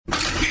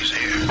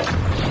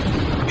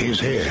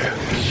here.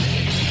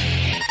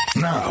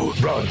 Now,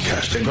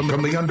 broadcasting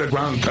from the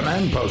underground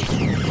command post,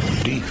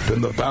 deep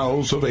in the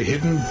bowels of a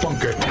hidden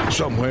bunker,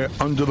 somewhere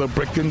under the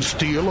brick and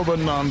steel of a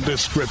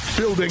nondescript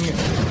building,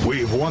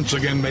 we've once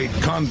again made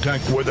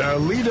contact with our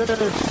leader,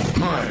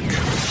 Mark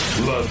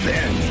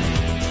Levin.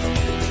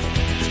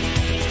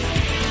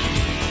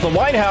 The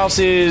White House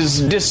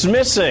is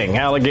dismissing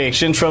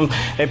allegations from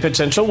a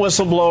potential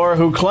whistleblower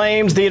who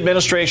claims the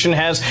administration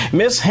has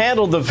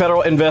mishandled the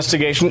federal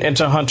investigation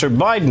into Hunter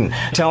Biden.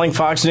 Telling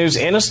Fox News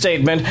in a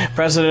statement,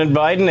 President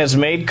Biden has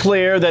made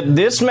clear that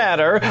this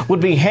matter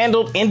would be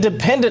handled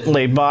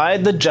independently by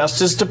the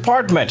Justice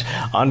Department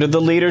under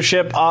the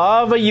leadership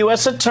of a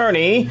U.S.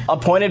 attorney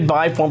appointed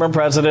by former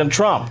President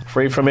Trump,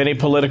 free from any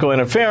political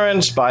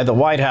interference by the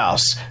White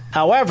House.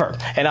 However,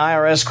 an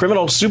IRS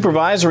criminal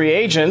supervisory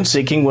agent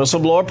seeking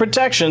whistleblower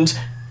protections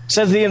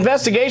says the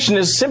investigation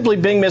is simply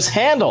being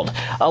mishandled,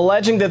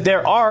 alleging that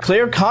there are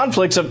clear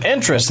conflicts of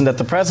interest and that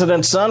the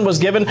president's son was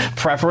given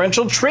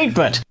preferential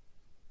treatment.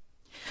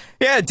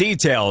 Yeah,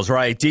 details,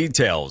 right?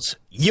 Details.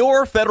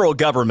 Your federal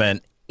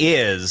government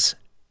is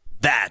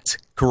that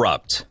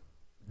corrupt.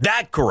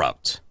 That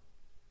corrupt.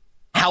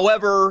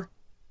 However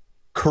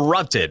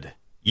corrupted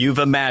you've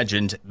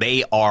imagined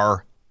they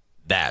are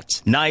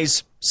that.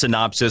 Nice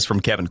synopsis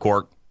from Kevin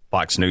Cork,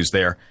 Fox News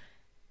there.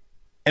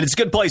 And it's a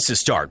good place to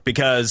start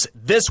because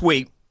this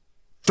week,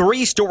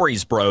 3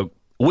 stories broke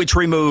which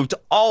removed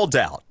all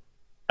doubt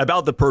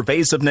about the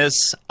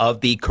pervasiveness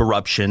of the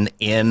corruption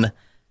in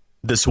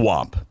the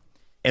swamp.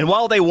 And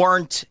while they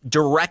weren't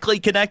directly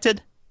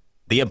connected,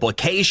 the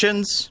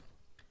implications,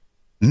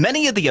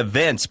 many of the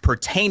events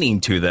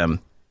pertaining to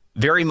them,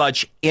 very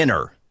much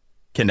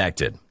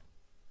interconnected.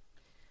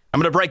 I'm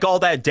going to break all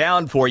that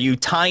down for you,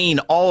 tying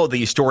all of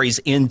these stories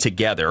in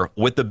together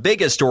with the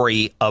biggest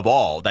story of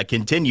all that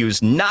continues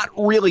not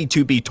really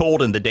to be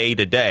told in the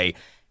day-to-day,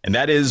 and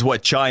that is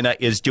what China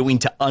is doing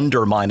to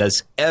undermine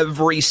us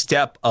every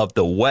step of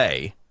the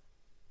way.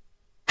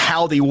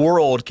 How the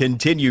world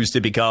continues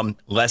to become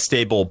less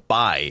stable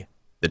by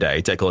the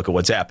day. Take a look at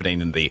what's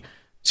happening in the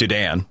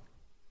Sudan.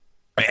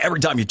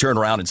 Every time you turn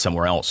around, it's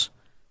somewhere else.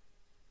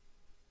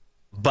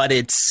 But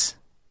it's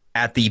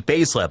at the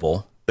base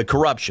level, the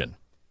corruption.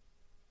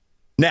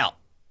 Now,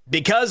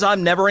 because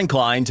I'm never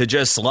inclined to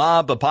just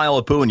lob a pile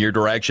of poo in your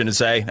direction and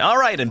say, all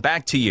right, and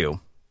back to you.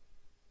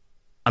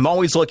 I'm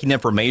always looking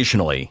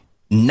informationally,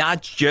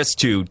 not just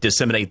to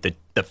disseminate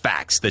the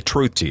facts, the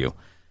truth to you,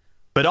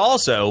 but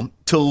also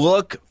to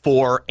look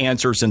for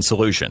answers and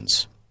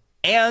solutions.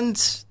 And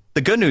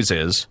the good news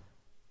is,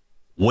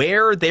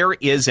 where there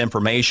is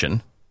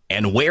information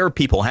and where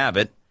people have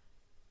it,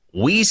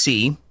 we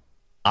see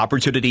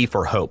opportunity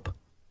for hope.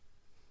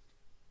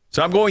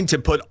 So I'm going to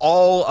put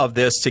all of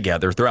this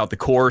together throughout the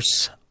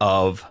course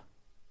of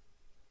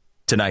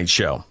tonight's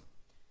show.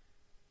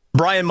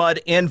 Brian Mudd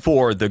in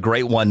for the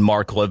great one,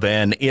 Mark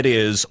Levin. It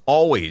is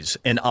always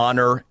an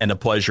honor and a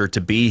pleasure to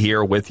be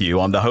here with you.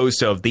 I'm the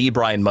host of The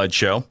Brian Mudd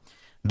Show,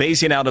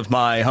 basing out of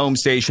my home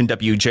station,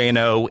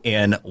 WJNO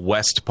in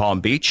West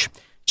Palm Beach.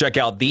 Check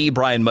out The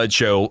Brian Mudd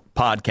Show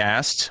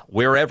podcast,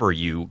 wherever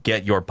you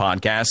get your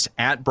podcasts,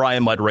 at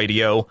Brian Mudd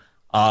Radio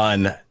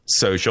on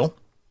social.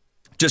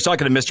 Just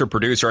talking to Mr.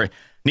 Producer, I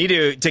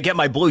need to get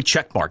my blue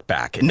check mark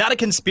back. Not a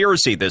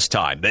conspiracy this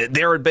time.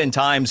 There had been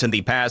times in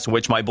the past in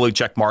which my blue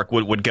check mark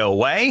would go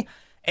away,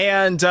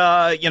 and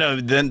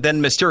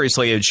then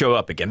mysteriously it would show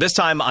up again. This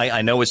time,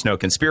 I know it's no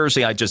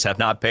conspiracy. I just have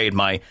not paid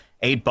my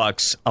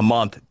 $8 a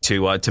month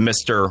to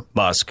Mr.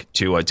 Musk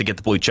to get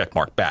the blue check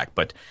mark back.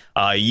 But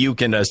you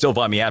can still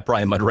find me at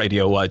Brian Mudd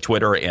Radio,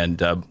 Twitter,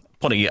 and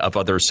plenty of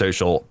other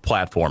social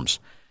platforms.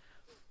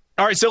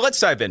 All right, so let's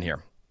dive in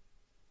here.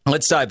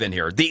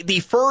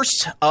 The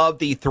first of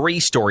the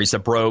 3 stories that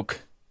broke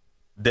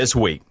this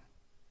week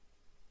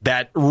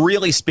that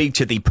really speak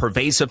to the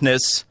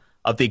pervasiveness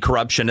of the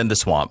corruption in the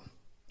swamp.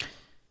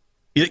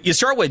 You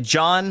start with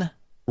John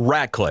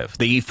Ratcliffe,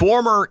 the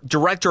former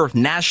director of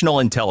national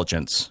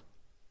intelligence.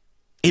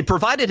 He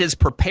provided his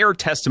prepared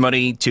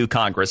testimony to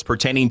Congress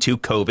pertaining to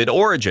COVID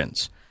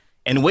origins,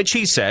 in which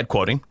he said,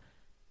 quoting,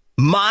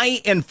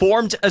 "My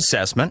informed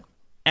assessment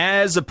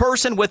as a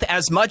person with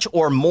as much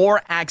or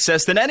more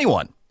access than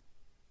anyone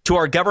to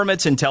our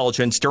government's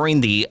intelligence during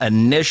the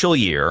initial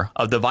year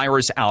of the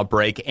virus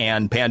outbreak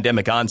and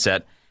pandemic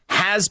onset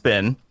has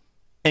been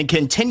and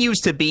continues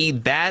to be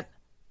that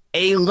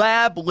a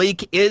lab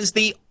leak is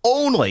the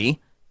only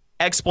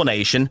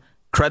explanation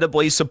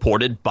credibly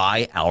supported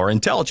by our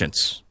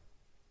intelligence,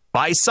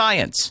 by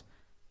science,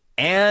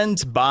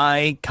 and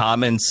by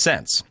common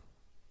sense."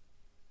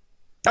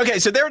 Okay,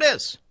 so there it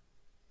is.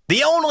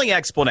 The only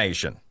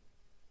explanation.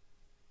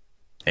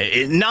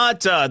 Not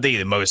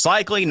the most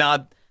likely,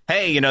 not,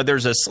 hey,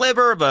 there's a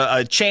sliver of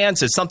a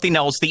chance it's something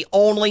else. The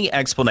only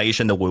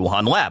explanation, the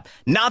Wuhan lab.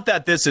 Not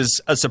that this is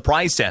a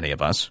surprise to any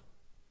of us,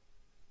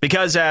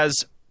 because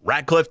as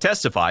Ratcliffe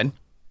testified,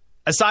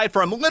 aside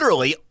from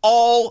literally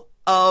all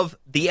of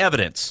the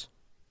evidence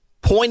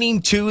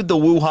pointing to the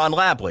Wuhan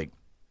lab leak,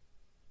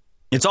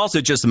 it's also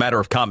just a matter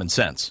of common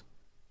sense.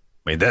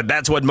 I mean,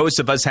 that's what most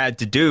of us had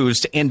to do,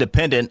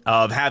 independent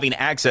of having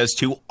access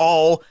to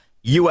all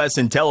U.S.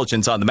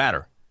 intelligence on the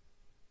matter.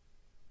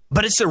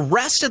 But it's the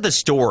rest of the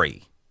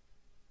story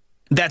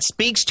that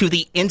speaks to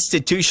the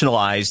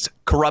institutionalized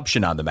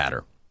corruption on the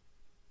matter.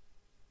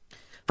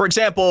 For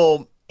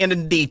example,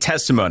 in the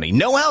testimony,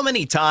 know how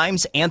many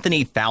times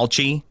Anthony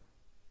Fauci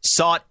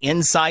sought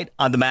insight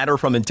on the matter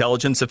from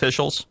intelligence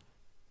officials?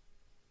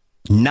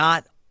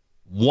 Not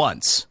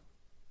once,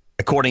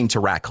 according to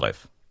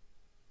Ratcliffe.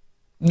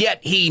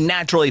 Yet he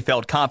naturally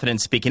felt confident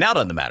speaking out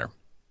on the matter.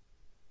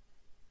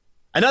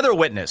 Another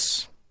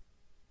witness,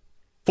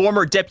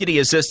 former Deputy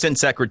Assistant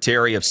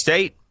Secretary of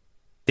State,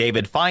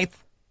 David Feith,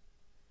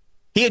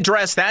 he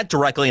addressed that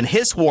directly in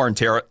his sworn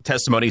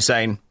testimony,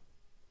 saying,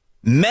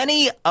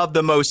 many of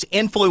the most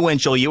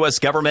influential U.S.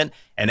 government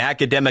and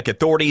academic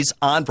authorities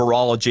on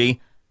virology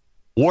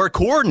were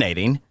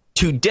coordinating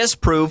to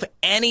disprove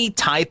any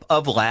type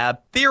of lab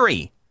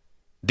theory.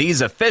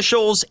 These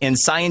officials and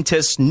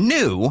scientists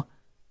knew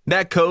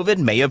that COVID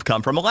may have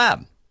come from a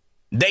lab.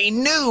 They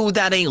knew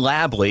that a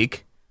lab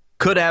leak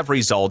could have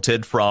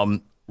resulted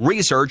from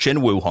research in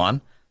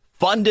Wuhan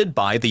funded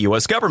by the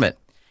U.S. government.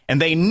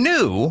 And they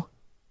knew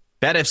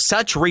that if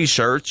such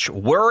research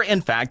were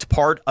in fact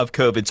part of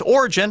COVID's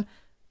origin,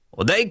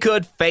 well, they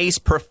could face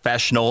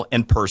professional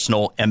and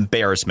personal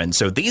embarrassment.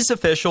 So these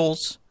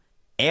officials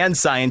and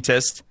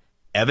scientists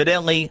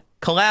evidently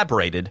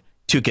collaborated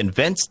to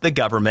convince the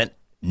government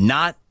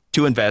not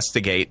to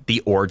investigate the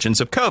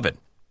origins of COVID.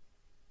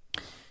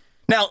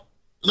 Now,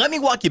 let me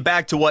walk you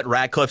back to what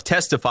Ratcliffe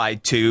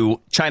testified to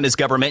China's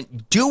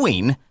government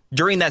doing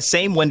during that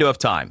same window of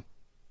time.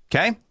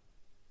 Okay?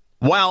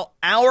 While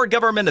our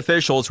government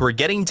officials were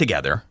getting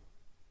together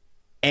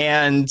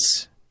and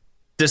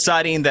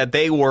deciding that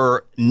they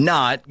were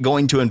not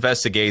going to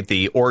investigate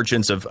the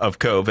origins of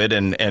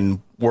COVID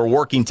and were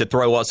working to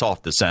throw us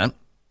off the scent,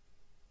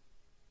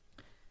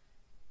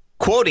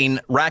 quoting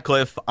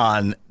Ratcliffe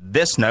on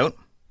this note,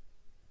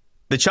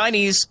 the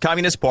Chinese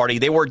Communist Party,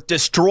 they were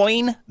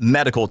destroying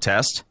medical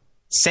tests,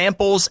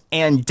 samples,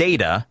 and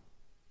data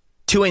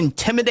to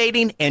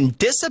intimidating and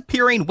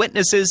disappearing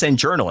witnesses and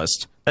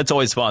journalists. That's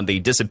always fun, the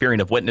disappearing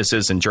of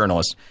witnesses and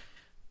journalists.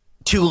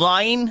 To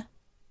lying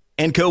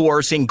and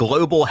coercing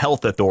global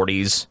health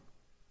authorities,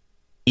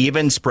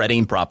 even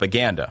spreading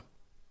propaganda.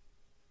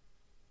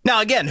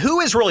 Now, again,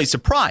 who is really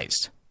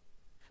surprised?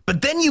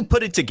 But then you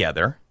put it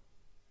together,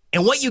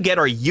 and what you get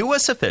are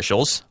U.S.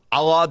 officials,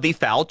 a la the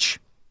Fauci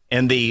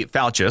and the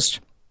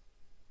Faucists,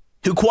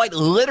 who quite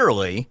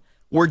literally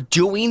were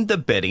doing the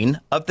bidding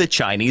of the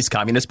Chinese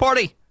Communist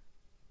Party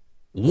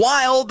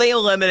while they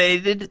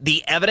eliminated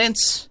the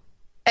evidence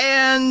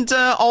and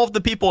all of the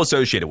people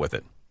associated with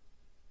it.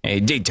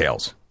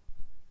 Details.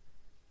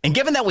 And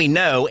given that we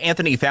know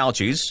Anthony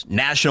Fauci's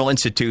National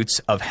Institutes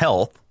of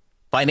Health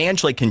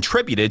financially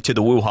contributed to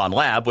the Wuhan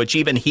lab, which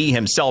even he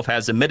himself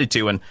has admitted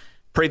to in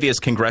previous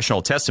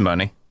congressional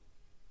testimony,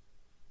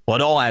 well,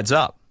 it all adds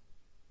up.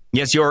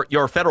 Yes,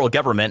 your federal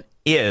government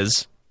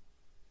is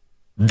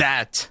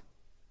that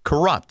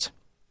corrupt.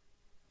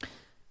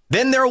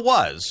 Then there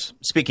was,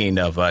 speaking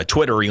of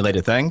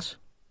Twitter-related things,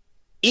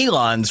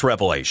 Elon's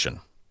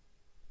revelation.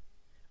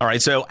 All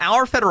right, so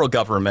our federal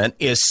government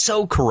is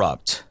so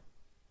corrupt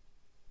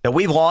that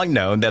we've long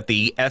known that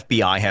the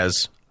FBI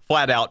has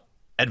flat out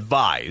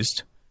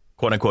advised,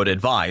 quote unquote,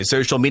 advised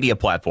social media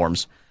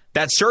platforms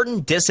that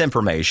certain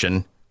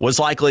disinformation was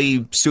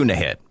likely soon to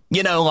hit.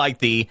 You know, like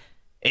the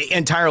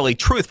entirely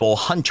truthful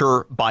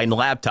Hunter Biden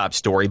laptop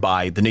story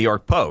by the New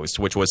York Post,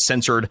 which was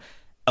censored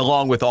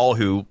along with all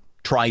who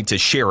tried to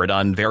share it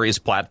on various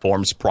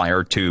platforms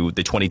prior to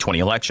the 2020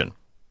 election.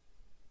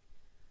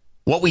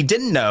 What we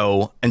didn't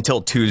know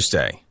until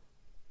Tuesday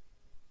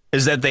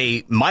is that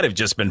they might have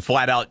just been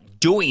flat out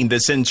doing the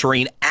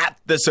censoring at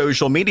the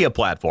social media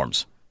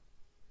platforms,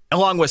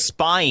 along with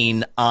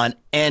spying on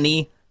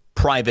any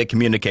private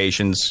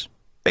communications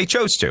they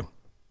chose to.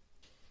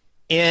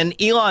 In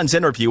Elon's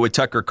interview with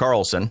Tucker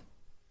Carlson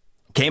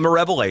came a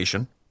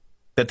revelation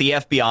that the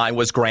FBI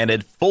was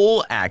granted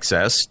full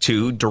access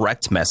to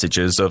direct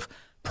messages of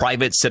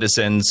private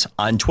citizens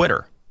on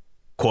Twitter.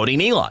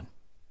 Quoting Elon,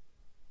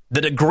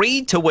 the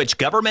degree to which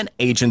government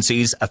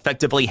agencies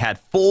effectively had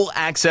full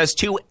access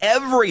to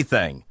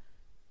everything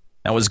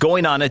that was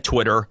going on at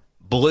Twitter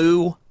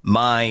blew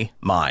my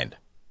mind.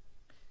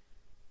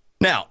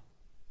 Now,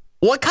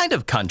 what kind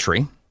of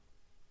country,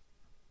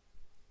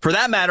 for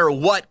that matter,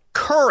 what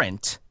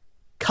current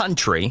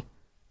country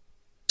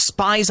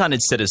spies on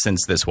its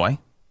citizens this way?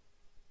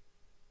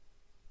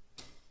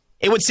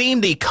 It would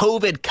seem the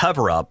COVID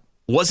cover-up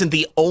wasn't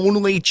the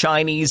only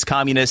Chinese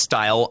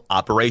communist-style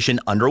operation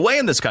underway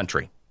in this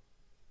country.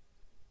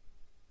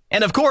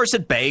 And of course,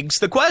 it begs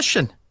the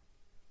question,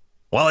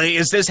 well,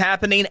 is this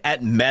happening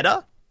at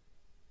Meta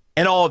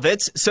and all of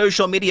its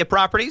social media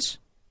properties?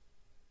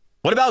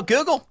 What about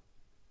Google?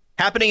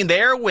 Happening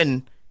there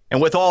and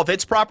with all of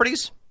its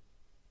properties?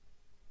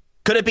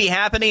 Could it be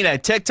happening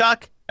at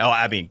TikTok? Oh,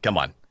 I mean, come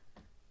on.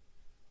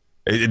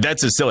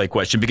 That's a silly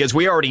question because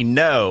we already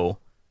know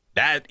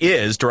that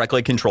is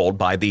directly controlled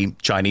by the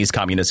Chinese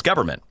Communist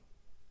government.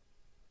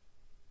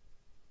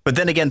 But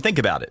then again, think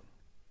about it.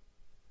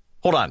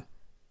 Hold on.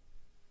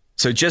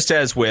 So just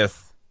as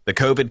with the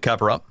COVID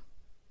cover-up,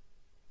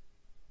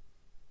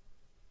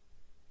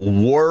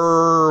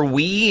 were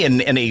we,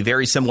 in a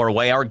very similar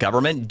way, our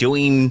government,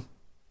 doing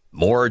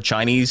more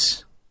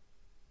Chinese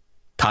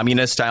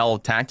communist-style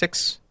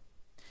tactics?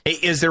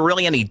 Is there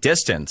really any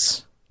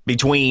distance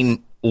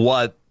between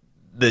what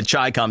the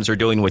Chi-Coms are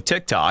doing with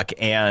TikTok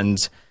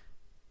and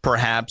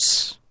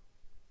perhaps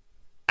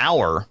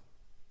our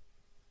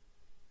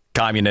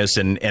communists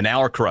and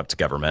our corrupt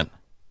government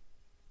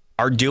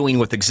are doing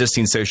with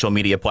existing social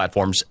media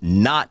platforms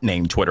not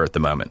named Twitter at the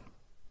moment?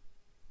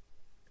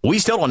 We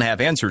still don't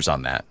have answers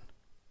on that.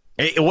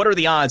 What are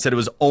the odds that it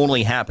was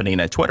only happening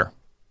at Twitter?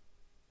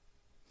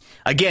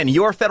 Again,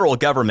 your federal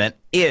government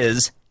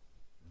is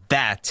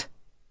that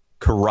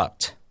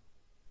corrupt.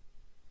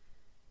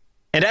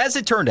 And as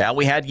it turned out,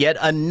 we had yet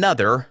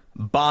another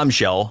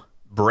bombshell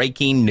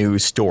breaking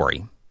news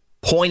story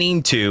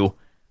pointing to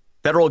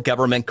federal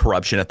government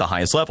corruption at the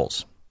highest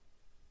levels.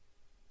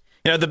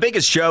 You know, the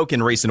biggest joke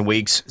in recent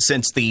weeks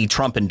since the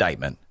Trump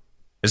indictment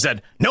is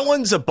that no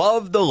one's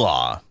above the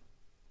law.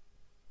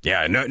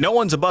 Yeah, no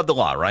one's above the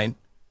law, right?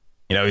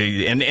 You know,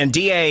 and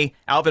DA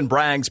Alvin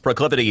Bragg's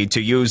proclivity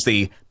to use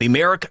the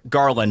Merrick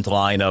Garland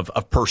line of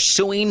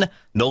pursuing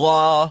the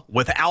law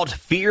without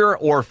fear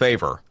or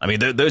favor. I mean,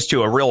 those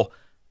two are real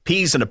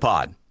peas in a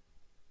pod.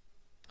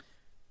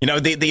 You know,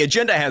 the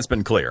agenda has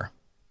been clear.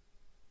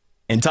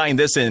 And tying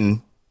this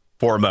in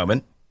for a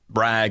moment,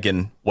 Bragg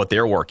and what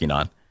they're working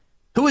on.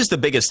 Who is the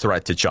biggest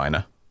threat to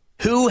China?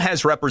 Who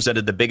has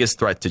represented the biggest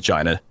threat to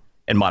China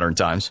in modern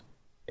times?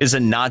 Is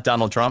it not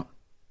Donald Trump?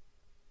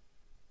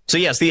 So,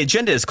 yes, the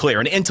agenda is clear,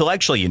 and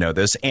intellectually you know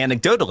this,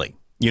 anecdotally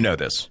you know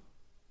this.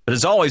 But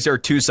as always, there are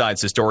two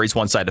sides to stories,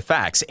 one side to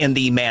facts. And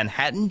the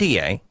Manhattan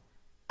DA,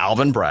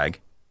 Alvin Bragg,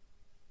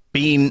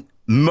 being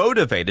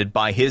motivated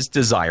by his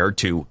desire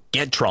to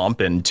get Trump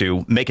and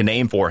to make a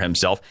name for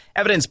himself,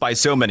 evidenced by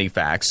so many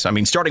facts. I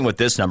mean, starting with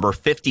this number,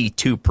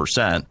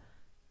 52%.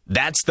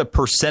 That's the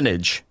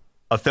percentage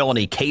of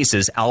felony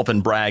cases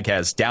Alvin Bragg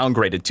has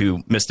downgraded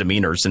to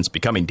misdemeanors since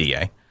becoming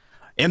DA.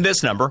 In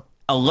this number,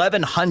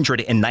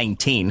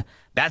 1,119.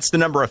 That's the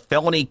number of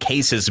felony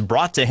cases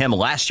brought to him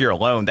last year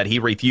alone that he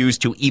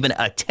refused to even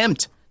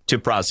attempt to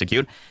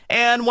prosecute.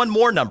 And one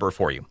more number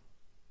for you,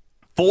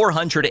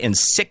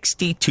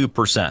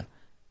 462%.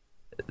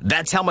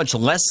 That's how much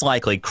less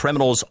likely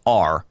criminals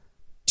are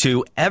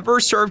to ever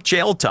serve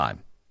jail time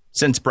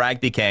since Bragg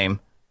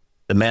became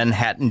the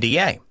Manhattan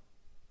DA.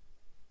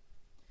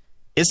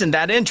 Isn't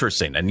that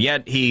interesting? And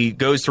yet he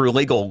goes through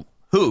legal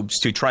hoops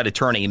to try to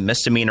turn a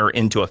misdemeanor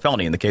into a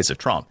felony in the case of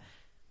Trump.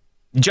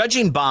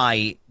 Judging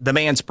by the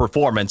man's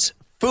performance,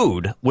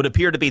 food would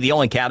appear to be the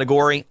only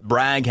category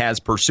Bragg has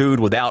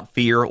pursued without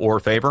fear or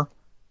favor.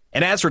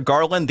 And as for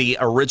Garland, the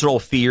original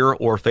fear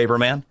or favor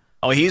man,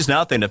 he's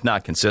nothing if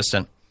not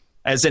consistent,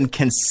 as in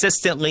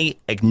consistently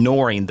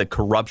ignoring the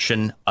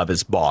corruption of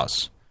his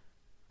boss.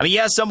 I mean,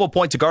 yes, some will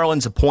point to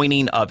Garland's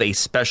appointing of a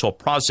special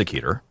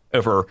prosecutor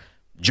over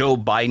Joe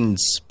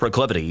Biden's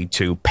proclivity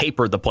to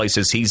paper the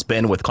places he's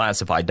been with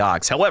classified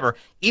docs. However,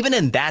 even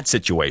in that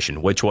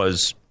situation, which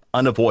was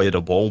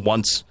unavoidable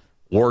once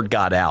word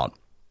got out,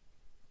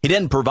 he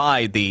didn't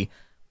provide the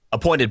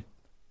appointed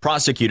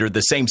prosecutor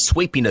the same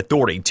sweeping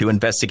authority to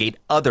investigate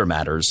other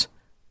matters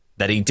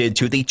that he did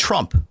to the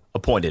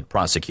Trump-appointed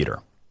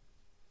prosecutor.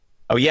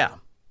 Oh, yeah.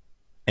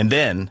 And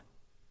then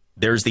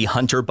there's the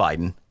Hunter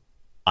Biden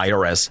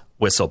IRS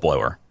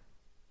whistleblower.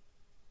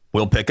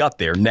 We'll pick up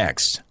there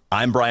next.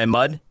 I'm Brian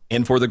Mudd,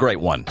 in for the great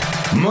one.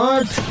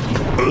 Mark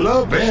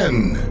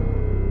Levin.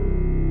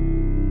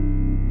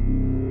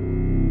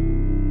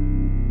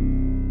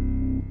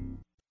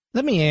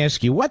 Let me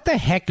ask you, what the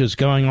heck is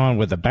going on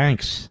with the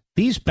banks?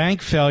 These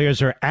bank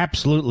failures are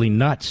absolutely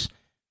nuts.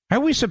 How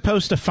are we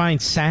supposed to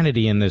find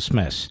sanity in this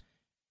mess?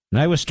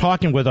 And I was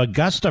talking with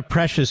Augusta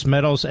Precious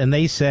Metals, and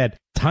they said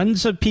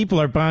tons of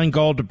people are buying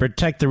gold to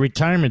protect their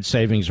retirement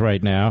savings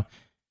right now.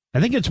 I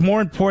think it's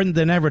more important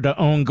than ever to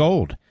own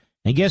gold.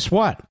 And guess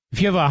what?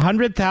 If you have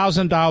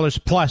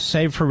 $100,000 plus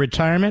saved for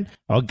retirement,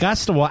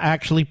 Augusta will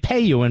actually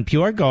pay you in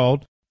pure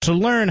gold to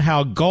learn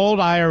how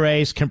gold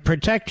IRAs can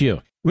protect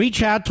you.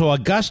 Reach out to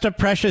Augusta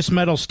Precious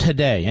Metals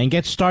today and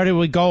get started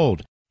with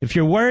gold. If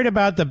you're worried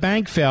about the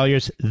bank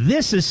failures,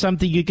 this is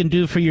something you can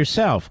do for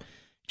yourself.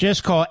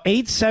 Just call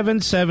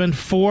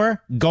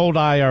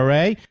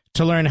 877-4-GOLD-IRA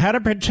to learn how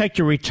to protect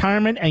your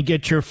retirement and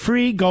get your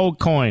free gold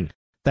coin.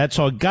 That's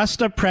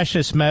Augusta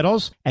Precious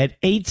Metals at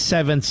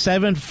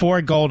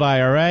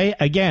 877-4-GOLD-IRA.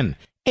 Again,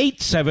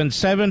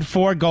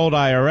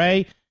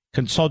 877-4-GOLD-IRA.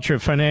 Consult your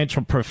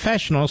financial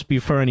professionals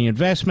before any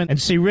investment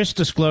and see risk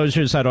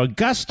disclosures at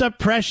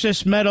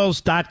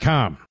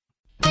AugustaPreciousMetals.com.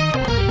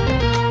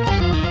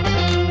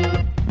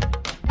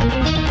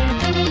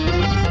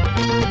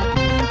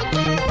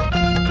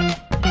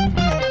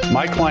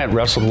 My client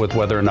wrestled with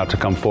whether or not to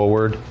come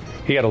forward.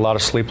 He had a lot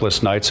of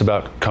sleepless nights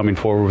about coming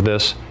forward with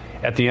this.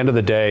 At the end of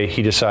the day,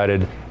 he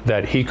decided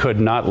that he could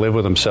not live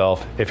with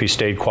himself if he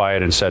stayed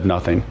quiet and said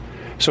nothing.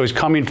 So he's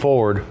coming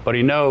forward, but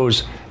he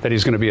knows that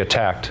he's going to be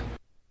attacked.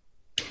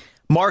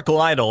 Mark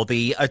Lytle,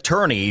 the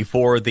attorney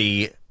for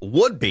the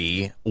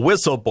would-be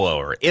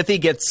whistleblower, if he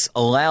gets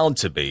allowed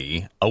to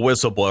be a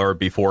whistleblower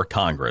before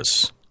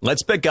Congress.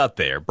 Let's pick up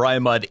there.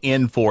 Brian Mudd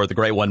in for the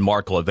great one,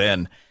 Mark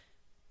Levin.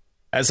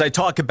 As I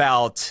talk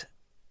about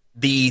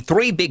the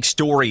three big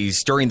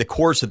stories during the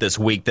course of this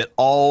week that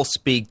all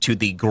speak to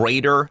the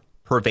greater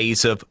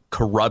pervasive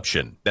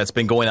corruption that's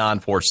been going on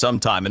for some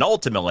time, and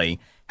ultimately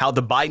how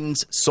the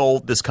Bidens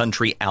sold this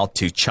country out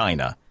to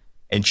China,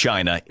 and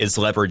China is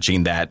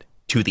leveraging that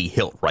to the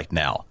hilt right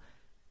now.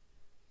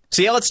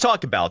 So yeah, let's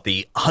talk about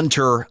the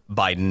Hunter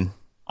Biden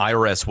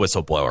IRS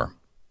whistleblower.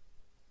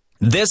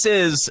 This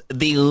is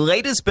the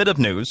latest bit of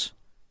news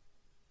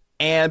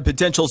and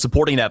potential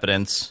supporting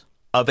evidence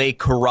of a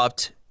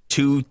corrupt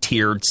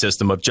two-tiered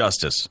system of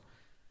justice.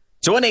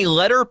 So in a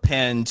letter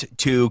penned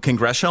to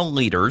congressional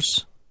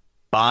leaders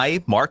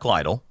by Mark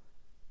Lytle,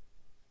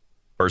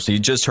 person you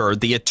just heard,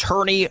 the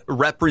attorney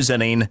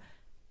representing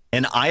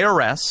an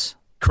IRS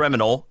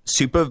criminal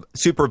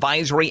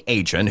supervisory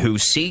agent who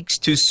seeks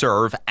to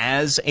serve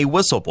as a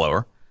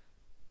whistleblower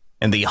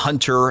in the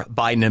Hunter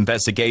Biden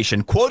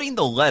investigation, quoting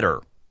the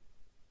letter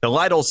that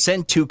Lytle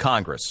sent to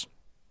Congress.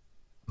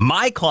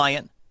 My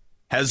client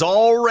has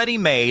already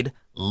made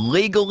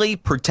legally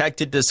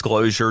protected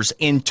disclosures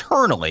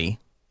internally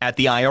at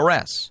the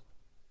IRS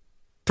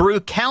through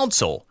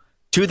counsel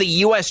to the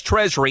U.S.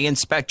 Treasury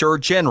Inspector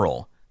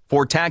General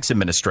for Tax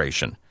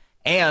Administration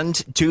and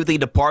to the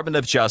Department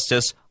of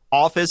Justice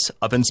Office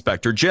of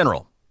Inspector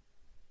General.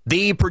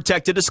 The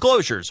protected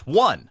disclosures: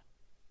 1,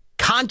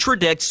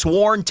 contradict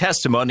sworn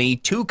testimony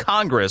to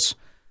Congress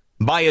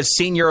by a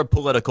senior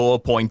political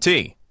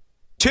appointee.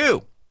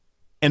 2,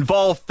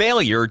 involve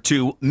failure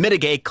to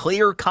mitigate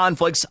clear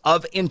conflicts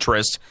of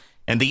interest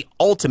and the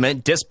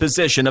ultimate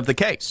disposition of the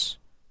case.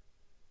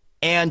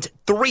 And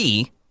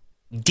 3,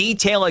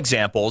 detail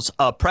examples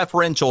of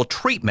preferential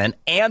treatment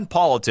and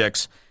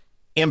politics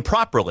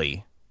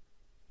improperly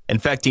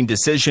infecting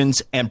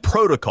decisions and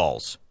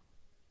protocols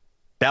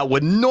that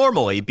would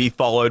normally be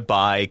followed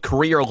by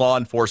career law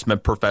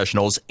enforcement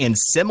professionals in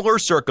similar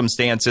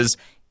circumstances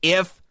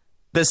if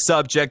the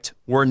subject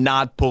were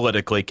not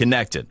politically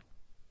connected.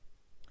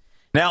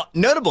 Now,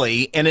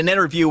 notably, in an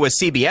interview with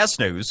CBS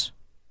News,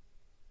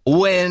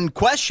 when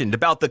questioned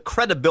about the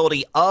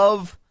credibility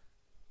of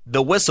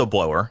the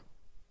whistleblower,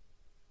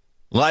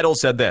 Lytle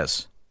said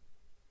this: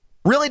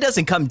 really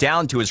doesn't come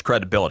down to his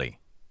credibility,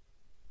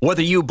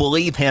 whether you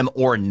believe him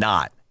or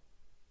not,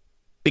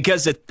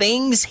 because the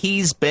things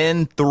he's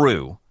been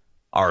through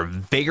are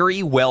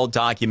very well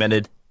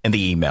documented in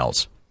the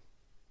emails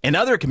and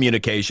other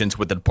communications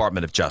with the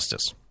Department of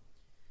Justice.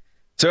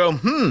 So,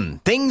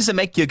 things that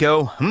make you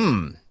go,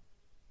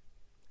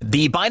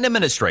 The Biden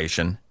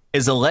administration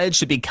is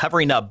alleged to be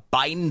covering up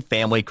Biden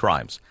family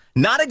crimes.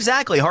 Not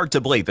exactly hard to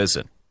believe, is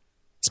it?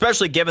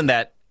 Especially given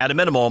that, at a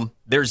minimum,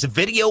 there's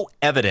video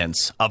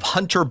evidence of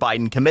Hunter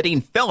Biden committing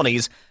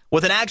felonies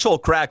with an actual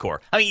crack whore.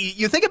 I mean,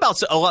 you think about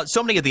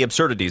so many of the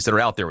absurdities that are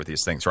out there with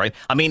these things, right?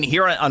 I mean,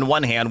 here on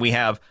one hand, we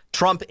have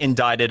Trump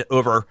indicted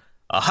over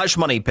hush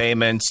money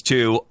payments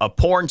to a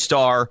porn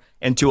star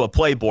and to a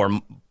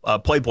Playboy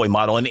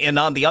model. And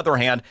on the other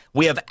hand,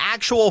 we have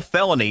actual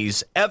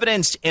felonies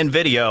evidenced in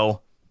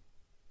video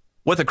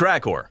with a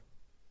crack whore.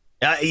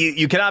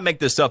 You cannot make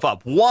this stuff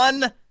up.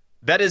 One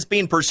that is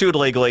being pursued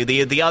legally,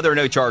 the other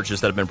no charges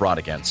that have been brought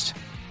against.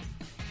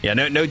 Yeah,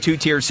 no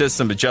two-tier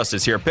system of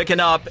justice here. Picking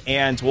up,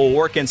 and we'll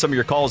work in some of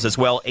your calls as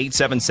well.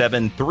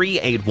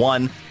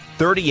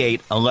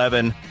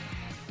 877-381-3811.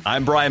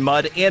 I'm Brian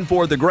Mudd, in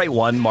for the great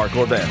one, Mark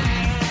Levin.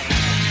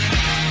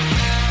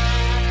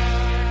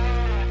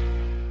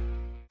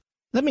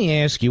 Let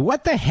me ask you,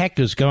 what the heck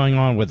is going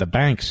on with the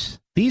banks?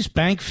 These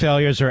bank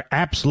failures are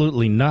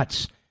absolutely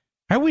nuts.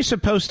 How are we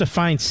supposed to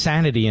find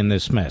sanity in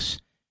this mess?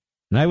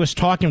 And I was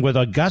talking with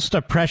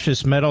Augusta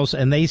Precious Metals,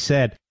 and they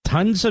said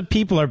tons of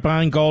people are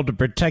buying gold to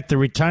protect their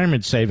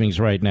retirement savings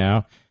right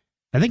now.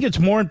 I think it's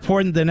more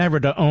important than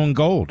ever to own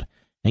gold.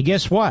 And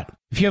guess what?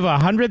 If you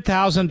have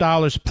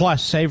 $100,000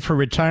 plus saved for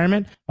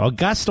retirement,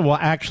 Augusta will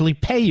actually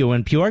pay you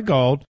in pure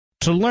gold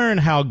to learn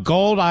how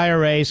gold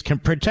IRAs can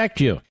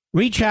protect you.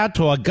 Reach out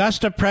to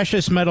Augusta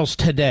Precious Metals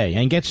today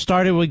and get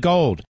started with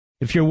gold.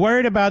 If you're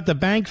worried about the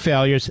bank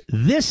failures,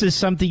 this is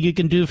something you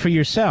can do for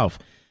yourself.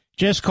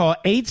 Just call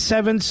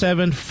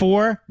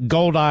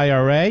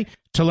 877-4-GOLD-IRA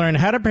to learn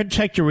how to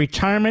protect your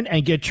retirement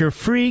and get your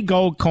free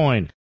gold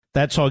coin.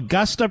 That's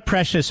Augusta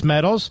Precious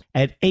Metals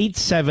at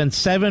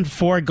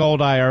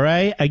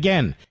 877-4-GOLD-IRA.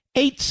 Again,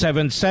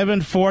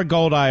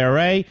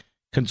 877-4-GOLD-IRA.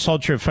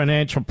 Consult your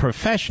financial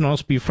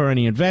professionals before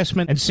any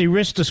investment and see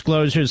risk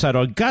disclosures at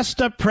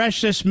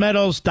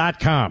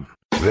AugustaPreciousMetals.com.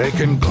 They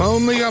can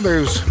clone the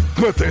others,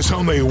 but there's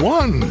only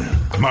one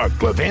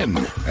Mark Levin,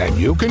 and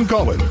you can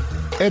call him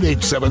at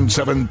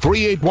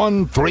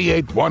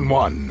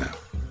 877-381-3811.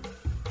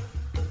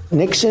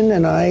 Nixon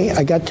and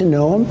I got to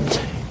know him.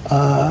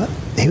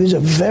 he was a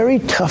very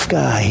tough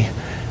guy.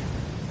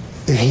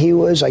 He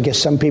was, I guess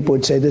some people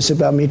would say this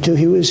about me too,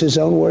 he was his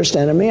own worst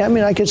enemy. I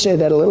mean, I could say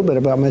that a little bit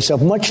about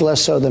myself, much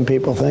less so than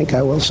people think,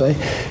 I will say.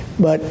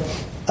 But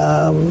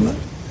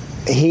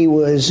he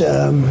was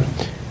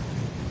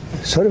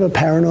sort of a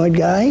paranoid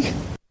guy.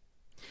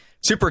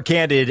 Super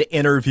candid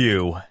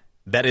interview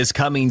that is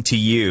coming to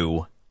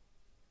you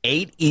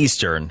 8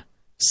 Eastern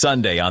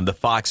Sunday on the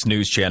Fox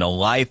News Channel.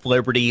 Life,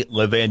 Liberty,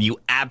 Levin. You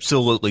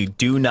absolutely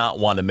do not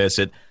want to miss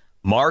it.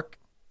 Mark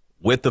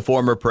with the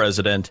former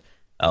president,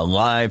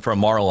 live from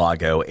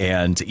Mar-a-Lago.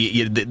 And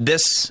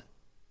this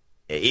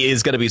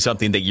is going to be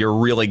something that you're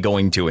really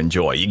going to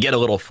enjoy. You get a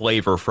little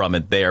flavor from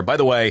it there. By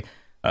the way,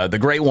 the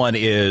great one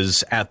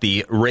is at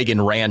the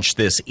Reagan Ranch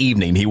this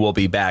evening. He will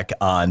be back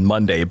on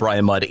Monday.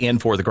 Brian Mudd in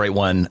for the great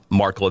one,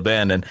 Mark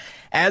Levin. And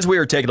as we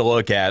are taking a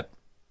look at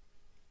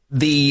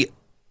the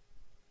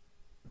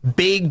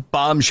big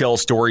bombshell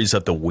stories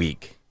of the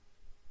week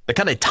that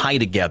kind of tie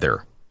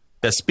together,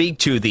 that speak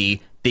to the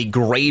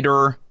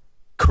greater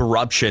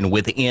corruption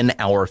within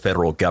our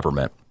federal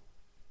government.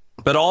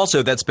 But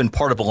also that's been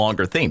part of a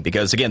longer theme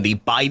because, again, the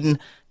Biden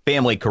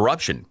family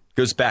corruption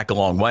goes back a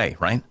long way,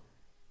 right?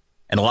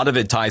 And a lot of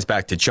it ties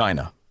back to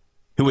China,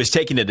 who is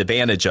taking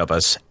advantage of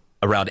us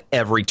around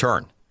every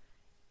turn.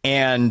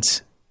 And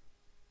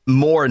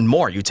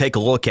more, you take a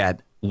look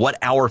at what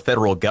our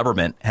federal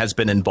government has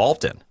been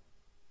involved in.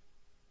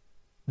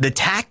 The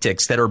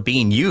tactics that are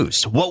being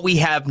used, what we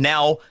have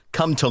now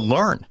come to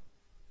learn,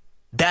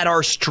 that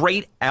are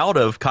straight out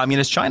of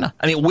communist China.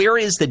 I mean, where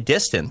is the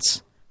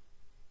distance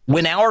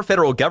when our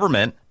federal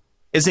government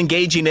is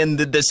engaging in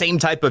the same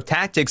type of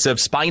tactics of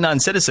spying on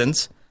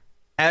citizens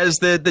as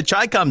the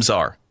Chi-Coms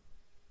are?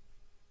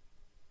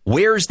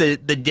 Where's the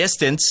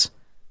distance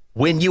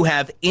when you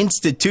have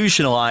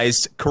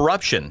institutionalized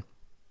corruption,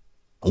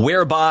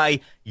 whereby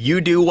you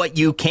do what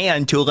you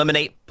can to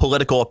eliminate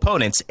political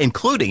opponents,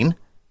 including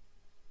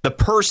the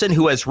person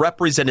who has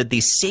represented the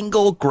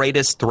single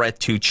greatest threat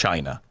to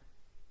China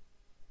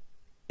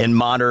in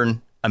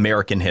modern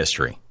American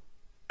history,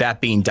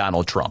 that being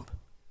Donald Trump?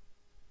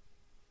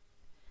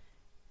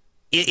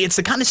 It's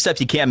the kind of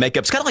stuff you can't make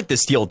up. It's kind of like the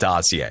Steele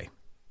dossier.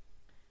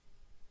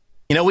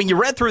 You know, when you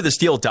read through the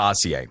Steele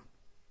dossier,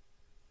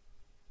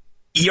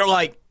 you're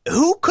like,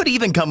 who could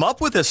even come up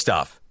with this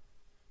stuff?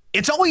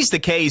 It's always the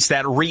case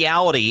that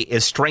reality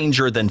is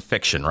stranger than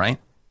fiction, right?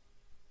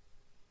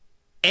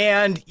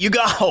 And you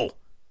go,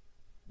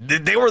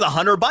 they were the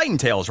Hunter Biden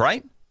tales,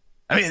 right?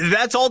 I mean,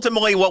 that's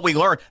ultimately what we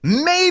learned.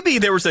 Maybe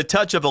there was a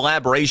touch of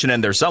elaboration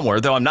in there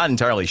somewhere, though I'm not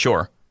entirely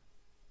sure,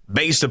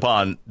 based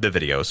upon the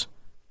videos.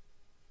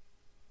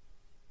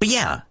 But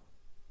yeah,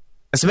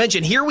 as I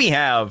mentioned, here we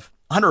have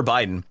Hunter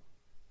Biden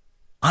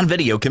on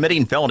video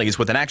committing felonies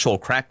with an actual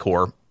crack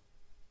core.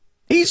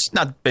 He's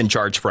not been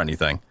charged for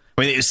anything.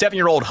 I mean,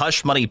 7-year-old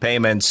hush money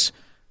payments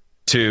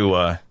to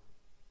a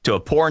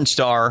porn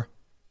star,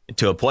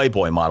 to a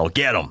Playboy model.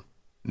 Get him.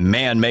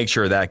 Man, make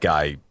sure that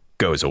guy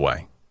goes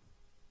away.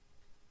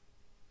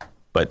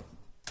 But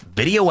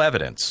video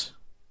evidence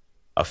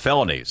of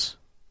felonies,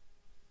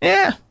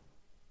 let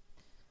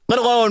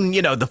alone,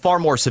 the far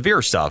more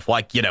severe stuff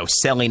like,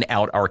 selling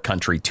out our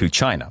country to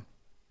China.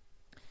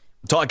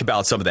 We'll talk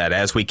about some of that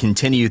as we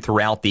continue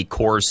throughout the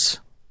course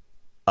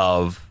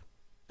of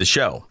the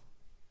show.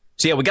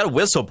 So, yeah, we got a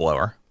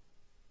whistleblower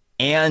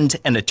and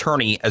an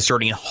attorney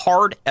asserting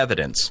hard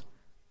evidence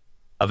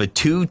of a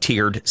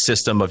 2-tiered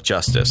system of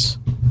justice.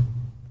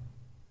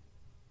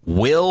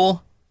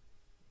 Will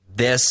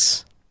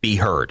this be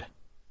heard?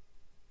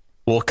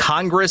 Will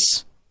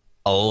Congress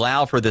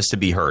allow for this to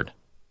be heard?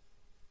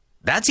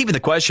 That's even the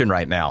question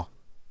right now.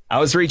 I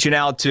was reaching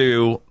out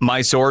to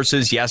my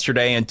sources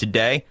yesterday and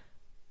today.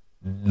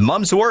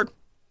 Mum's the word.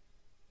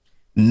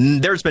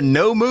 There's been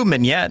no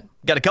movement yet.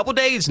 Got a couple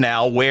days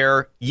now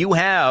where you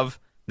have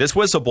this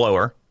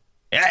whistleblower.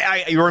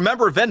 I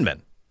remember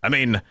Vindman. I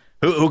mean,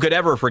 who could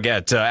ever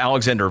forget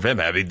Alexander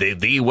Vindman? I mean,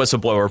 the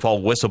whistleblower of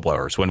all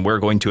whistleblowers when we're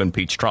going to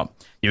impeach Trump.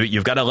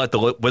 You've got to let the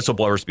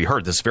whistleblowers be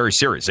heard. This is very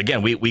serious.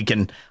 Again, we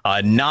can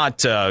not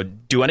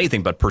do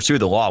anything but pursue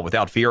the law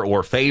without fear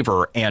or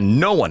favor, and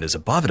no one is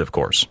above it, of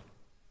course.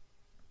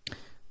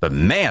 But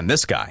man,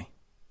 this guy.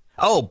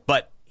 Oh,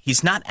 but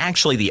he's not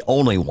actually the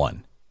only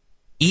one.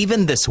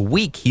 Even this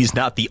week, he's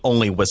not the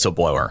only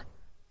whistleblower.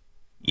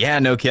 Yeah,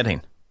 no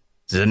kidding.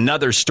 This is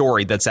another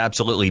story that's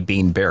absolutely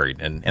being buried,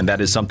 and that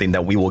is something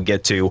that we will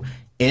get to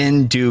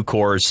in due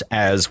course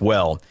as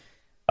well.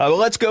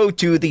 Let's go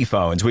to the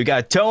phones. We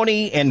got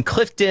Tony in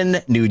Clifton,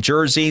 New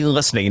Jersey,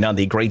 listening on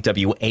the great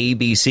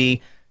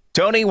WABC.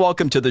 Tony,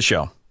 welcome to the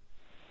show.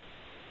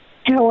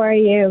 How are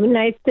you?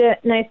 Nice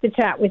to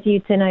chat with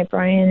you tonight,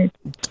 Brian.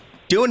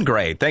 Doing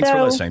great. Thanks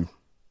for listening.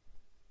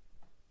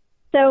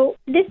 So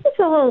this is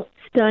all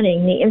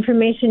stunning. The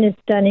information is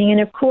stunning. And,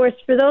 of course,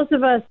 for those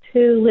of us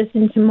who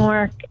listen to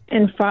Mark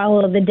and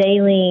follow the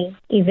daily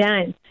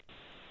events,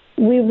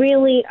 we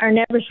really are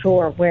never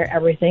sure where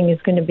everything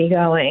is going to be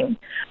going.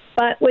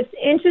 But what's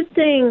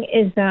interesting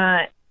is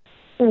that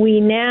we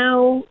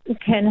now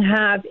can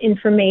have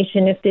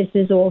information, if this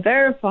is all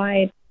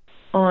verified,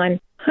 on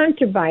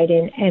Hunter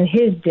Biden and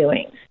his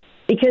doings,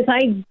 because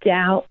I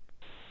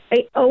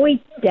always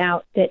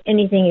doubt that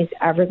anything is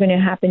ever going to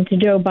happen to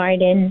Joe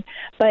Biden.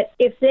 But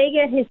if they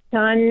get his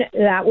son,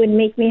 that would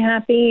make me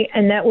happy.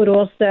 And that would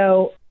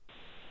also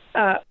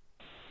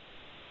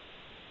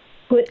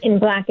put in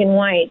black and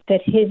white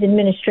that his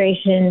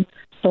administration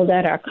sold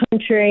out our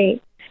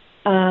country.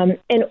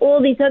 And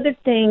all these other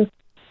things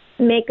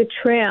make a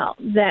trail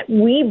that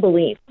we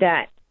believe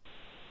that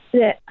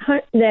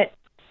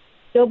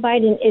Joe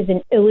Biden is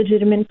an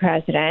illegitimate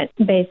president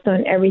based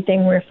on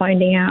everything we're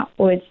finding out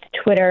with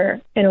Twitter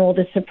and all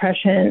the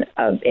suppression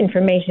of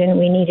information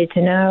we needed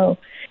to know.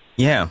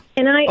 Yeah.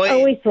 And I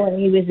always thought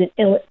he was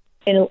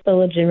an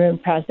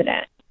illegitimate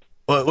president.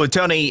 Well,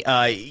 Tony,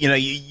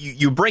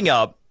 you bring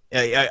up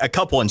a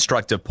couple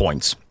instructive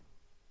points.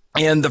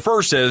 And the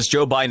first is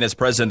Joe Biden as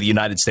president of the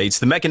United States.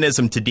 The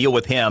mechanism to deal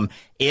with him,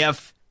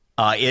 if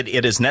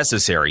it is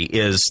necessary,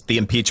 is the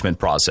impeachment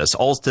process.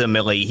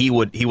 Ultimately, he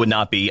would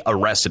not be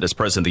arrested as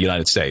president of the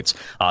United States.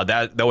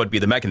 That would be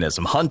the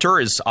mechanism. Hunter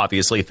is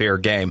obviously fair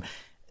game.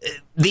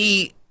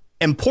 The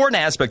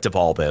important aspect of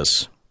all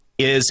this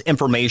is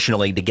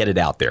informationally to get it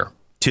out there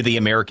to the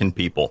American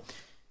people.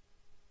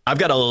 I've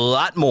got a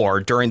lot more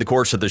during the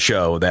course of the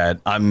show that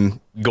I'm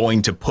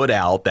going to put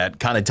out that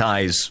kind of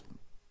ties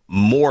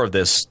more of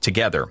this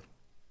together.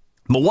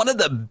 But one of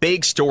the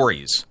big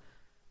stories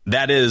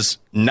that is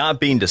not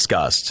being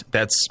discussed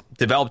that's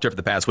developed over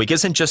the past week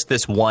isn't just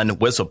this one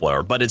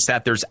whistleblower, but it's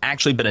that there's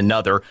actually been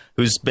another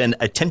who's been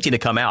attempting to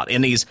come out.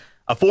 And he's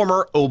a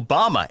former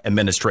Obama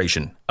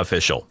administration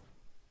official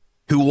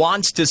who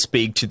wants to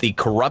speak to the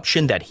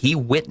corruption that he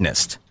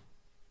witnessed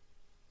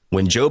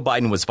when Joe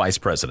Biden was vice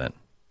president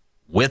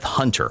with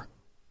Hunter,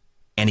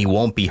 and he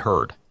won't be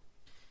heard.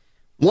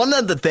 One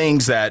of the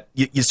things that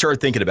you start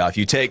thinking about, if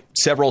you take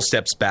several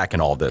steps back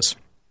in all this,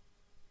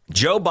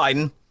 Joe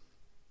Biden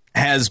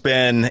has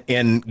been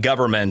in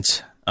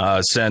government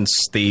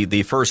since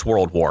the First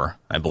World War,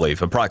 I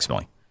believe,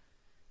 approximately.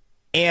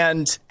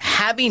 And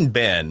having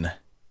been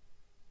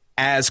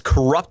as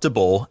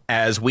corruptible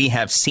as we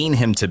have seen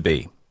him to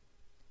be,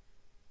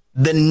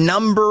 the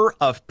number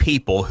of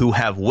people who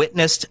have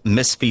witnessed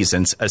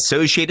misfeasance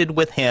associated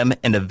with him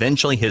and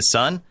eventually his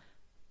son,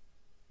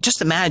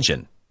 just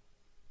imagine.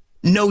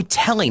 No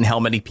telling how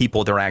many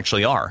people there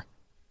actually are.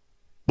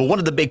 But one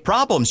of the big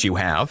problems you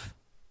have,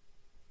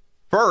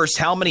 first,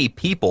 how many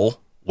people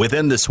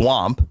within the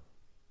swamp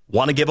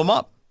want to give them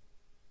up?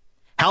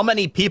 How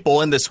many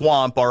people in the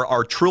swamp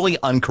are truly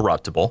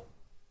uncorruptible?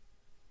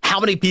 How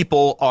many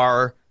people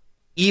are,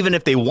 even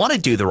if they want to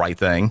do the right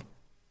thing,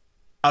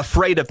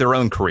 afraid of their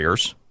own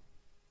careers?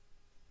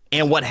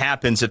 And what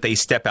happens if they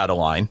step out of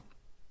line?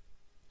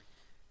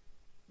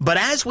 But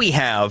as we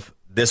have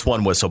this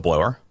one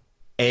whistleblower,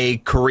 a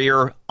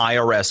career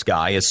IRS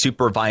guy, a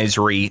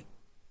supervisory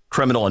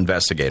criminal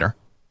investigator,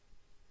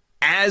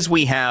 as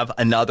we have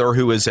another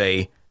who is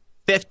a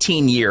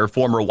 15-year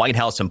former White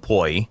House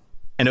employee,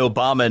 an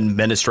Obama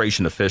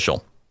administration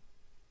official,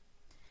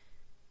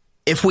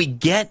 if we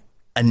get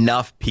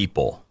enough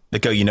people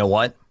that go, you know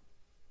what?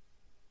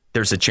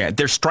 There's a chance.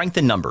 There's strength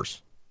in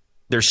numbers.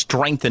 There's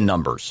strength in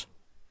numbers.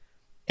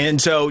 And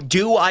so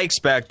do I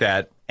expect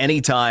that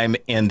anytime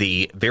in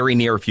the very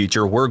near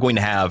future, we're going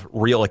to have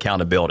real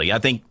accountability? I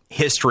think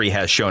history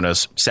has shown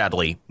us,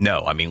 sadly,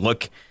 no. I mean,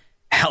 look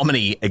how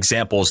many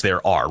examples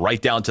there are,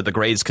 right down to the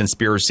greatest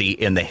conspiracy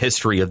in the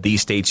history of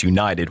these states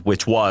united,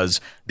 which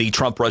was the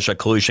Trump-Russia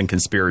collusion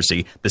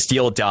conspiracy, the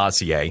Steele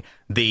dossier,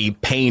 the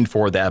paying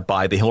for that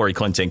by the Hillary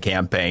Clinton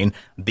campaign,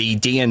 the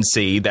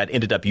DNC that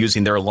ended up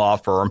using their law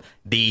firm,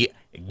 the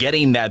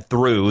getting that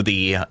through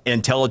the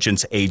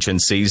intelligence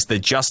agencies, the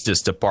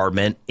Justice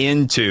Department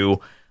into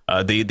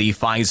the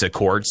FISA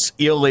courts,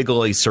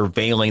 illegally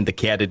surveilling the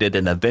candidate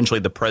and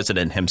eventually the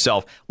president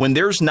himself, when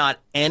there's not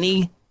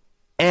any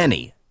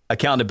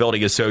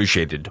accountability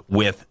associated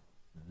with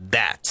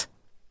that.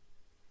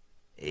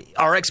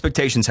 Our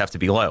expectations have to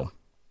be low.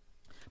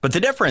 But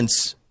the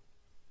difference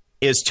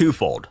is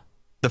twofold.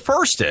 The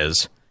first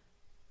is,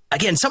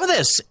 again, some of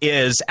this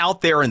is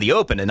out there in the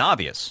open and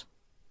obvious.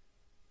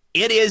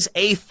 It is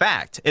a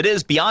fact. It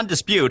is beyond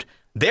dispute.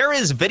 There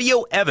is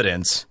video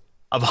evidence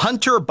of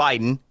Hunter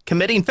Biden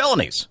committing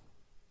felonies.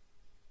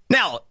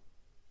 Now,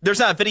 there's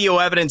not video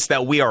evidence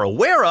that we are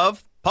aware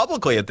of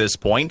publicly at this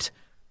point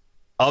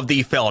of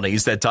the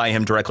felonies that tie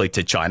him directly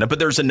to China, but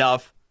there's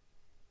enough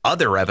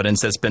other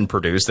evidence that's been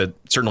produced that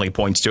certainly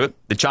points to it.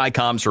 The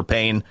Chi-Coms are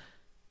paying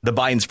the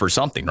Bidens for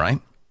something, right?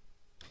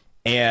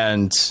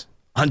 And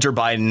Hunter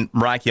Biden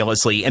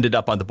miraculously ended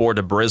up on the board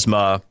of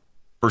Burisma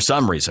for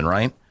some reason,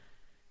 right?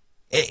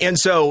 And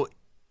so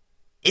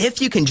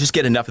if you can just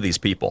get enough of these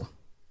people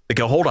that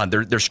go, hold on,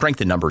 there's strength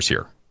in numbers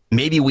here.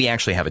 Maybe we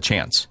actually have a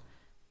chance.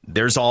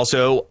 There's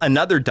also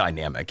another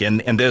dynamic,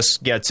 and this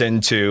gets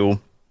into,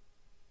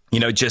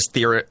 just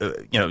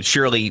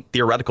surely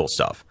theoretical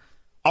stuff.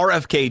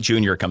 RFK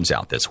Jr. comes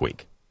out this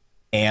week,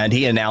 and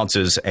he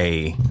announces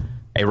a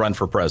run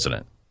for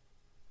president.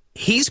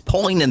 He's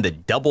polling in the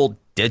double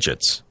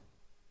digits.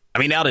 I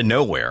mean, out of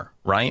nowhere,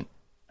 right?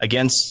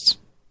 Against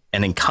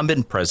an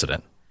incumbent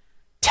president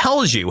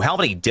tells you how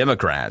many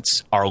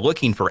Democrats are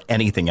looking for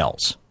anything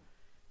else.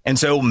 And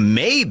so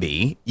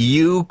maybe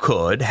you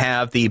could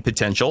have the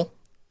potential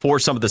for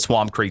some of the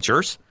swamp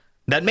creatures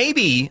that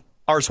maybe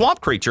are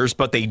swamp creatures,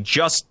 but they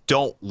just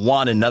don't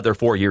want another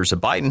 4 years of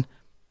Biden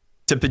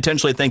to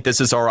potentially think this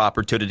is our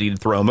opportunity to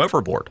throw him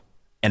overboard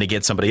and to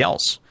get somebody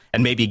else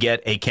and maybe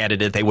get a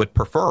candidate they would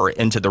prefer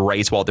into the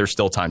race while there's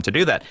still time to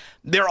do that.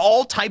 There are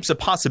all types of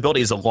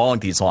possibilities along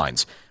these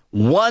lines.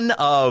 One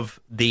of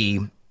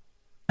the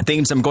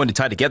themes I'm going to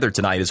tie together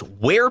tonight is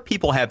where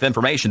people have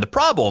information. The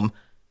problem,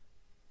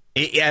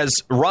 as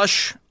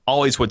Rush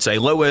always would say,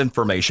 low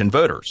information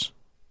voters.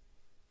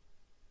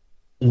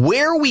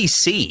 Where we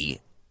see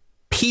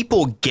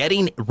people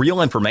getting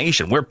real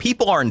information, where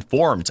people are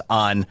informed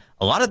on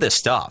a lot of this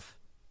stuff,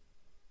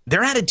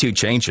 their attitude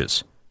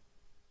changes.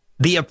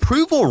 The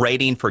approval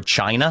rating for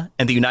China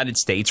and the United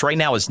States right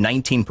now is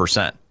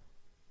 19%.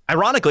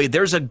 Ironically,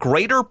 there's a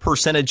greater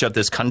percentage of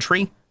this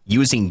country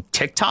using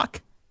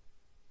TikTok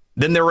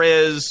than there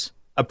is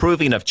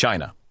approving of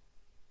China.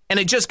 And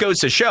it just goes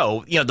to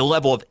show, the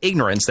level of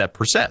ignorance that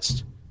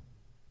persists.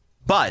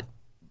 But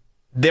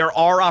there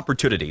are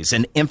opportunities,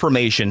 and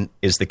information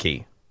is the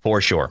key,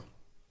 for sure.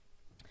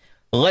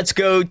 Let's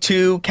go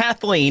to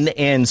Kathleen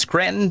in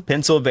Scranton,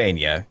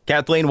 Pennsylvania.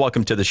 Kathleen,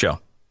 welcome to the show.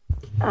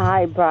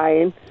 Hi,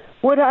 Brian.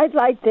 What I'd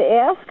like to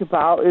ask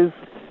about is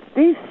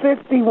these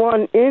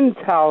 51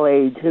 intel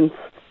agents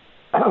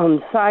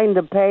signed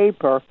a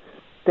paper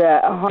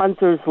that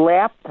Hunter's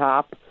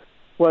laptop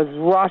was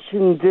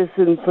Russian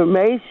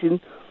disinformation.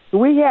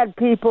 We had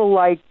people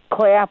like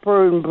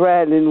Clapper and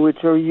Brennan,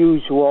 which are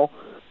usual,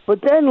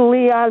 but then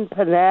Leon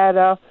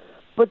Panetta.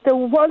 But the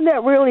one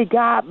that really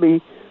got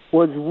me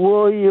was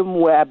William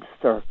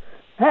Webster.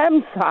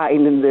 Him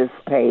signing this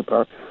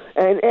paper.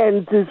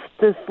 And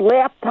this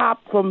Laptop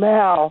from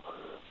Hell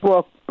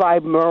book by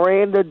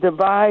Miranda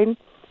Devine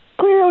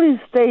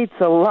clearly states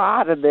a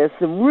lot of this.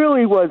 It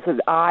really was an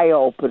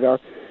eye-opener.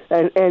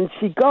 And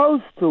she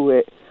goes to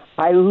it.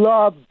 I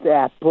loved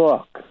that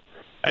book.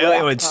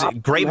 It's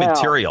great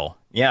material.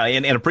 Yeah,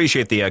 and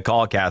appreciate the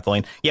call,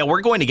 Kathleen. Yeah,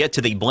 we're going to get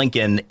to the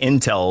Blinken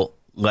intel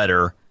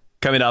letter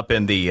coming up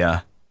in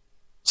the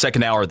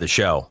second hour of the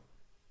show,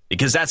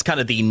 because that's kind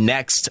of the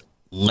next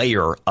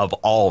layer of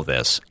all of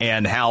this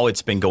and how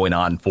it's been going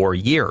on for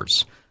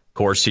years. Of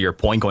course, to your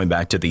point, going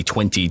back to the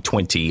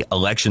 2020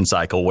 election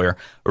cycle, where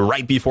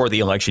right before the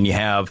election, you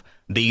have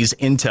these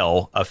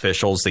intel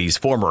officials, these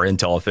former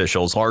intel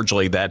officials,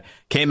 largely that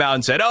came out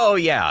and said, oh,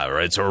 yeah,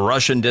 it's a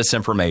Russian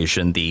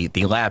disinformation,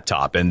 the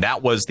laptop. And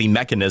that was the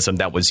mechanism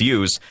that was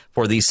used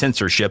for the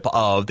censorship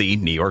of the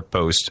New York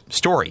Post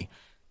story.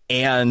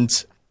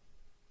 And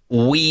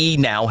we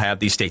now have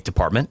the State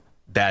Department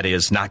that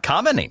is not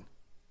commenting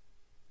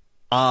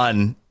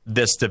on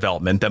this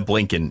development, that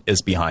Blinken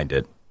is behind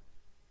it.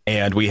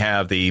 And we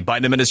have the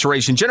Biden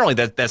administration generally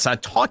that's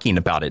not talking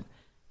about it.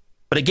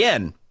 But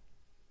again,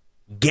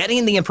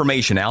 getting the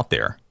information out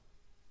there,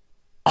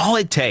 all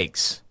it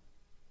takes,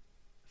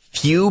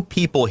 few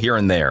people here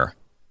and there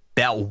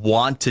that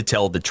want to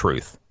tell the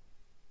truth.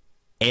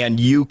 And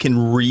you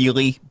can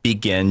really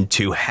begin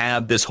to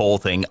have this whole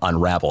thing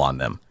unravel on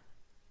them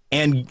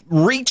and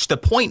reach the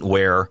point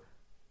where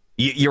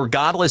your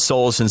godless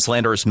souls and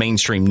slanderous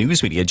mainstream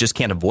news media just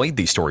can't avoid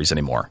these stories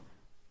anymore.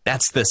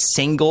 That's the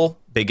single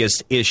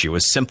biggest issue,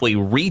 is simply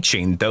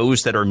reaching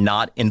those that are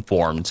not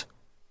informed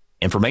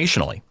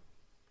informationally.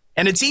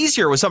 And it's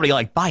easier with somebody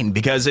like Biden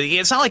because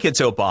it's not like it's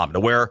Obama,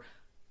 where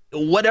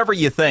whatever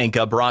you think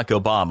of Barack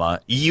Obama,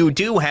 you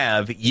do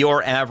have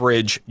your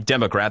average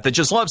Democrat that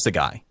just loves the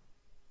guy.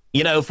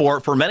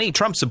 For many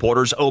Trump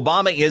supporters,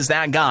 Obama is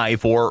that guy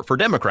for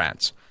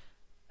Democrats.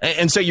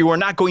 And so you are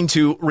not going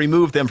to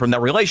remove them from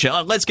that relation.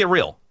 Let's get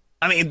real.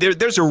 I mean,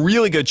 there's a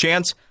really good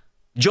chance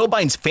Joe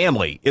Biden's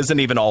family isn't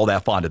even all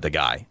that fond of the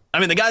guy. I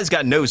mean, the guy's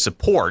got no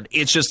support.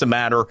 It's just a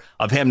matter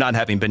of him not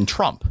having been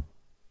Trump.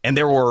 And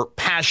there were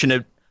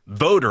passionate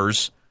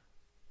voters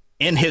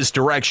in his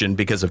direction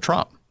because of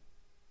Trump.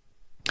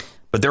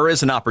 But there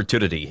is an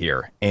opportunity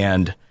here,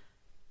 and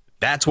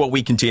that's what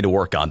we continue to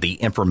work on, the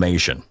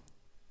information.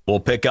 We'll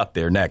pick up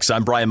there next.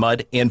 I'm Brian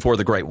Mudd, in for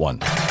the great one.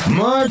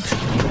 Mark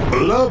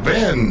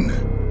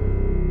Levin.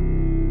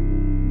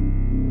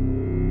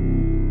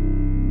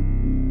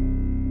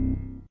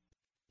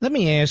 Let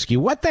me ask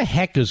you, what the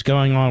heck is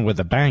going on with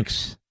the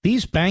banks?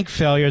 These bank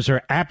failures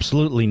are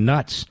absolutely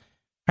nuts.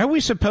 How are we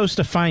supposed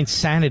to find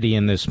sanity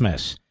in this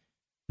mess?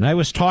 And I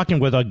was talking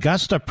with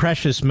Augusta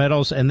Precious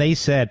Metals, and they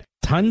said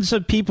tons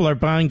of people are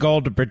buying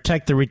gold to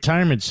protect their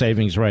retirement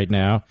savings right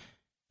now.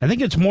 I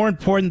think it's more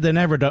important than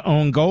ever to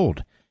own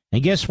gold.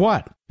 And guess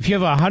what? If you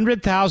have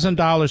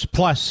 $100,000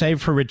 plus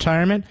saved for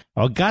retirement,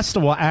 Augusta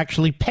will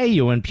actually pay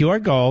you in pure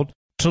gold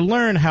to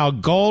learn how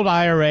gold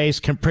IRAs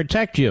can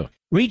protect you.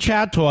 Reach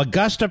out to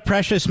Augusta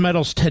Precious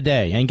Metals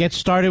today and get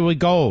started with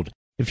gold.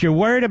 If you're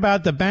worried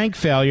about the bank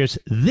failures,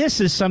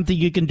 this is something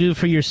you can do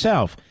for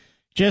yourself.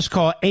 Just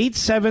call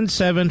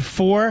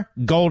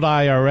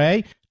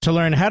 877-4-GOLD-IRA to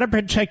learn how to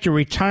protect your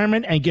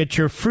retirement and get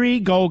your free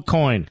gold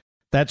coin.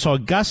 That's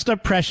Augusta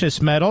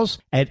Precious Metals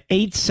at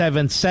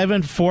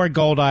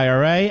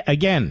 877-4GOLD-IRA.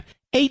 Again,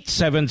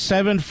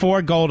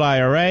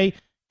 877-4GOLD-IRA.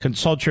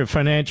 Consult your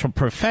financial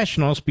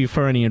professionals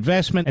before any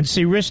investment and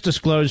see risk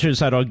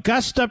disclosures at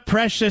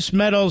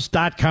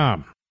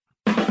AugustaPreciousMetals.com.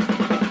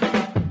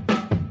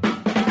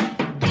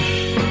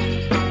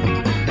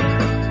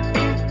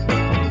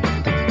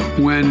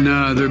 When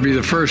there'd be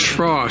the first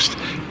frost,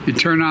 you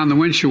turn on the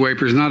windshield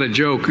wipers, not a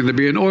joke, and there'd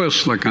be an oil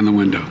slick on the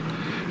window.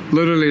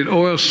 Literally an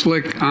oil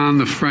slick on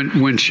the front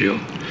windshield.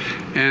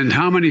 And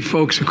how many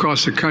folks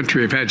across the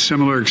country have had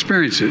similar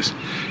experiences?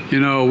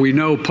 You know, we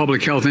know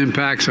public health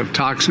impacts of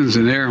toxins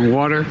in air and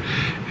water,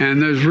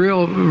 and there's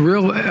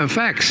real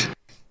effects.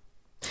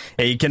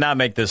 Hey, you cannot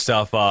make this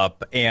stuff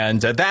up. And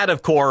that,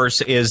 of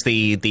course, is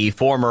the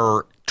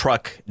former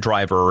truck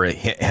driver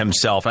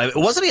himself.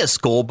 Wasn't he a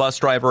school bus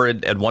driver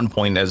at one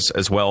point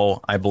as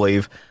well, I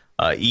believe?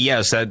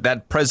 Yes,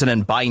 that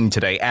President Biden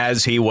today,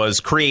 as he was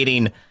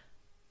creating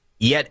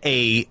yet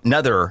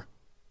another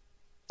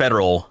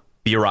federal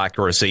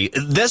bureaucracy.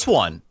 This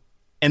one,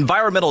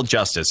 environmental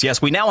justice.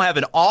 Yes, we now have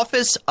an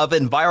Office of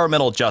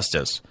Environmental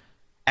Justice,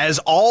 as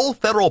all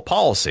federal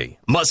policy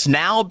must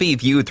now be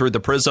viewed through the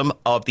prism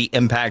of the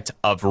impact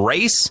of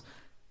race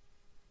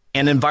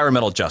and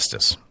environmental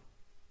justice.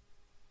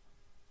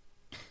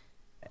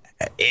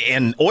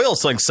 And oil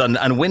slicks on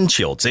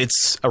windshields,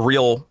 it's a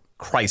real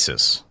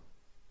crisis.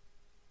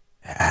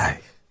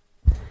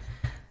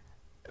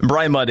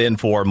 Brian Mudd in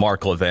for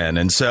Mark Levin.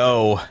 And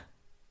so,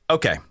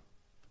 okay.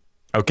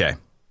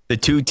 The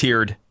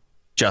two-tiered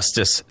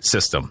justice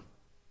system.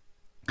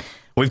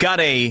 We've got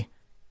a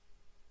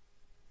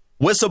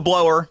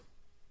whistleblower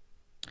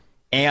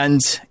and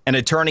an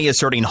attorney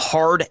asserting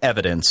hard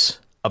evidence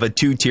of a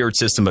two-tiered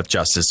system of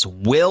justice.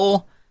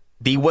 Will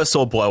the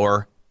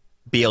whistleblower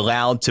be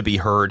allowed to be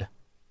heard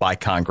by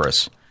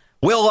Congress?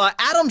 Will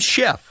Adam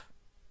Schiff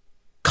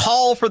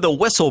call for the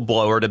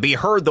whistleblower to be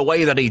heard the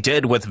way that he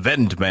did with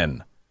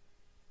Vindman?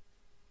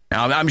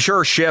 Now, I'm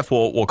sure Schiff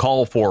will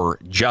call for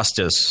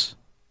justice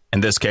in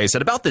this case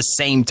at about the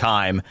same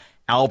time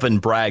Alvin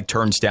Bragg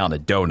turns down a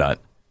donut.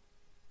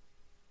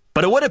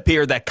 But it would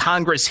appear that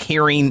Congress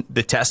hearing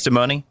the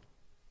testimony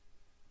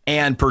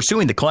and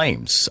pursuing the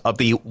claims of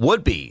the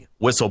would-be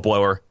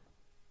whistleblower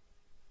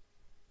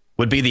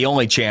would be the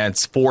only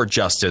chance for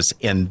justice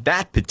in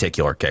that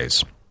particular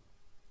case.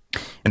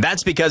 And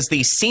that's because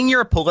the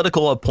senior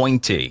political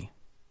appointee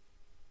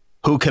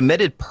who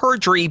committed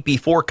perjury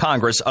before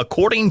Congress,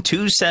 according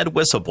to said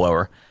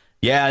whistleblower,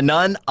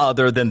 none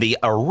other than the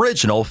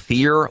original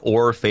fear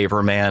or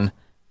favor man,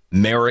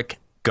 Merrick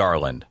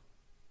Garland.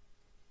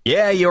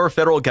 Your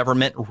federal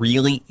government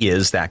really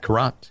is that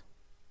corrupt.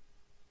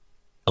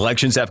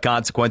 Elections have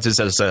consequences.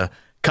 As a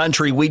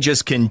country, we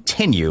just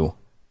continue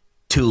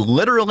to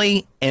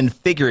literally and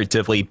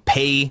figuratively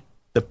pay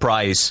the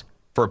price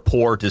for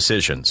poor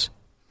decisions.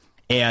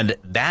 And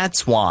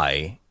that's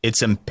why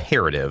it's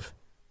imperative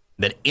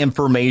that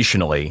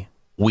informationally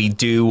we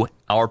do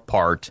our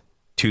part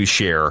to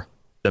share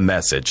the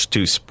message,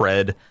 to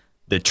spread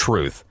the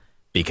truth,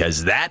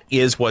 because that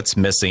is what's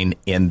missing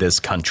in this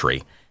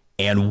country.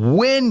 And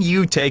when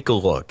you take a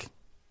look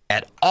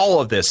at all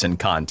of this in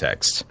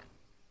context,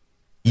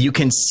 you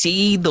can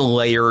see the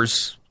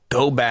layers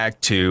go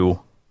back to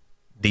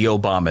the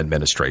Obama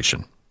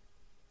administration.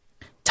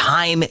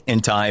 Time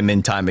and time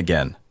and time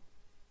again,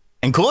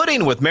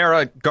 including with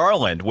Merrick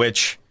Garland,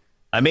 which,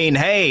 I mean,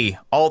 hey,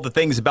 all the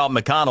things about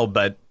McConnell,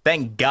 but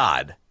thank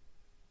God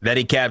that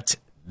he kept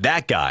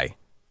that guy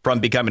from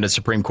becoming a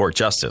Supreme Court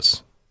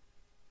justice.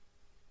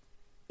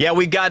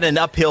 We've got an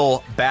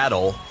uphill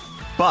battle,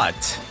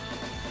 but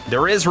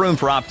there is room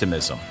for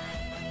optimism.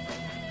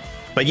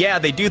 But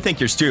they do think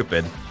you're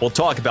stupid. We'll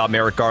talk about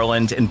Merrick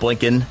Garland and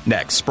Blinken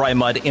next. Brian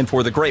Mudd in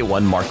for the great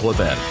one, Mark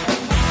Levin.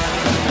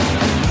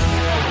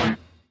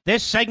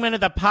 This segment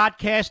of the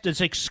podcast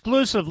is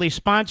exclusively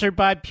sponsored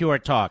by Pure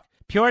Talk.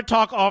 Pure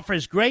Talk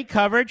offers great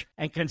coverage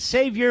and can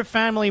save your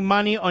family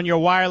money on your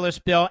wireless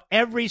bill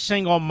every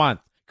single month.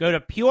 Go to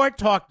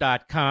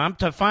puretalk.com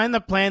to find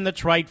the plan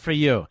that's right for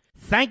you.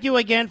 Thank you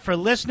again for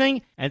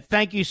listening, and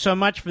thank you so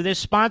much for this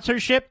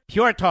sponsorship,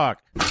 Pure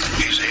Talk.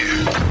 He's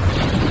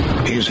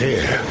here. He's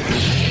here.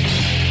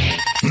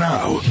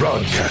 Now,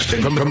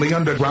 broadcasting from the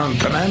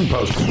underground command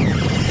post,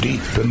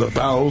 deep in the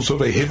bowels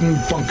of a hidden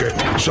bunker,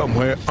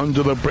 somewhere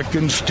under the brick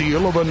and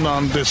steel of a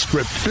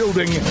nondescript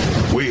building,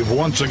 we've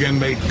once again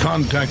made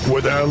contact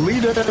with our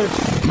leader,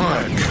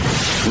 Mark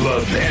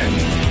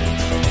Levin.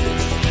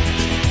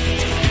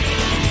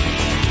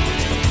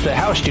 The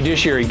House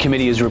Judiciary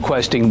Committee is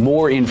requesting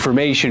more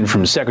information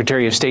from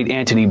Secretary of State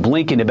Antony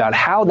Blinken about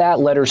how that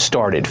letter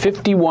started.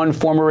 51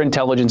 former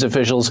intelligence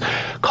officials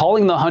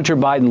calling the Hunter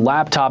Biden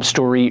laptop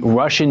story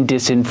Russian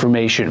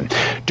disinformation.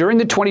 During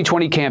the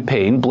 2020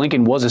 campaign,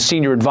 Blinken was a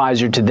senior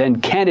advisor to then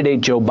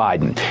candidate Joe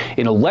Biden.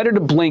 In a letter to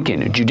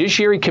Blinken,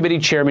 Judiciary Committee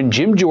Chairman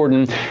Jim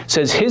Jordan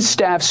says his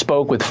staff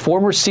spoke with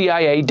former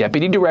CIA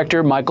Deputy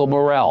Director Michael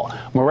Morell.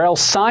 Morell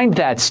signed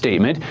that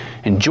statement,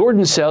 and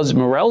Jordan says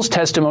Morell's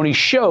testimony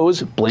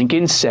shows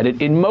Blinken set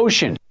it in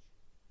motion.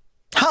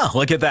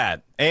 Look at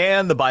that.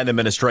 And the Biden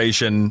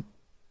administration,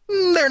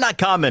 they're not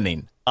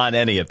commenting on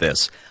any of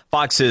this.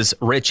 Fox's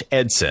Rich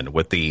Edson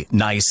with the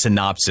nice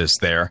synopsis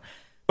there.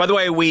 By the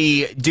way,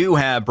 we do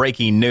have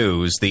breaking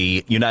news.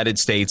 The United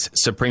States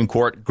Supreme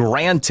Court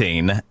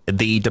granting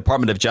the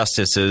Department of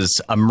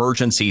Justice's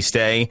emergency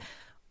stay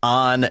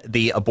on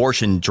the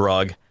abortion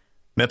drug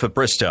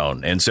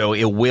mifepristone. And so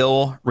it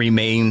will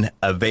remain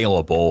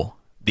available.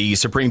 The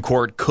Supreme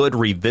Court could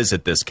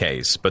revisit this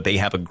case, but they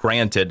have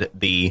granted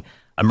the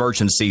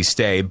emergency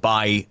stay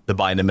by the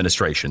Biden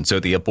administration. So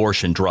the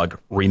abortion drug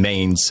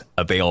remains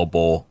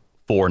available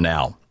for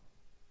now.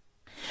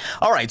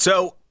 All right.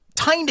 So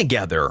tying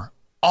together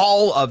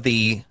all of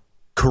the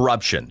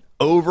corruption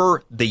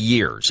over the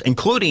years,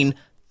 including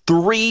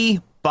 3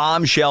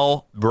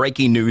 bombshell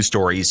breaking news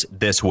stories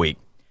this week,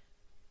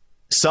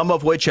 some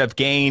of which have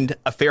gained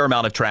a fair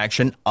amount of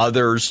traction,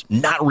 others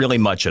not really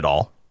much at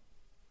all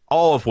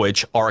of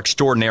which are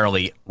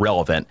extraordinarily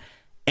relevant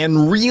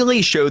and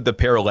really showed the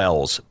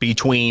parallels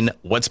between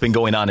what's been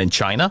going on in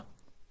China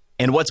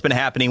and what's been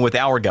happening with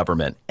our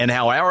government, and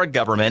how our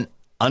government,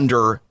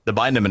 under the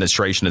Biden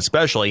administration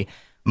especially,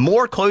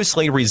 more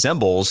closely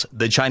resembles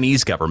the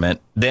Chinese government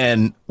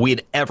than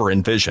we'd ever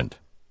envisioned.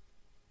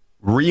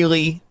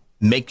 Really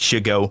makes you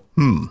go,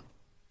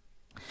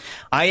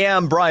 I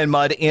am Brian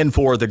Mudd, in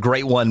for the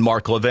great one,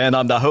 Mark Levin.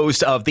 I'm the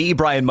host of The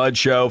Brian Mudd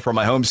Show from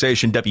my home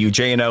station,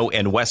 WJNO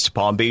in West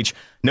Palm Beach.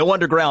 No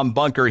underground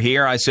bunker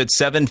here. I sit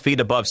 7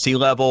 feet above sea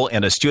level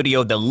in a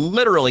studio that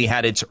literally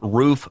had its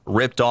roof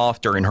ripped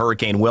off during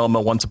Hurricane Wilma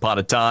once upon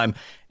a time.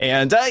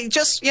 And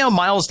just,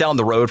 miles down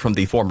the road from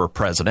the former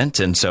president.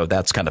 And so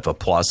that's kind of a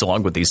plus,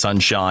 along with the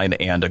sunshine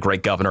and a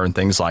great governor and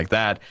things like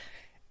that.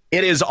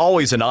 It is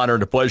always an honor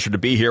and a pleasure to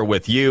be here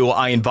with you.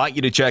 I invite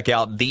you to check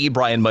out the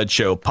Brian Mudd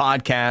Show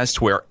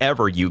podcast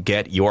wherever you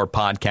get your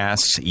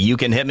podcasts. You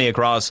can hit me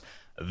across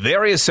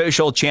various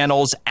social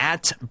channels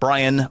at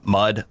Brian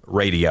Mudd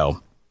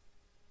Radio.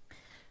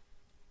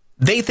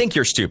 They think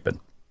you're stupid.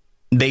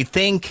 They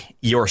think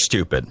you're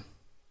stupid.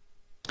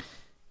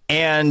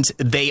 And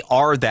they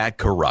are that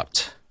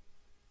corrupt.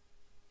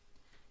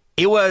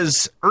 It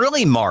was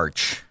early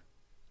March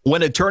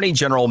when Attorney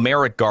General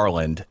Merrick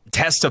Garland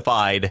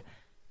testified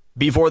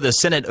before the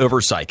Senate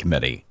Oversight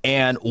Committee.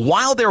 And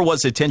while there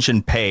was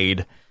attention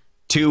paid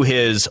to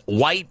his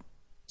white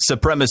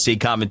supremacy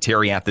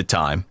commentary at the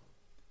time,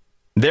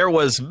 there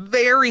was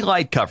very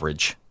light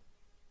coverage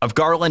of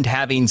Garland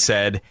having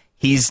said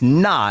he's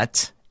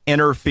not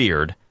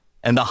interfered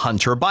in the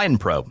Hunter Biden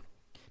probe.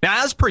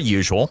 Now, as per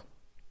usual,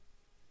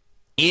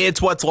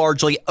 it's what's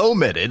largely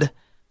omitted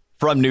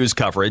from news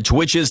coverage,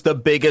 which is the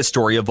biggest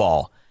story of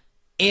all.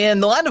 In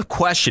the line of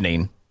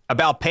questioning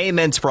about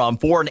payments from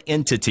foreign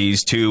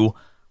entities to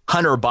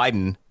Hunter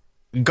Biden,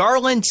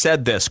 Garland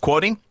said this,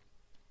 quoting,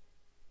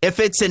 "If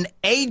it's an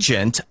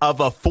agent of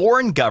a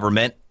foreign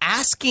government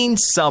asking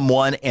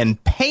someone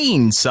and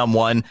paying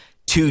someone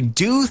to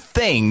do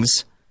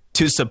things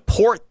to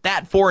support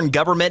that foreign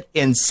government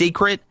in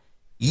secret,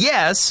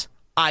 yes,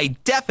 I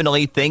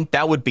definitely think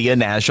that would be a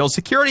national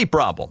security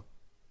problem."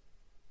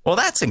 Well,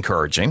 that's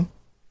encouraging.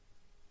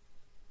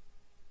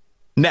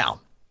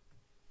 Now,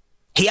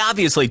 he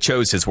obviously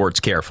chose his words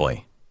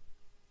carefully,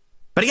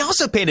 but he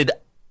also painted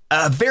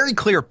a very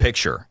clear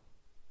picture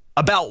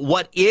about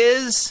what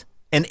is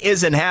and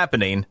isn't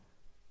happening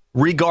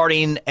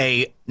regarding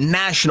a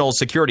national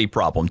security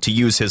problem, to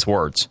use his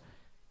words.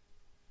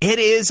 It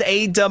is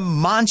a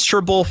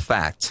demonstrable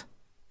fact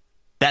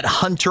that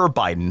Hunter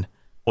Biden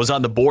was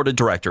on the board of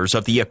directors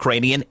of the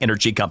Ukrainian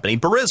energy company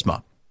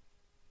Burisma.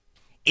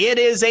 It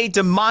is a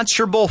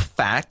demonstrable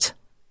fact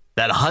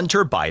that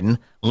Hunter Biden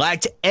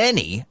lacked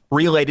any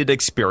related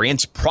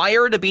experience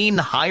prior to being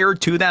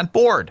hired to that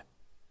board.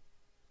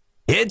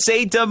 It's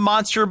a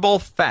demonstrable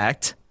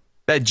fact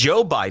that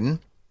Joe Biden,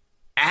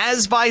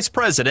 as vice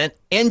president,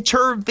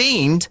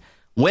 intervened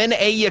when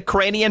a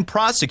Ukrainian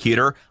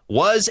prosecutor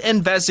was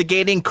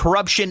investigating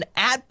corruption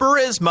at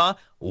Burisma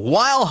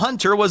while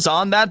Hunter was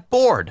on that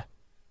board,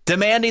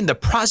 demanding the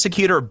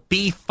prosecutor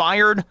be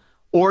fired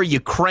or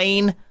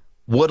Ukraine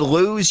would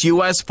lose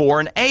U.S.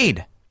 foreign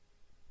aid.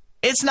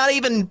 It's not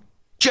even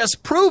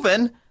just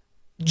proven.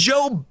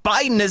 Joe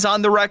Biden is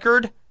on the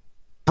record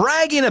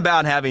bragging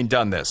about having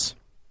done this.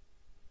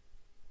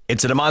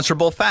 It's a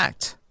demonstrable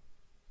fact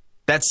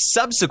that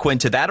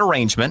subsequent to that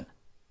arrangement,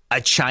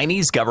 a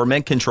Chinese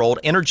government-controlled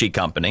energy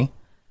company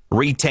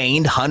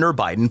retained Hunter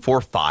Biden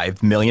for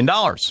 $5 million.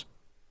 Now,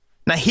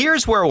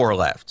 here's where we're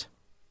left.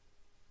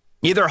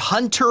 Either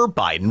Hunter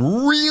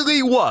Biden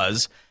really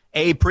was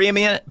a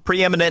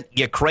preeminent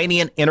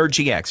Ukrainian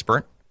energy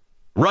expert,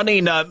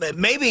 running,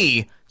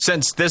 maybe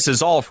since this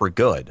is all for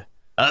good,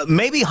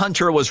 maybe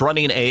Hunter was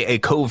running a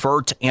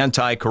covert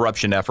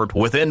anti-corruption effort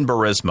within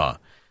Burisma,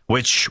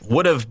 which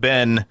would have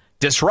been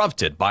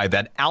disrupted by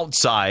that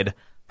outside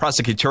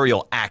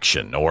prosecutorial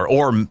action, or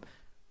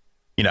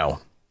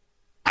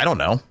I don't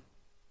know.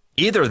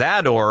 Either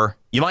that, or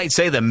you might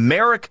say that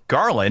Merrick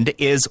Garland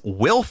is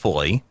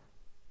willfully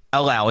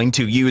allowing,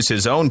 to use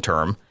his own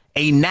term,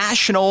 a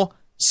national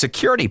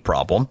security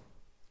problem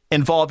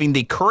involving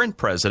the current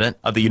president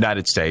of the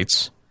United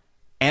States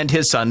and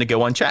his son to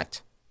go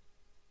unchecked.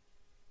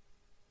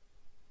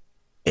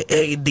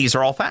 These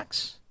are all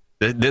facts.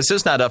 This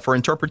is not up for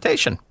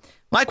interpretation.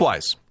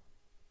 Likewise,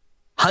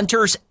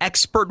 Hunter's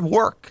expert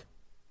work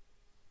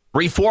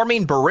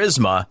reforming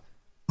Burisma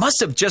must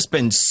have just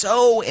been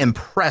so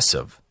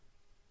impressive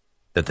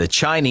that the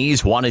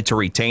Chinese wanted to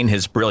retain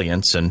his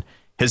brilliance and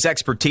his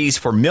expertise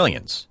for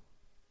millions.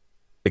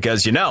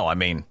 Because,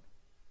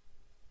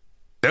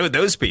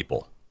 those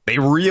people, they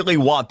really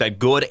want that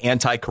good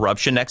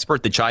anti-corruption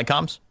expert, the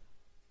Chi-Coms.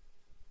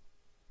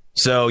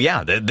 So,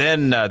 yeah,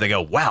 then they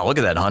go, wow, look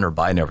at that Hunter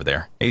Biden over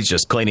there. He's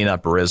just cleaning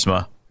up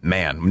Burisma.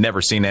 Man,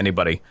 never seen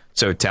anybody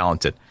so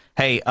talented.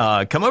 Hey,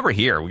 come over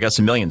here. We got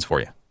some millions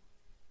for you.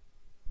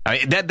 I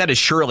mean, that is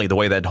surely the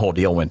way that whole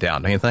deal went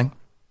down, don't you think?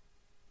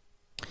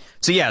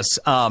 So, yes,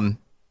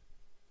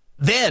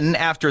 then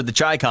after the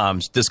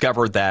Chi-Coms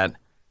discovered that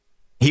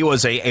he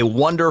was a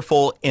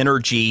wonderful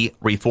energy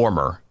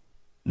reformer,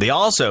 they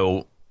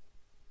also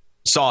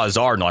saw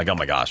Azar and like, oh,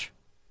 my gosh.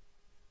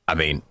 I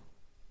mean,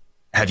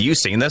 have you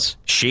seen this?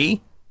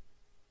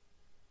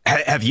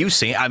 Have you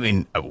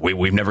seen?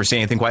 We've never seen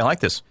anything quite like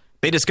this.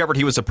 They discovered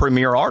he was a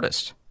premier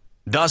artist,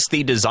 thus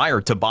the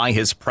desire to buy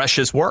his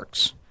precious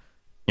works.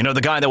 The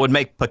guy that would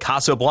make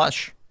Picasso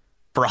blush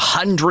for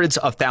hundreds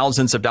of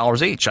thousands of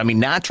dollars each. I mean,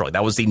 naturally,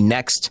 that was the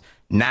next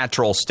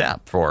natural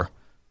step for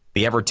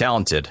the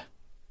ever-talented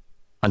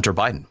Hunter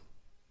Biden.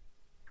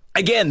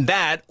 Again,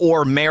 that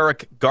or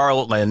Merrick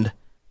Garland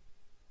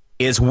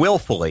is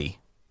willfully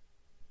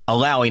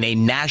allowing a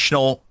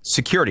national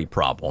security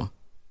problem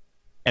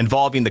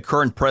involving the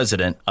current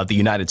president of the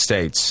United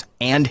States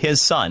and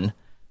his son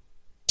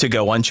to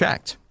go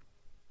unchecked.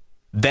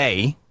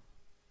 That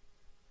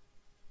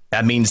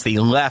means the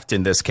left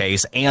in this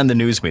case and the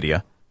news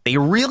media, they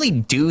really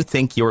do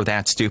think you're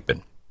that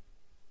stupid.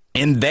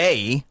 And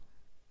they,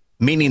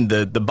 meaning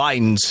the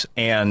Bidens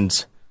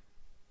and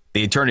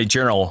the Attorney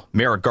General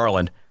Merrick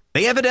Garland,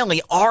 they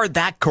evidently are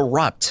that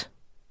corrupt.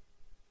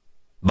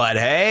 But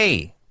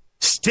hey,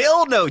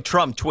 still no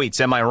Trump tweets,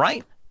 am I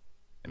right?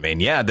 I mean,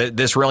 yeah,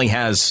 this really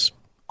has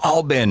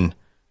all been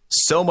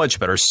so much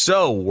better,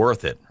 so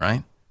worth it,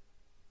 right?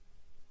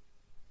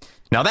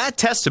 Now, that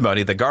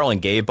testimony that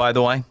Garland gave, by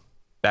the way,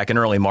 back in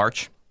early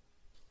March,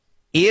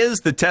 is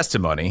the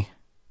testimony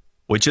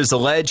which is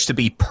alleged to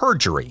be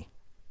perjury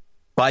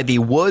by the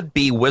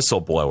would-be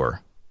whistleblower,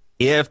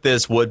 if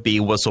this would-be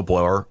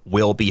whistleblower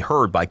will be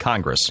heard by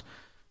Congress.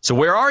 So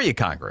where are you,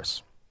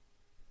 Congress?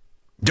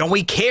 Don't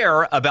we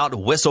care about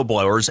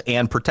whistleblowers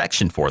and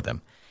protection for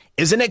them?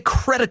 Isn't it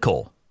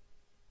critical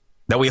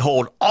that we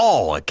hold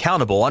all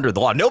accountable under the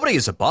law? Nobody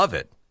is above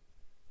it.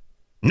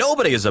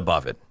 Nobody is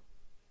above it.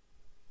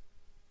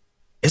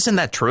 Isn't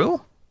that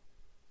true?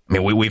 I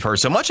mean, we've heard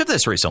so much of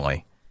this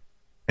recently.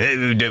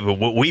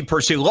 We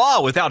pursue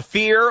law without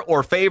fear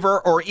or favor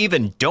or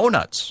even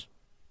donuts.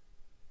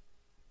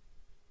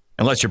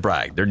 Unless you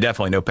brag. There are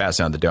definitely no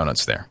passing on the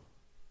donuts there.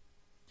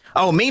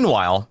 Oh,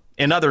 meanwhile,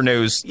 in other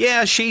news,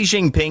 yeah, Xi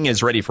Jinping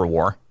is ready for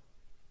war.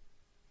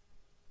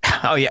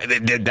 Oh, yeah,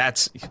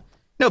 that's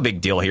no big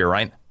deal here,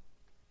 right?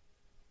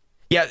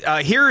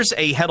 Yeah, here's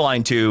a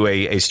headline to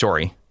a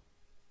story.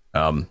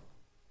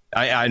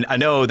 I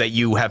know that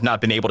you have not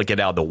been able to get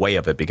out of the way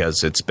of it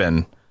because it's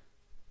been,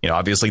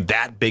 obviously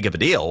that big of a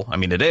deal. I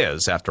mean, it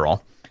is, after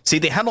all. See,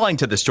 the headline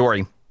to the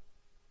story,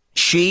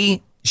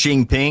 Xi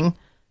Jinping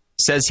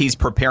says he's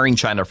preparing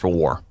China for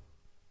war.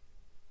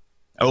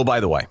 Oh,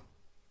 by the way,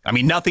 I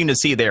mean, nothing to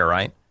see there,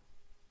 right?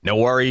 No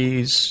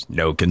worries,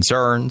 no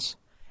concerns.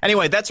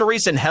 Anyway, that's a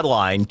recent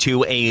headline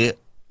to a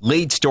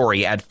lead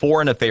story at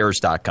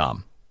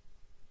foreignaffairs.com.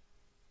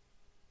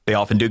 They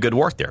often do good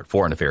work there at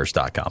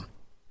foreignaffairs.com.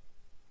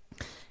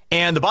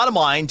 And the bottom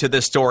line to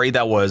this story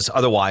that was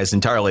otherwise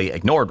entirely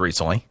ignored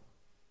recently,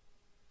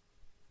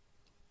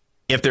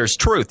 if there's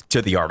truth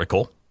to the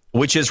article,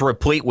 which is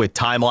replete with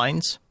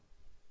timelines,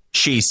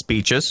 Xi's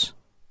speeches,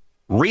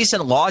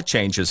 recent law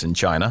changes in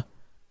China,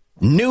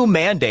 new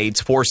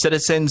mandates for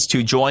citizens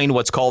to join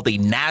what's called the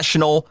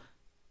National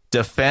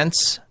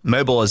Defense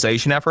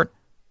Mobilization Effort,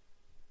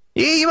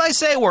 you might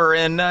say we're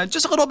in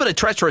just a little bit of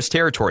treacherous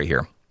territory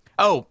here.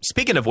 Oh,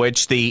 speaking of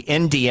which, the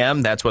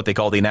NDM, that's what they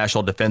call the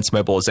National Defense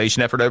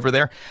Mobilization Effort over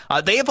there,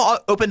 they have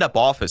opened up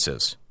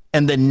offices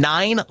in the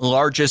 9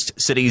 largest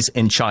cities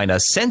in China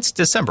since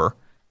December,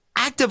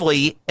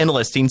 actively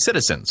enlisting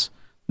citizens.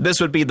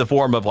 This would be the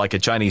form of like a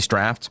Chinese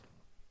draft.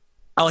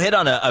 I'll hit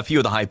on a few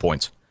of the high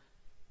points.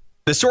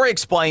 The story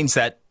explains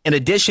that in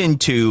addition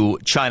to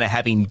China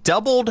having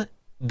doubled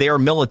their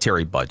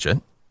military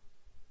budget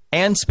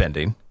and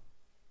spending,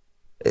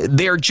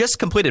 their just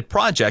completed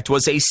project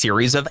was a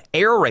series of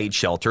air raid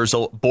shelters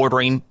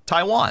bordering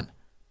Taiwan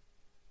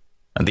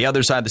on the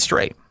other side of the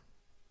strait,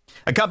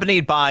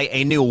 accompanied by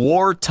a new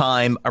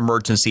wartime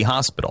emergency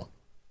hospital.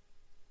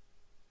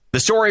 The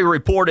story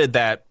reported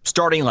that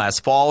starting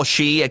last fall,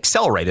 Xi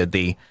accelerated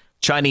the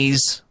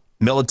Chinese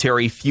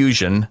military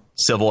fusion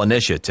civil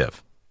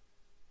initiative.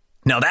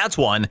 Now, that's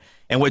one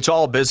in which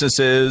all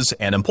businesses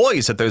and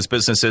employees at those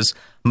businesses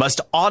must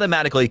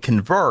automatically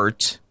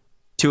convert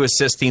to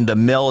assisting the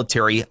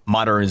military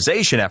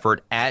modernization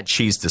effort at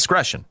Xi's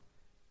discretion.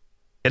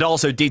 It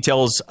also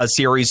details a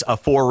series of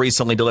 4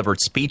 recently delivered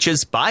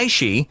speeches by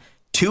Xi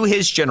to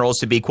his generals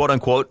to be, quote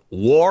unquote,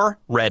 war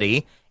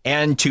ready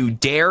and to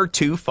dare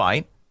to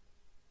fight.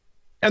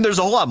 And there's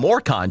a whole lot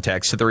more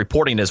context to the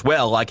reporting as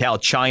well, like how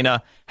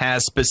China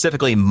has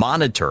specifically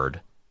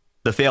monitored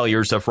the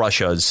failures of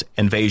Russia's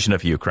invasion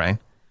of Ukraine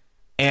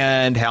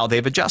and how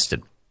they've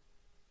adjusted.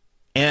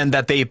 And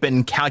that they've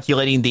been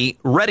calculating the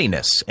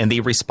readiness and the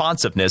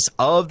responsiveness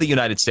of the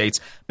United States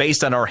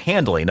based on our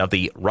handling of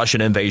the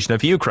Russian invasion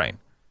of Ukraine.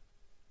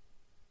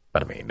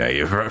 But I mean,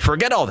 you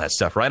forget all that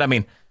stuff, right? I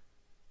mean,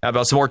 how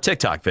about some more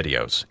TikTok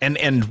videos?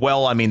 And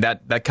well, I mean,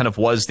 that kind of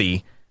was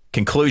the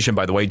conclusion,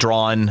 by the way,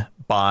 drawn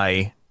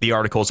by the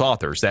article's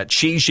authors, that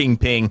Xi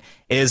Jinping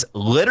is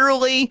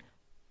literally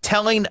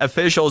telling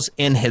officials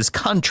in his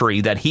country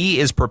that he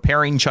is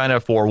preparing China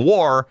for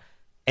war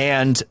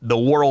and the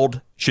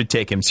world should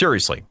take him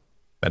seriously.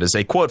 That is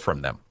a quote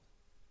from them.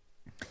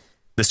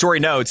 The story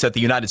notes that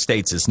the United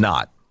States is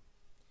not.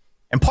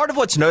 And part of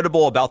what's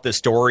notable about this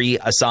story,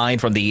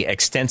 aside from the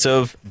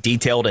extensive,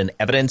 detailed, and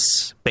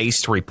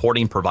evidence-based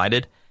reporting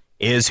provided,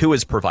 is who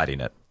is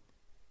providing it.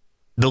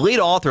 The lead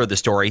author of the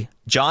story,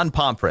 John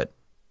Pomfret,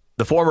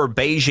 the former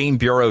Beijing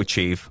bureau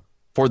chief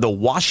for the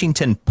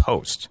Washington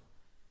Post.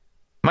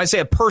 I might say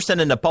a person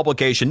in the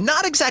publication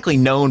not exactly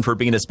known for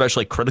being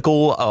especially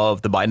critical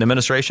of the Biden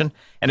administration,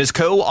 and his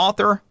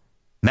co-author,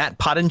 Matt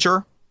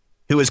Pottinger,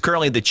 who is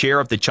currently the chair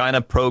of the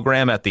China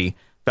program at the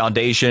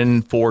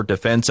Foundation for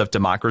Defense of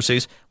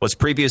Democracies, was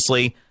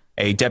previously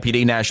a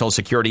deputy national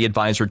security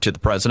advisor to the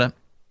president.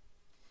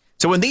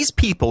 So when these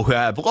people who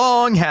have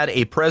long had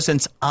a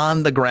presence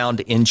on the ground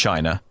in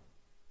China,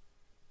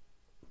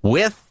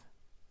 with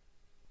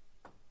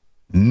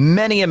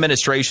many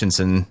administrations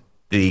in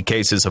the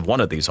cases of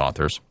one of these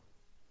authors,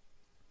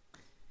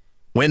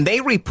 when they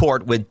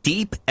report with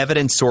deep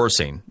evidence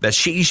sourcing that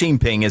Xi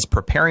Jinping is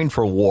preparing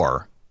for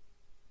war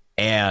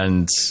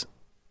and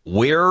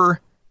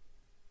we're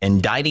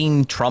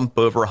indicting Trump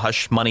over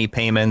hush money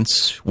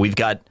payments, we've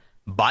got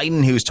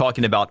Biden who's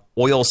talking about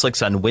oil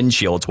slicks on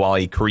windshields while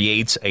he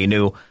creates a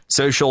new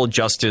social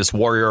justice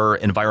warrior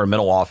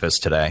environmental office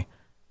today.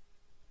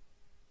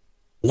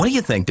 What do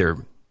you think they're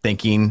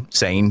thinking,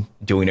 saying,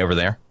 doing over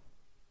there?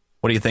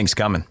 What do you think's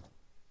coming?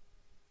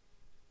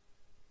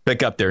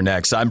 Pick up there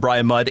next. I'm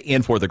Brian Mudd,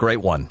 in for the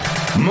great one,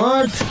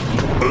 Mark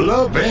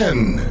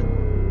Levin.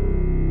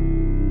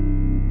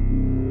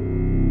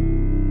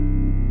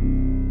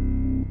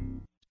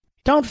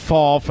 Don't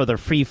fall for the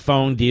free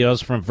phone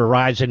deals from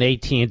Verizon,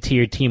 AT&T,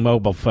 or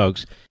T-Mobile,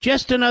 folks.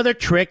 Just another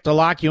trick to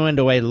lock you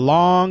into a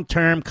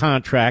long-term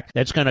contract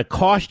that's going to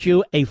cost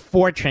you a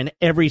fortune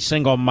every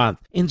single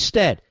month.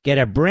 Instead, get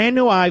a brand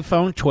new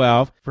iPhone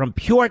 12 from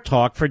Pure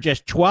Talk for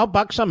just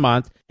 $12 a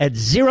month at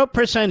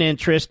 0%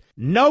 interest,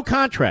 no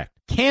contract.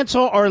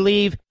 Cancel or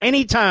leave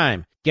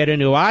anytime. Get a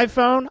new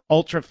iPhone,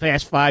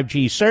 ultra-fast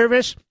 5G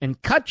service, and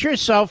cut your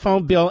cell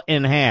phone bill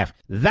in half.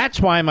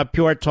 That's why I'm a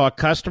Pure Talk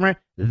customer.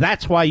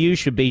 That's why you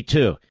should be,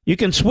 too. You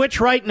can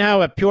switch right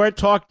now at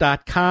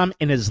puretalk.com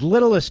in as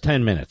little as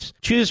 10 minutes.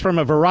 Choose from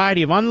a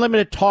variety of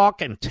unlimited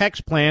talk and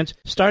text plans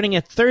starting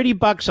at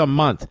 $30 a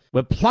month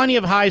with plenty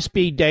of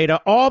high-speed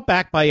data, all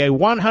backed by a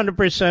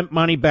 100%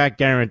 money-back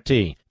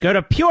guarantee. Go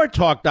to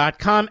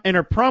puretalk.com,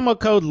 enter promo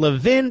code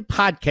Levin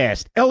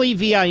Podcast,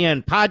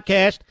 Levin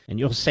Podcast, and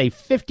you'll save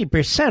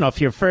 50%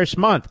 off your first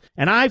month.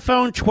 An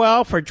iPhone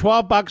 12 for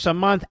 $12 a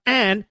month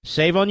and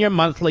save on your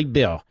monthly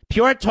bill.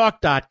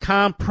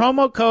 PureTalk.com,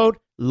 promo code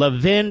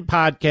Levin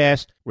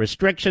Podcast.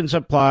 Restrictions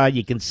apply.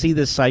 You can see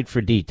the site for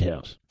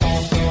details. He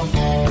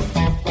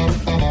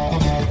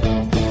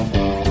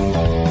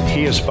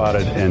has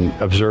spotted and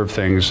observed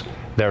things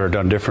that are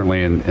done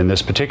differently in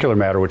this particular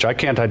matter, which I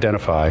can't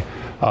identify.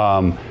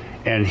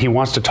 And he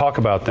wants to talk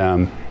about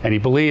them, and he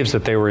believes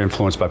that they were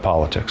influenced by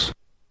politics.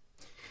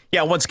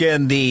 Yeah, once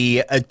again,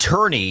 the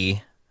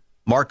attorney,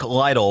 Mark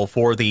Lytle,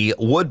 for the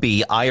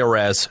would-be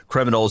IRS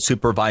criminal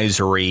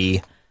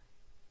supervisory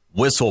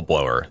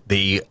whistleblower,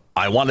 the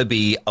I want to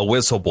be a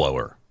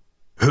whistleblower,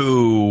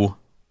 who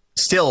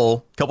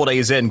still, a couple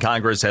days in,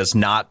 Congress has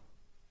not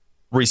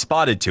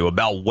responded to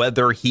about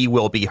whether he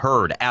will be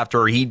heard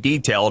after he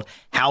detailed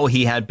how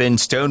he had been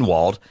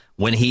stonewalled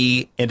when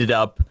he ended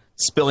up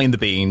spilling the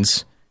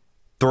beans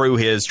through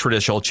his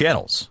traditional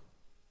channels.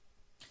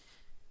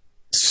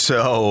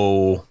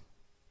 So,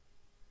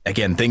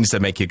 again, things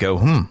that make you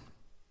go,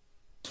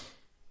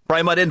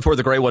 Brian Mudd in for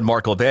the great one,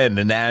 Mark Levin,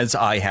 and as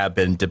I have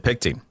been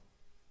depicting,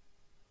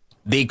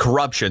 the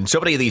corruption, so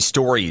many of these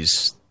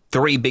stories,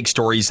 3 big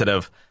stories that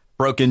have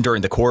broken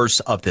during the course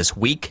of this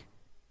week,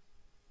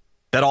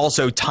 that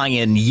also tie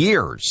in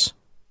years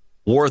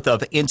worth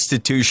of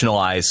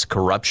institutionalized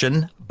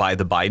corruption by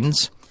the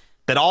Bidens,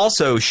 that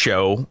also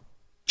show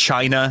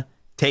China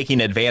taking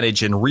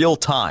advantage in real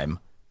time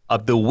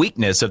of the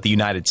weakness of the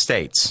United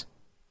States,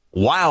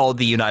 while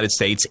the United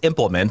States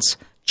implements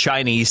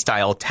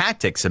Chinese-style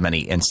tactics in many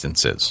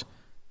instances.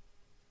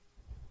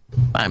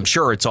 I'm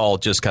sure it's all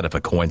just kind of a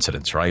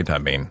coincidence, right? I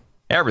mean,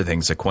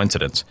 everything's a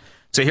coincidence.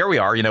 So here we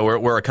are,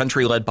 we're a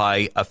country led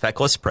by a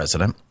feckless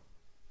president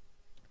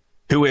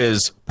who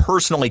is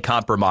personally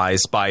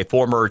compromised by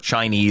former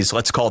Chinese,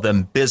 let's call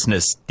them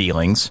business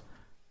dealings.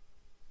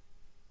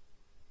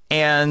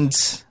 And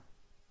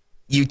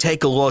you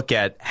take a look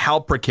at how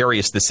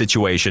precarious the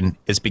situation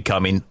is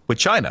becoming with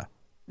China.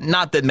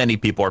 Not that many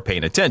people are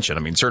paying attention. I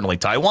mean, certainly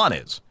Taiwan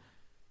is.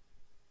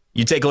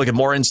 You take a look at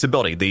more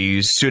instability,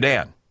 the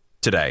Sudan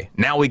today.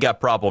 Now we got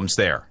problems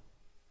there.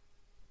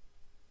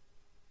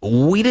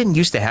 We didn't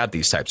used to have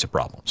these types of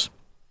problems.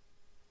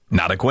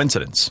 Not a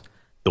coincidence.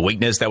 The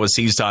weakness that was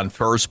seized on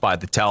first by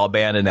the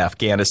Taliban in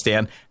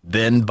Afghanistan,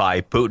 then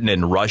by Putin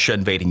and Russia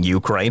invading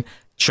Ukraine,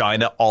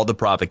 China, all the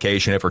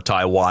provocation for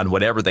Taiwan,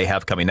 whatever they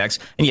have coming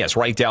next. And yes,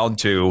 right down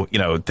to,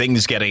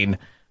 things getting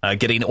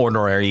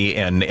ordinary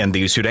in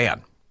the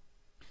Sudan.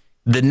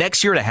 The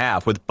next year and a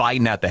half with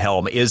Biden at the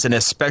helm is an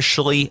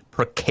especially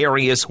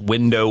precarious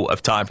window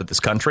of time for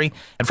this country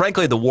and,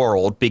 frankly, the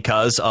world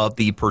because of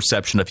the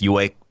perception of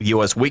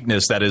U.S.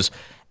 weakness that is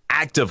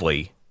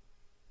actively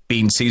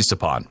being seized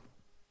upon.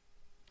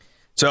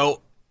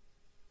 So,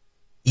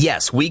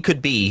 yes, we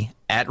could be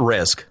at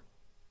risk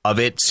of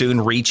it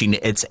soon reaching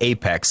its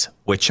apex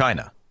with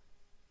China.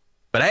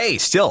 But hey,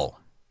 still,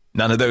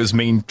 none of those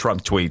mean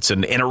Trump tweets.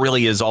 And it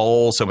really is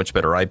all so much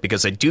better, right?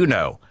 Because I do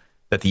know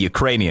that the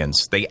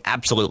Ukrainians, they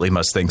absolutely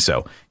must think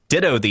so.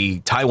 Ditto the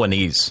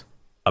Taiwanese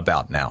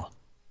about now.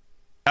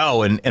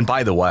 Oh, and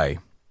by the way,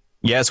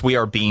 yes, we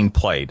are being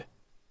played,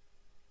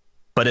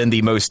 but in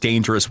the most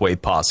dangerous way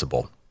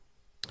possible.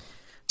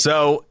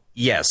 So,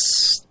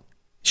 yes,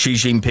 Xi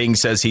Jinping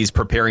says he's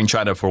preparing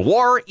China for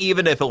war,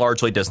 even if it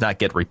largely does not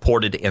get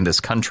reported in this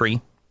country.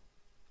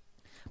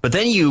 But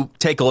then you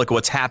take a look at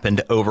what's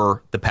happened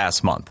over the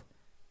past month.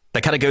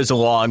 That kind of goes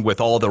along with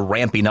all the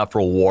ramping up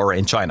for war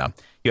in China.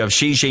 You have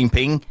Xi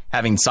Jinping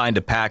having signed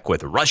a pact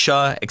with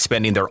Russia,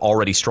 expanding their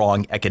already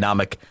strong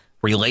economic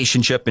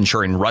relationship,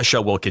 ensuring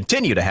Russia will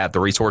continue to have the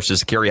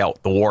resources to carry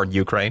out the war in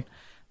Ukraine.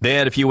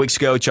 Then a few weeks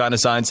ago, China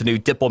signs a new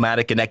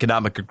diplomatic and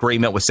economic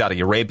agreement with Saudi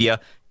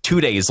Arabia.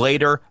 2 days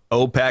later,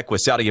 OPEC,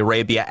 with Saudi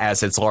Arabia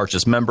as its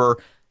largest member,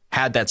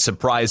 had that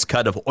surprise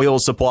cut of oil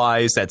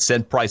supplies that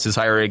sent prices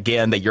higher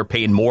again, that you're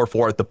paying more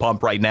for at the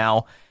pump right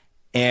now.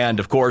 And,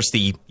 of course,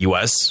 the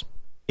U.S.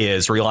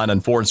 is relying on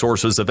foreign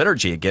sources of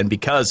energy again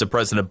because of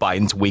President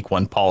Biden's week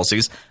one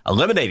policies,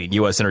 eliminating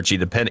U.S. energy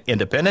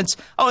independence.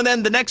 Oh, and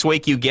then the next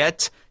week you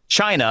get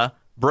China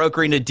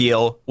brokering a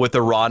deal with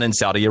Iran and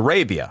Saudi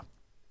Arabia.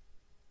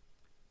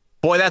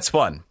 Boy, that's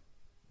fun.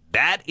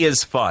 That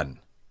is fun.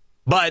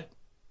 But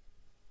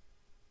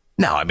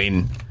no, I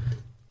mean,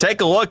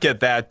 take a look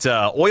at that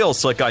oil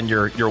slick on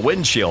your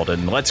windshield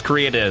and let's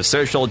create a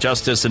social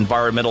justice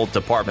environmental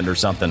department or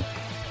something.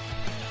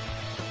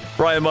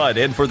 Brian Mudd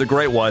in for the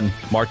great one,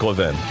 Mark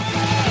Levin.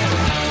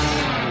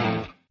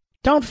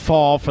 Don't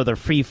fall for the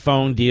free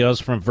phone deals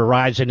from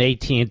Verizon,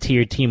 AT&T,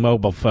 or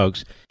T-Mobile,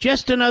 folks.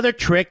 Just another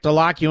trick to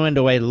lock you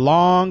into a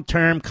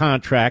long-term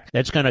contract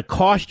that's going to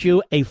cost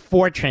you a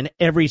fortune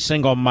every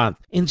single month.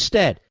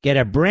 Instead, get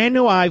a brand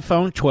new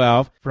iPhone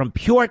 12 from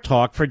Pure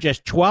Talk for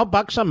just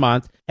 $12 a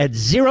month at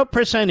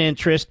 0%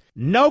 interest,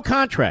 no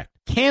contract.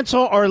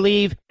 Cancel or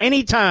leave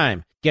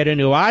anytime. Get a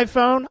new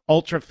iPhone,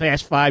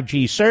 ultra-fast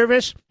 5G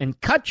service, and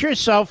cut your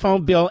cell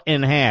phone bill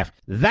in half.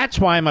 That's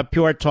why I'm a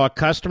Pure Talk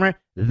customer.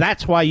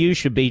 That's why you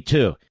should be,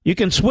 too. You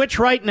can switch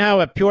right now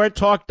at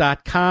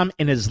puretalk.com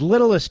in as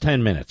little as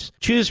 10 minutes.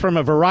 Choose from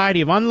a variety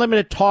of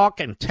unlimited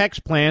talk and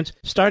text plans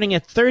starting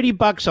at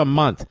 $30 a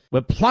month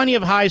with plenty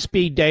of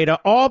high-speed data,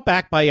 all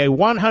backed by a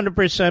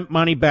 100%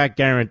 money-back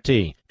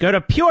guarantee. Go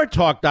to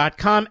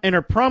puretalk.com,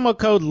 enter promo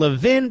code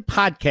Levin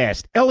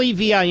Podcast,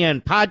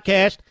 Levin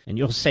Podcast, and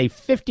you'll save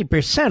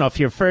 50% off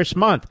your first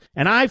month.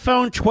 An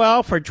iPhone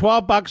 12 for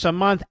 $12 a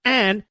month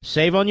and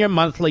save on your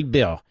monthly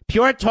bill.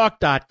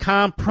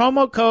 puretalk.com,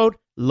 promo code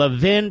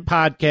Levin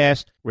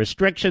Podcast.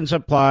 Restrictions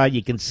apply.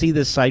 You can see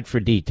the site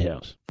for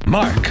details.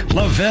 Mark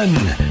Levin,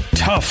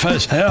 tough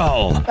as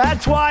hell.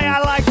 That's why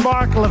I like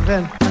Mark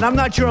Levin. And I'm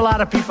not sure a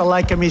lot of people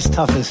like him. He's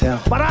tough as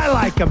hell. But I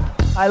like him.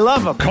 I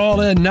love him.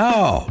 Call in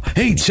now.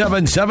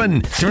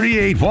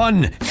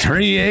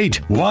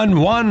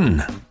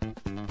 877-381-3811.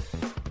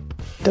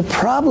 The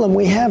problem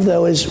we have,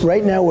 though, is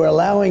right now we're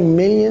allowing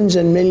millions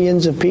and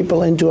millions of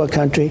people into a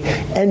country.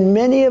 And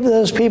many of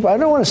those people, I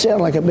don't want to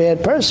sound like a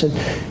bad person,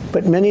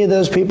 but many of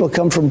those people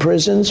come from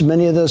prisons.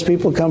 Many of those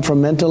people come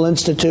from mental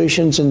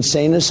institutions,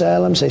 insane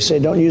asylums. They say,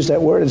 don't use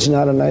that word. It's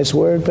not a nice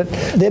word. But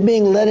they're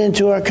being let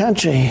into our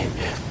country.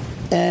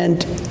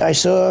 And I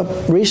saw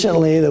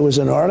recently there was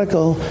an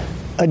article,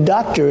 a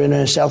doctor in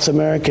a South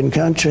American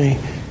country,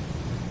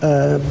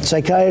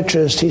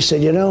 psychiatrist, he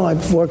said,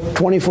 I've worked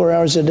 24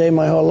 hours a day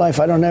my whole life.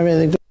 I don't have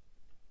anything to...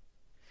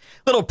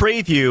 Little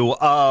preview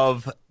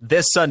of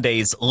this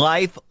Sunday's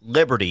Life,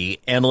 Liberty,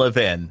 and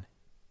Levin.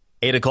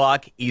 8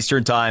 o'clock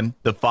Eastern Time,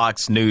 the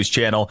Fox News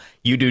Channel.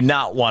 You do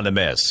not want to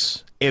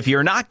miss. if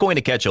you're not going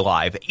to catch a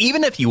live,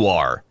 even if you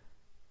are,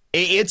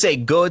 it's a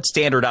good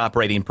standard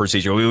operating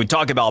procedure. We would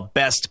talk about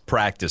best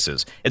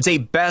practices. It's a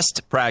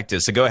best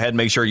practice to go ahead and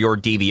make sure your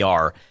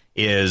DVR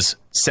is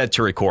set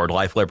to record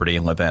Life, Liberty,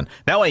 and Levin.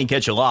 That way you can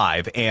catch you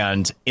live,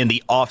 and in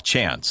the off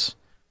chance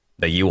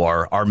that you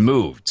are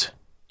moved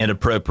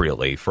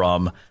inappropriately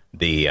from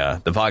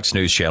the Fox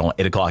News channel,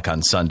 8 o'clock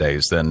on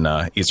Sundays, then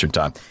Eastern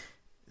time,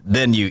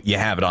 then you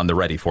have it on the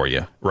ready for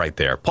you right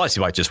there. Plus,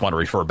 you might just want to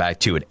refer back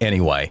to it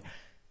anyway.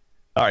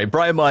 All right,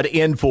 Brian Mudd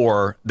in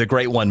for the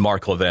great one,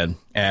 Mark Levin,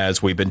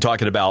 as we've been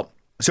talking about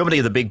so many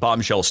of the big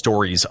bombshell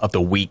stories of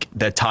the week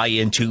that tie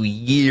into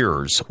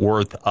years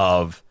worth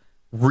of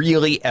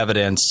really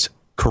evidenced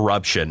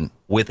corruption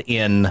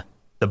within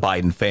the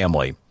Biden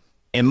family,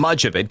 and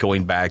much of it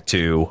going back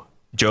to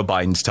Joe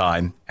Biden's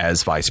time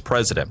as vice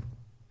president.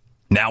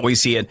 Now we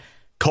see it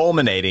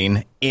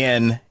culminating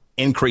in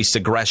increased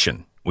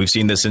aggression. We've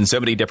seen this in so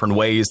many different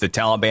ways. The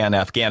Taliban,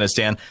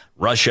 Afghanistan,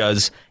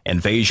 Russia's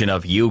invasion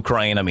of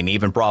Ukraine. I mean,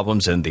 even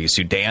problems in the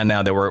Sudan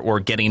now that we're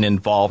getting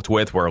involved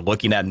with. We're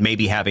looking at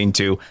maybe having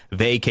to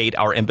vacate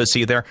our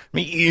embassy there. I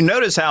mean, you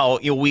notice how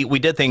we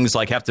did things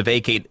like have to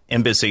vacate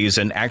embassies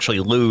and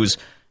actually lose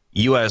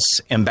U.S.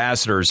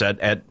 ambassadors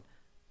at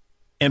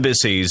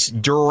embassies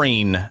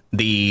during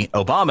the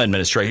Obama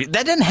administration.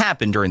 That didn't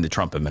happen during the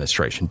Trump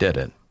administration, did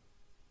it?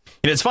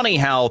 And it's funny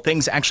how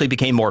things actually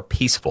became more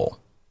peaceful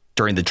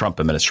during the Trump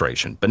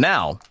administration.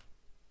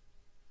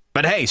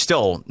 But hey,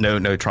 still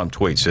no Trump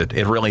tweets.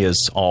 It really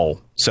is all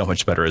so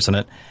much better, isn't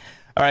it?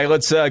 All right,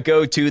 let's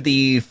go to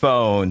the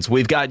phones.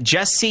 We've got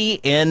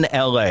Jesse in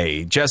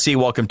L.A. Jesse,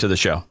 welcome to the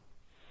show.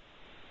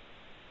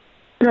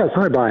 Yes,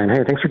 hi, Brian.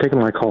 Hey, thanks for taking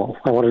my call.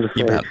 I wanted to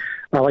say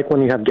I like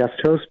when you have guest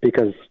hosts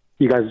because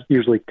you guys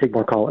usually take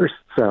more callers,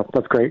 so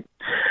that's great.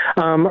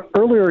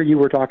 Earlier, you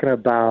were talking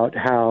about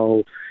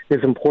how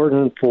it's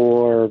important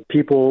for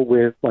people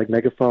with like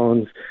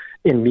megaphones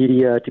in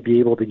media to be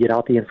able to get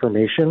out the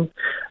information.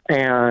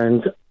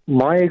 And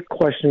my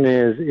question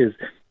is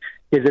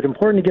it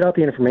important to get out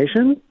the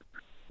information,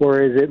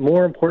 or is it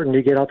more important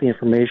to get out the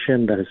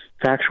information that is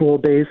factual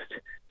based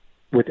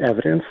with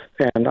evidence?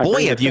 And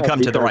boy, have you come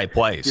to the right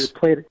place.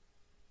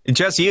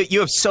 Jesse,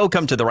 you have so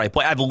come to the right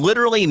place. I've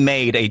literally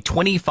made a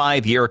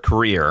 25-year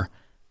career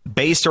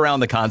based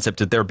around the concept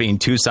that there being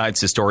two sides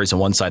to stories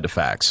and one side to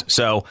facts.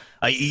 So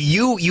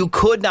you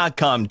could not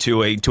come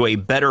to a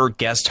better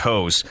guest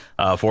host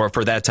for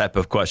that type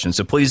of question.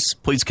 So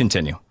please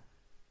continue.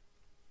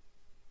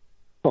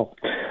 Well,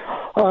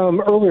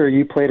 earlier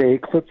you played a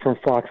clip from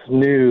Fox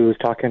News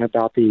talking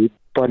about the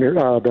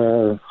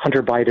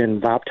Hunter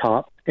Biden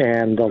laptop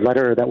and the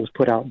letter that was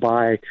put out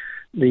by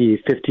the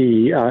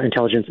 50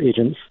 intelligence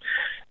agents.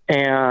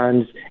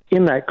 And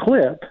in that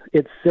clip,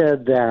 it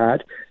said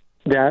that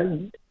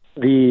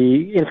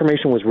the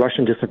information was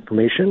Russian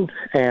disinformation.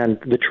 And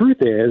the truth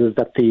is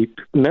that the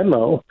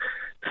memo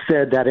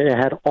said that it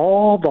had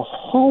all the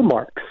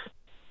hallmarks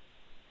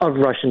of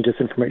Russian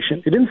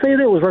disinformation. It didn't say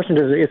that it was Russian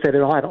disinformation. It said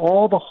it had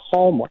all the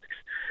hallmarks.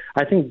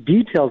 I think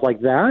details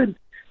like that,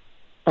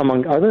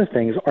 among other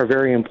things, are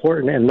very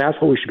important, and that's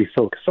what we should be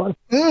focused on.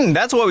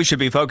 That's what we should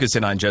be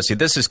focusing on, Jesse.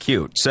 This is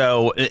cute.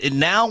 So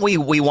now we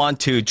want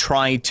to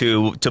try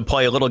to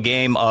play a little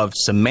game of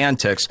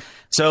semantics.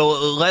 So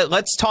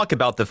let's talk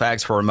about the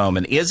facts for a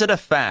moment. Is it a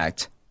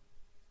fact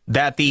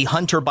that the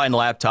Hunter Biden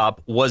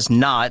laptop was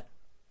not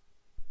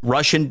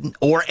Russian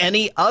or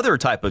any other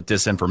type of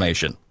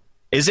disinformation?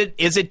 Is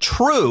it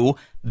true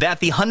that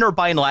the Hunter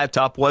Biden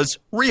laptop was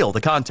real,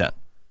 the content?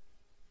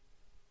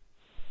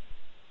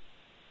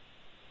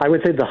 I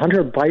would say the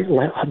Hunter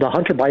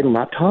Biden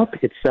laptop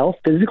itself,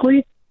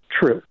 physically,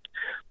 true.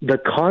 The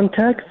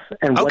context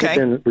and what has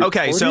been reported.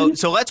 Okay,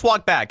 so let's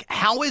walk back.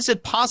 How is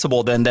it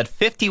possible then that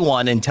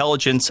 51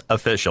 intelligence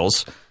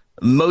officials,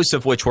 most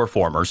of which were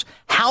formers,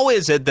 how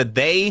is it that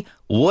they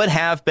would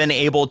have been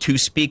able to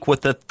speak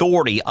with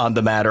authority on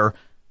the matter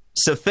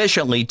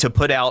sufficiently to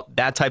put out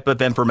that type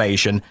of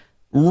information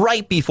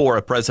right before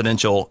a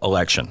presidential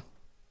election?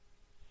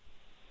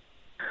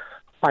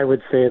 I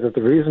would say that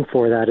the reason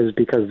for that is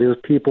because those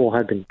people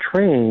have been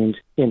trained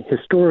in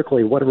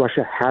historically what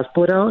Russia has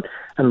put out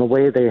and the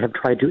way they have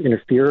tried to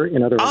interfere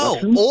in other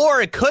elections.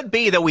 Or it could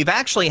be that we've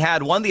actually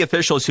had one of the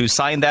officials who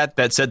signed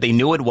that said they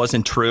knew it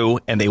wasn't true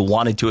and they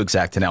wanted to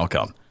exact an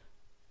outcome.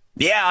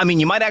 Yeah, I mean,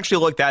 you might actually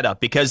look that up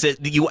because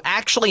you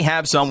actually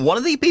have one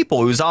of the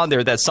people who's on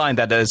there that signed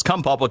that has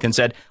come public and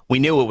said, we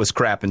knew it was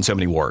crap in so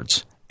many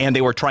words, and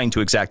they were trying to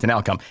exact an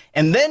outcome.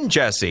 And then,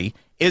 Jesse,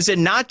 is it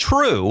not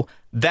true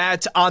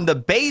that on the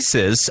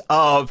basis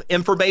of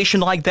information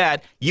like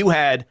that, you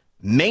had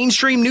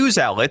mainstream news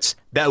outlets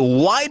that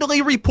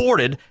widely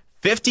reported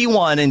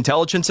 51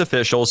 intelligence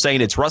officials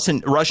saying it's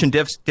Russian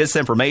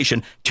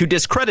disinformation to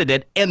discredit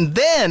it, and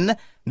then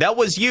that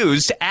was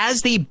used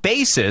as the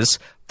basis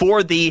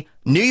for the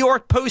New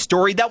York Post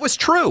story that was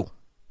true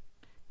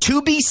to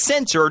be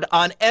censored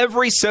on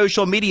every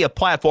social media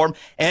platform,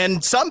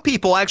 and some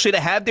people actually to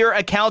have their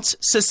accounts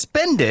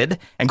suspended,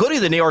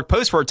 including the New York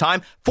Post for a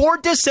time, for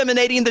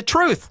disseminating the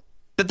truth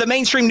that the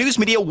mainstream news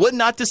media would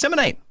not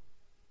disseminate.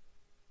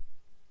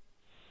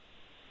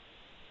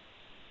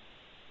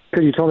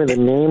 Could you tell me the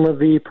name of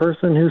the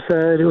person who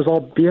said it was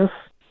all BS?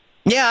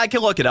 Yeah, I can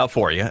look it up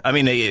for you. I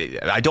mean,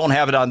 I don't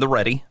have it on the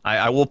ready.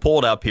 I will pull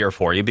it up here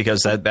for you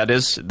because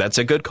that's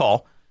a good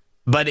call.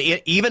 But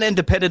even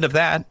independent of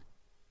that,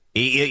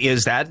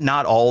 is that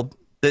not all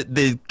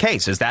the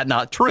case? Is that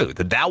not true?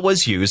 That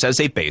was used as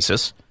a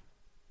basis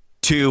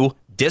to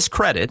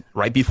discredit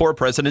right before a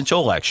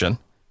presidential election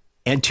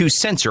and to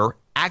censor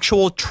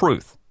actual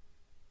truth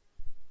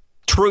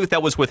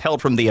that was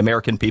withheld from the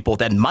American people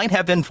that might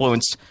have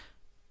influenced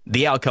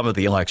the outcome of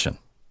the election.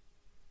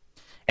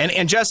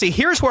 And Jesse,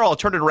 here's where I'll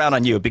turn it around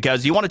on you,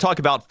 because you want to talk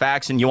about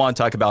facts and you want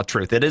to talk about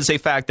truth. It is a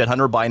fact that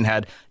Hunter Biden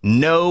had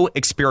no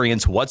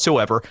experience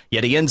whatsoever,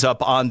 yet he ends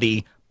up on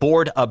the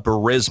board of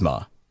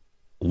Burisma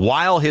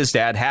while his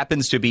dad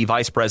happens to be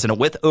vice president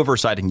with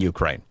oversight in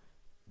Ukraine.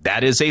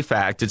 That is a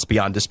fact. It's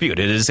beyond dispute.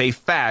 It is a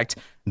fact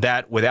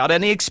that without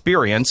any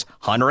experience,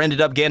 Hunter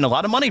ended up getting a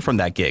lot of money from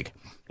that gig.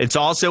 It's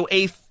also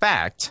a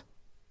fact,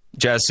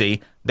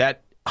 Jesse,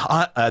 that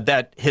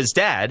his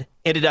dad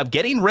ended up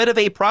getting rid of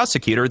a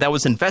prosecutor that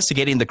was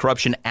investigating the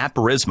corruption at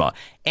Burisma,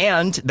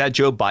 and that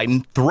Joe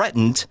Biden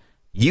threatened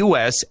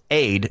U.S.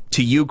 aid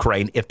to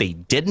Ukraine if they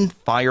didn't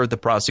fire the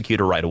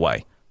prosecutor right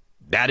away.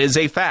 That is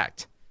a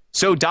fact.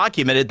 So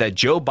documented that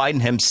Joe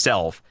Biden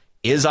himself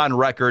is on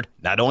record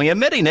not only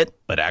admitting it,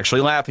 but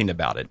actually laughing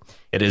about it.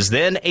 It is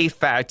then a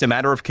fact, a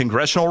matter of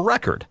congressional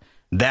record,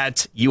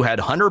 that you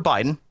had Hunter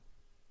Biden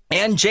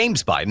and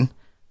James Biden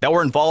that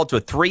were involved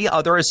with 3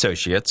 other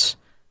associates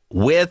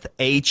with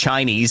a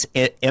Chinese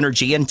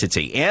energy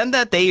entity, and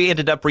that they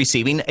ended up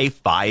receiving a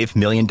 $5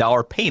 million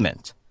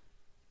payment.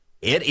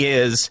 It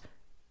is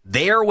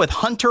there with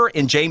Hunter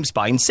and James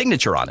Biden's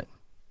signature on it.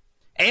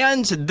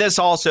 And this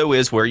also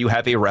is where you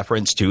have a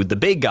reference to the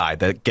big guy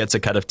that gets a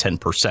cut of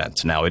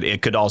 10%. Now,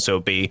 it could also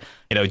be,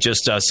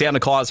 just Santa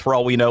Claus for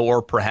all we know,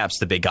 or perhaps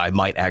the big guy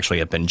might actually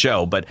have been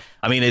Joe. But,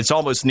 I mean, it's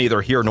almost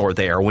neither here nor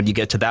there when you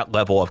get to that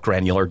level of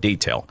granular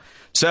detail.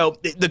 So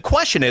the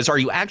question is, are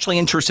you actually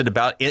interested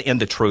in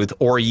the truth,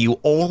 or are you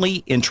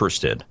only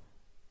interested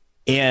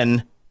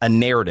in a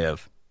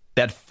narrative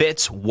that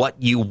fits what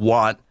you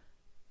want,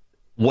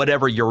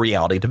 whatever your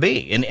reality to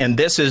be? And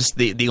this is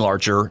the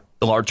larger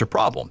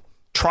problem.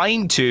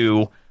 Trying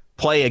to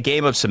play a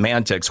game of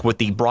semantics with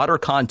the broader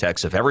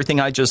context of everything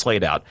I just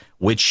laid out,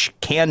 which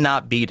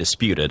cannot be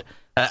disputed,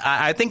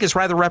 I think is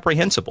rather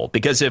reprehensible.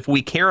 Because if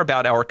we care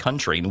about our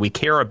country and we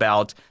care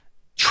about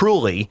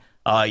truly,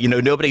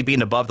 nobody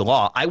being above the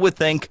law, I would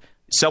think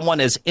someone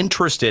is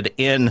interested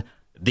in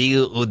the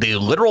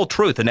literal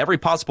truth in every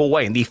possible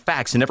way and the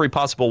facts in every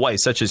possible way,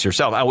 such as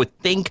yourself. I would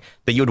think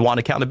that you would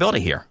want accountability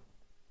here.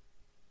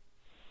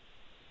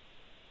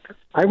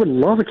 I would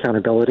love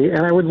accountability,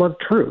 and I would love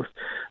truth.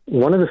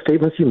 One of the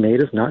statements you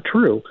made is not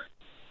true,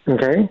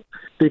 okay?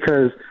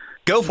 Because...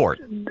 Go for it.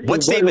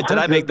 What statement did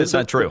I make that's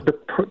not true?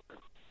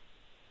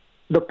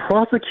 The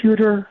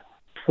prosecutor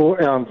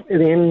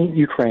in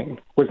Ukraine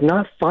was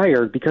not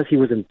fired because he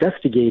was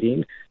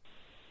investigating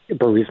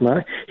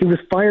Burisma. He was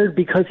fired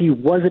because he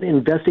wasn't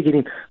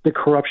investigating the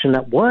corruption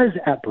that was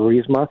at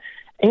Burisma.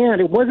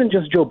 And it wasn't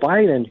just Joe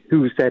Biden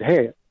who said,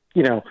 hey,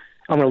 I'm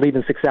going to leave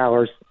in 6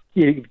 hours.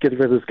 You get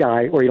rid of this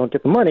guy or you don't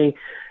get the money.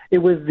 It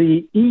was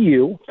the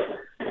EU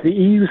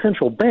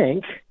Central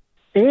Bank,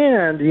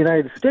 and the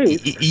United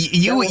States.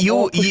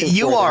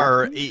 You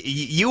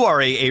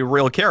are a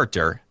real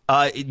character.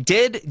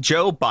 Did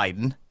Joe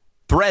Biden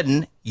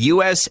threaten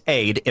U.S.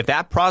 aid if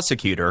that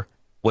prosecutor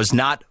was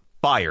not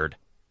fired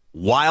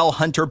while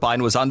Hunter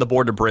Biden was on the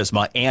board of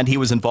Burisma and he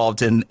was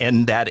involved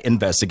in that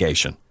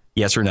investigation?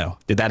 Yes or no?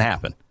 Did that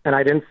happen? And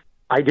I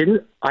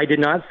did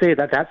not say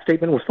that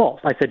statement was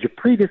false. I said your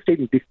previous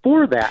statement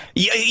before that.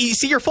 You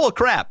see, you're full of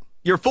crap.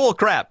 You're full of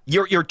crap.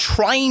 You're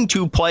trying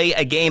to play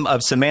a game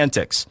of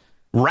semantics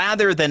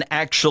rather than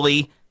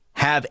actually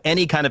have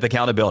any kind of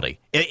accountability.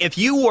 If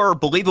you were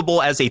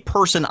believable as a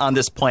person on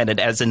this planet,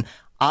 as an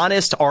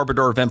honest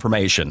arbiter of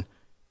information,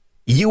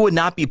 you would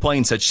not be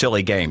playing such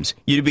silly games.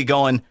 You'd be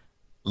going,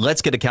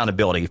 let's get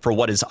accountability for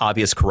what is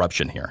obvious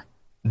corruption here.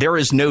 There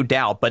is no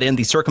doubt, but in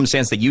the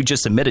circumstance that you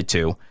just admitted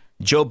to,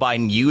 Joe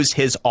Biden used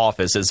his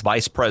office as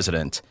vice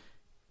president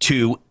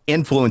to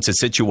influence a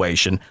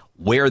situation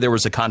where there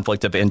was a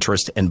conflict of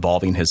interest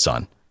involving his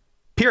son.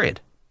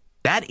 Period.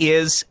 That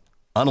is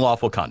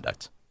unlawful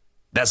conduct.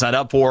 That's not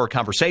up for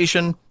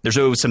conversation. There's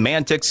no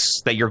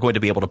semantics that you're going to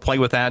be able to play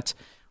with that.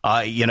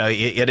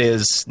 It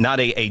is not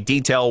a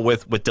detail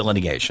with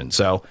delineation.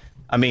 So,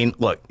 I mean,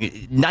 look,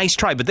 nice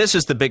try, but this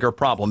is the bigger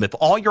problem. If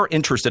all you're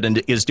interested in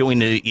is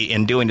doing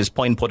is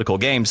playing political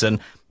games, then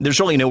there's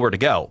really nowhere to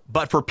go.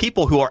 But for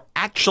people who are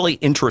actually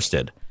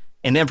interested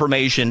in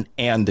information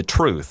and the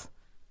truth,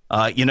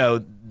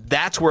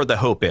 that's where the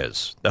hope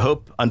is. The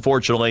hope,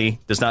 unfortunately,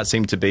 does not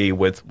seem to be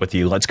with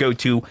you. Let's go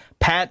to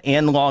Pat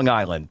in Long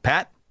Island.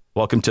 Pat,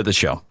 welcome to the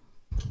show.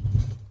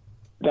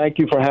 Thank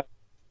you for having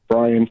me,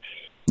 Brian.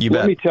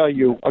 Let me tell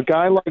you, a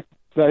guy like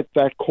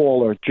that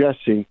caller,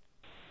 Jesse,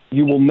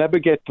 you will never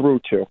get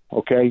through to,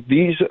 okay?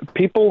 These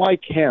people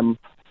like him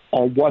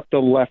are what the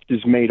left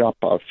is made up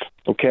of,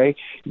 okay?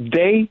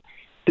 They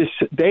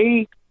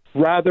They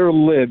rather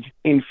live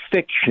in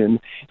fiction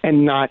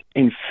and not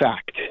in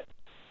fact.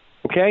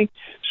 Okay?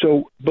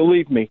 So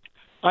believe me,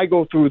 I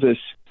go through this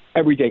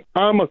every day.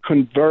 I'm a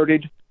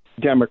converted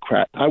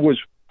Democrat. I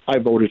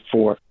voted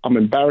for, I'm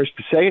embarrassed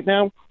to say it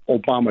now,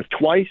 Obama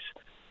twice.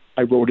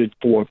 I voted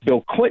for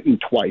Bill Clinton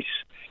twice.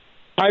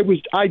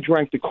 I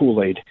drank the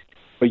Kool-Aid.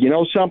 But you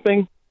know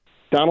something?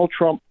 Donald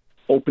Trump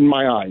opened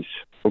my eyes,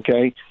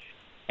 okay?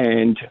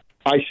 And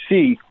I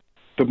see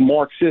the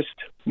Marxist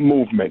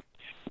movement.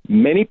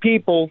 Many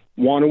people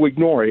want to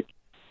ignore it,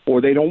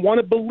 or they don't want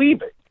to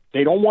believe it.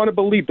 They don't want to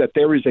believe that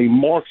there is a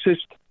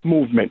Marxist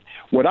movement.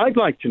 What I'd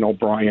like to know,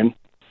 Brian,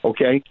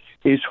 okay,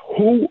 is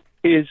who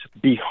is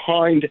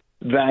behind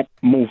that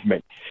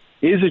movement.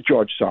 Is it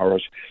George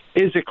Soros?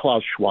 Is it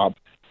Klaus Schwab?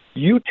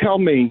 You tell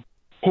me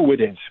who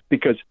it is,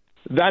 because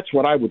that's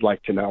what I would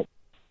like to know.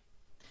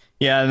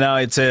 Yeah, no,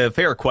 it's a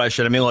fair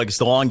question. I mean, like, it's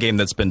the long game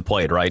that's been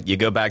played, right? You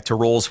go back to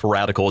Rules for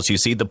Radicals, you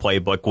see the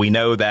playbook. We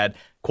know that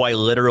quite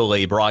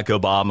literally Barack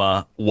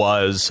Obama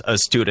was a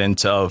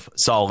student of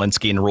Saul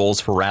Alinsky and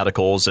Rules for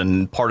Radicals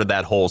and part of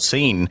that whole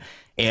scene.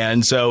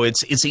 And so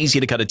it's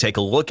easy to kind of take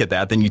a look at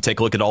that. Then you take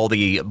a look at all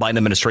the Biden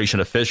administration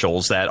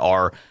officials that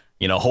are,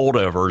 you know,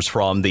 holdovers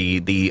from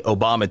the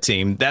Obama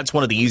team. That's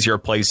one of the easier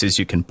places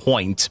you can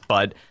point.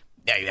 But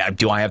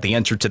do I have the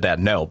answer to that?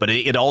 No. But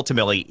it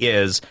ultimately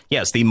is,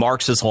 yes, the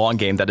Marxist long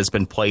game that has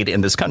been played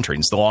in this country.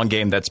 It's the long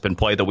game that's been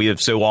played that we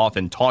have so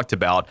often talked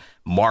about.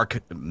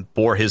 Mark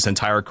for his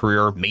entire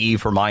career, me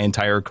for my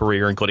entire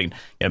career, including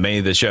many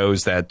of the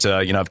shows that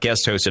I've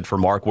guest hosted for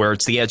Mark, where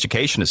it's the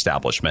education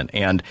establishment.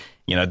 And,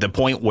 the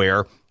point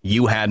where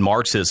you had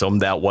Marxism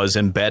that was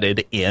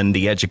embedded in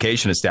the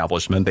education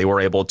establishment. They were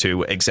able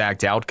to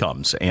exact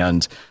outcomes.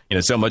 And,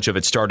 so much of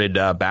it started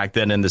back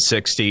then in the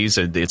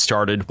 60s. It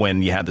started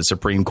when you had the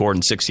Supreme Court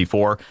in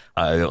 64,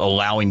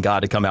 allowing God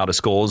to come out of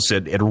schools.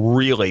 It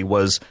really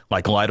was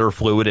like lighter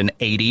fluid in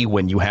 80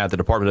 when you had the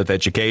Department of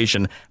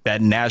Education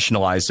that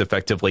nationalized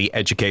effectively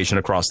education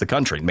across the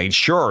country, made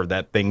sure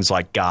that things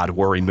like God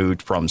were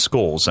removed from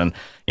schools. And,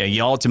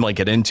 you ultimately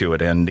get into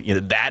it. And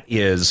that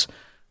is...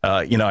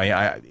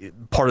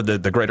 part of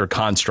the greater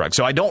construct.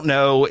 So I don't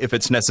know if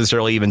it's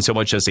necessarily even so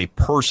much as a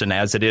person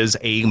as it is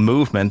a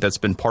movement that's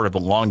been part of a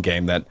long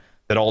game that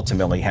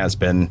ultimately has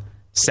been,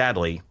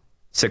 sadly,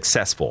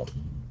 successful.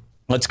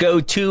 Let's go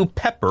to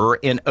Pepper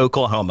in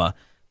Oklahoma.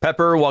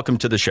 Pepper, welcome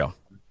to the show.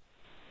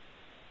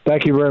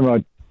 Thank you very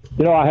much.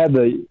 I had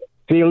the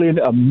feeling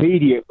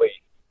immediately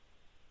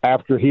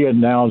after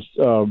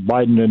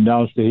Biden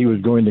announced that he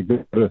was going to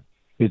go to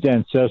his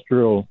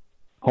ancestral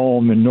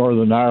home in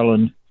Northern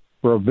Ireland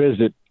for a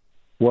visit.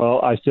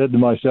 Well, I said to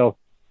myself,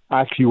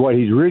 actually, what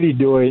he's really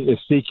doing is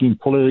seeking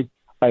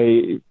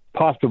a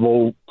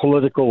possible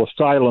political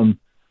asylum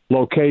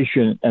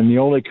location, and the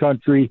only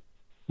country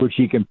which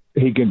he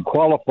can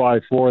qualify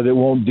for that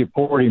won't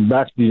deport him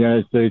back to the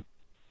United States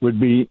would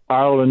be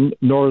Ireland,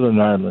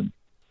 Northern Ireland.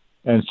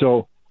 And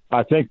so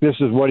I think this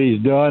is what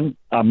he's done.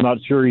 I'm not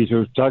sure he's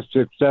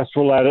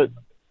successful at it,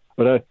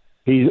 but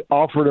he's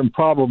offered him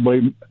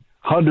probably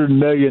 $100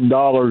 million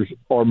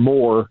or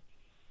more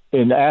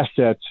in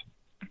assets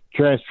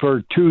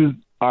transferred to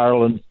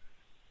Ireland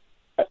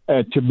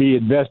to be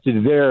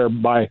invested there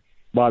by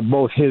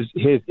both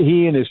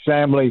he and his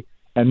family,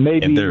 and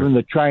maybe even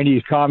the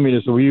Chinese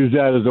communists will use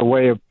that as a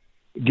way of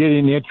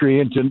getting entry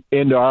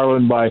into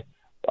Ireland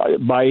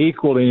by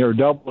equaling or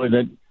doubling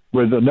it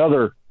with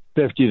another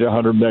 $50 to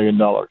 $100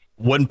 million.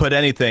 Wouldn't put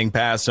anything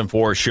past him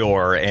for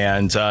sure.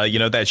 And,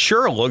 that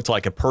sure looked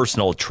like a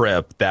personal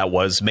trip that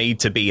was made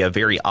to be a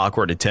very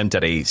awkward attempt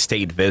at a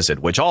state visit,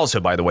 which also,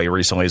 by the way,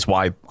 recently is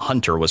why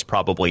Hunter was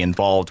probably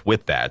involved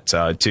with that,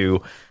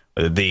 to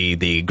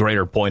the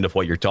greater point of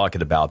what you're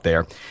talking about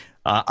there.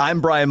 I'm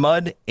Brian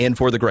Mudd, in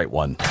for the great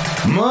one.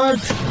 Mark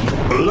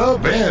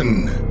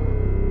Levin.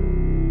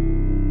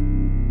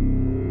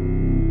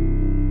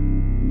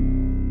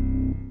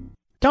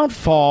 Don't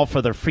fall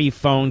for the free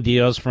phone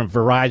deals from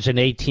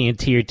Verizon,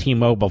 AT&T, or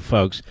T-Mobile,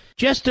 folks.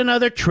 Just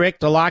another trick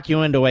to lock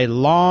you into a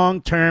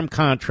long-term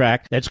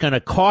contract that's going to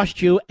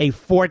cost you a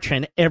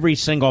fortune every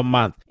single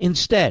month.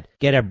 Instead,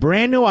 get a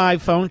brand new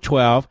iPhone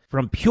 12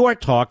 from Pure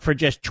Talk for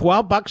just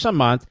 $12 a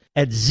month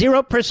at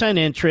 0%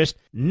 interest,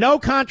 no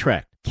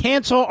contract.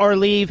 Cancel or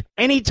leave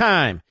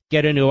anytime.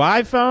 Get a new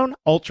iPhone,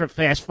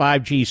 ultra-fast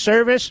 5G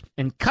service,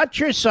 and cut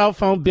your cell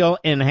phone bill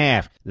in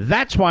half.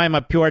 That's why I'm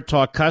a Pure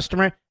Talk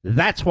customer.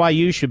 That's why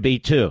you should be,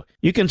 too.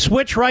 You can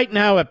switch right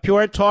now at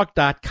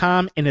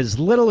puretalk.com in as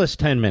little as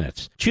 10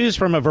 minutes. Choose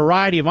from a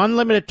variety of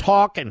unlimited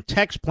talk and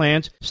text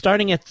plans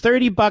starting at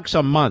 $30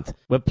 a month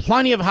with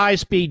plenty of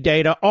high-speed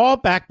data, all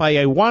backed by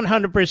a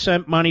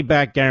 100%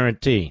 money-back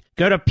guarantee.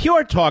 Go to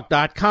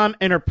puretalk.com,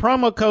 enter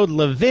promo code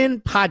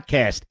Levin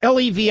Podcast,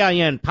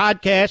 Levin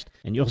Podcast,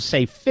 and you'll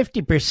save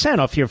 50%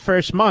 off your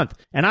first month.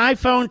 An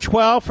iPhone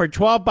 12 for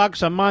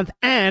 $12 a month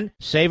and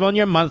save on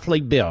your monthly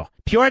bill.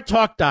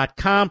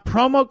 PureTalk.com,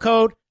 promo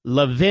code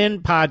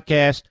Levin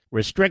Podcast.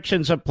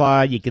 Restrictions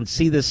apply. You can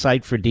see the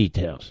site for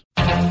details.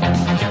 The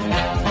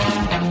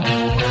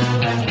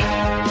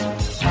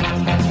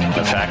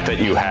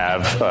that you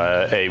have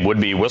a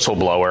would-be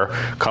whistleblower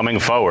coming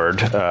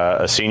forward,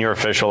 a senior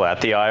official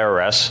at the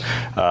IRS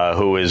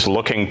who is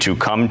looking to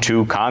come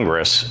to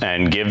Congress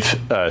and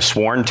give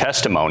sworn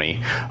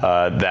testimony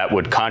that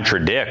would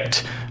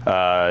contradict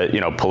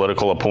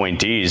political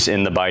appointees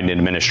in the Biden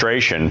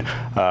administration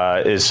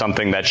is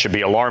something that should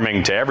be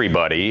alarming to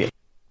everybody.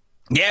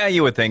 Yeah,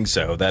 you would think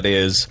so. That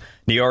is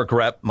New York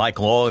Rep. Mike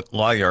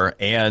Lawyer.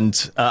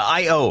 And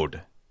I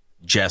owed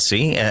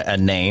Jesse a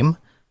name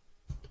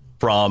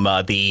from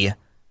the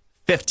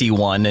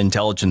 51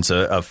 intelligence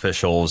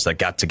officials that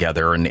got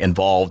together and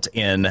involved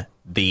in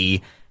the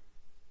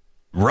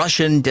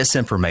Russian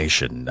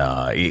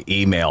disinformation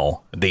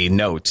email, the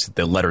note,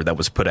 the letter that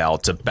was put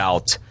out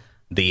about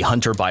the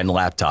Hunter Biden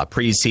laptop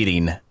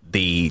preceding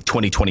the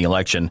 2020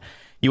 election.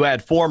 You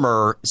had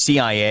former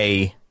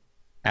CIA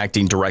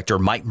acting director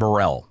Mike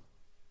Morrell,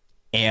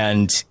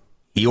 and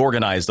he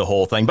organized the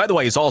whole thing. By the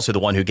way, he's also the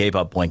one who gave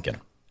up Blinken.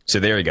 So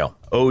there you go.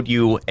 Owed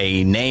you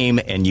a name,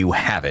 and you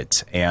have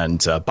it.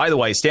 And by the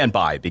way, stand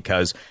by,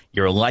 because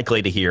you're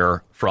likely to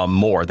hear from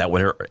more that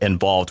were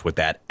involved with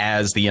that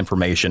as the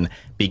information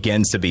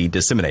begins to be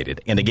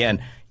disseminated. And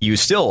again, you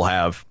still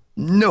have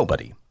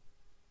nobody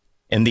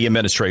in the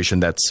administration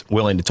that's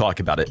willing to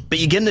talk about it. But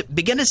you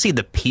begin to see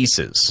the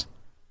pieces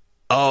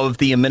of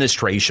the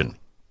administration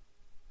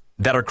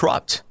that are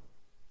corrupt.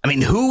 I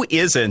mean, who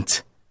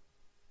isn't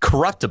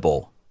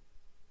corruptible?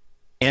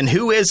 And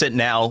who isn't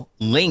now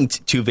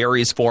linked to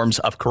various forms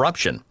of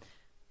corruption?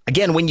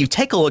 Again, when you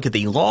take a look at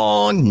the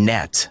long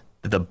net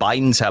that the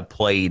Bidens have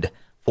played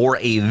for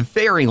a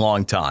very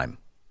long time,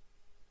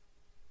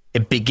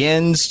 it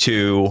begins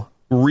to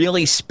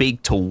really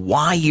speak to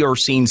why you're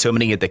seeing so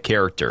many of the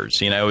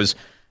characters. It was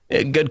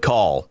a good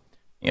call,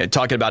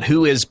 talking about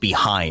who is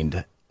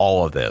behind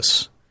all of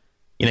this.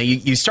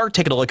 You start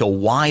taking a look at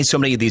why so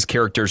many of these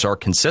characters are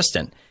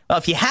consistent. Well,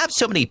 if you have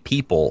so many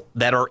people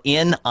that are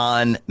in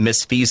on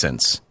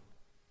misfeasance,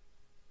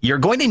 you're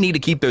going to need to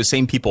keep those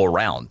same people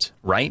around,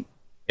 right?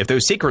 If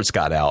those secrets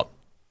got out,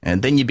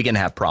 and then you begin to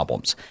have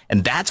problems.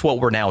 And that's what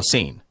we're now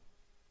seeing.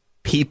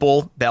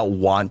 People that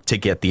want to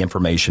get the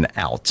information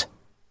out,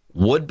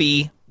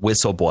 would-be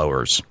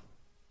whistleblowers,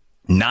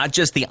 not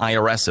just the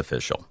IRS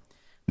official.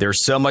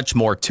 There's so much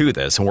more to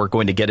this, and we're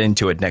going to get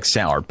into it next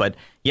hour. But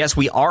yes,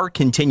 we are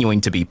continuing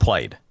to be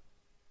played.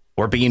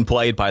 We're being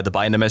played by the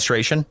Biden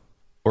administration.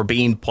 We're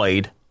being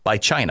played by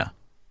China.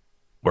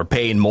 We're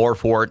paying more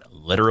for it,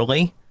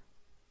 literally.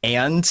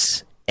 And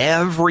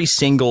every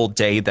single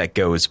day that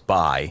goes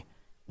by,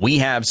 we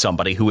have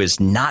somebody who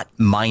is not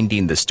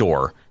minding the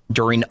store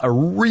during a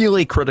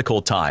really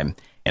critical time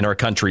in our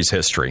country's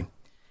history.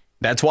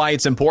 That's why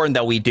it's important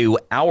that we do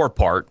our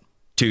part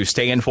to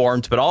stay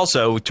informed, but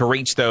also to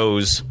reach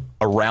those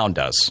around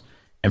us.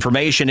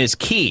 Information is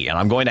key, and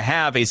I'm going to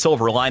have a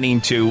silver lining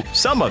to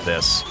some of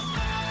this.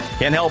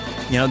 Can't help,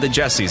 the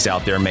Jessies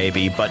out there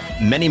maybe, but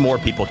many more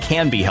people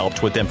can be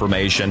helped with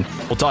information.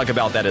 We'll talk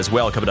about that as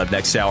well coming up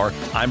next hour.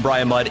 I'm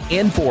Brian Mudd,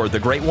 in for the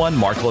great one,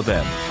 Mark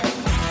Levin.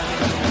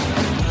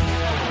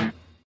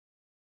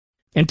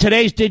 In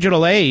today's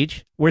digital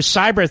age, where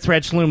cyber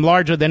threats loom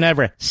larger than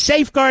ever,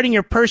 safeguarding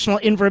your personal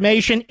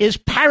information is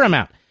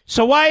paramount.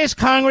 So why is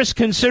Congress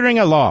considering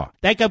a law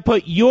that could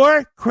put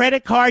your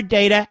credit card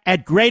data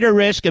at greater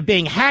risk of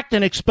being hacked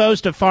and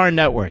exposed to foreign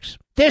networks?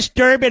 This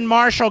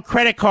Durbin-Marshall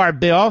credit card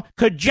bill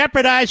could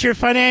jeopardize your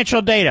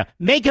financial data,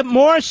 make it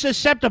more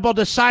susceptible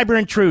to cyber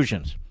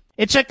intrusions.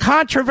 It's a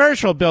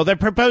controversial bill that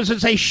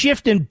proposes a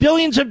shift in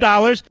billions of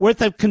dollars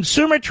worth of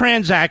consumer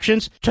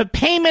transactions to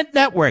payment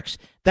networks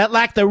that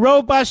lack the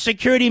robust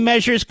security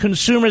measures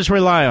consumers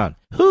rely on.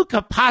 Who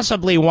could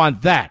possibly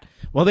want that?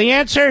 Well, the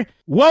answer?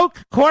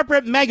 Woke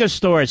corporate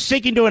megastores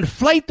seeking to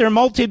inflate their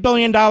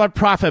multi-billion-dollar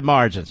profit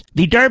margins.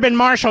 The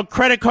Durbin-Marshall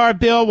credit card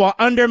bill will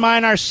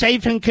undermine our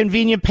safe and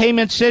convenient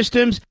payment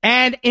systems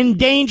and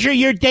endanger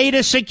your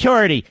data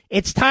security.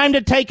 It's time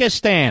to take a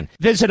stand.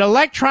 Visit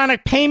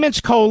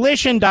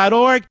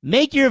electronicpaymentscoalition.org.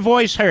 Make your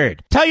voice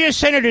heard. Tell your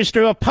senators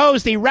to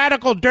oppose the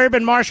radical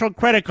Durbin-Marshall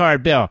credit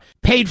card bill,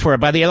 paid for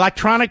by the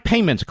Electronic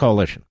Payments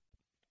Coalition.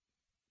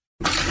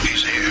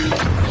 He's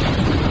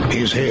here.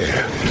 He's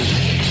here.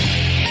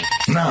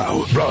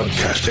 Now,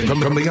 broadcasting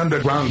from the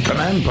underground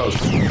command post,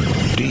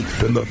 deep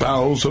in the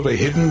bowels of a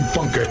hidden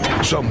bunker,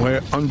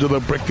 somewhere under the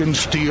brick and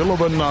steel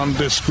of a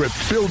nondescript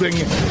building,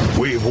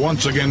 we've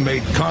once again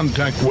made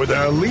contact with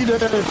our leader,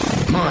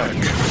 Mark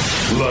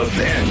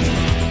Levin.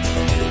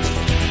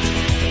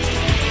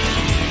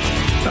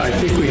 I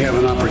think we have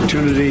an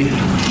opportunity,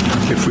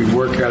 if we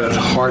work at it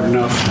hard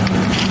enough,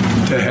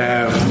 to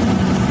have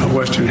a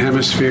Western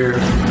Hemisphere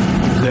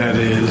that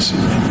is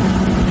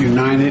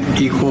united,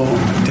 equal,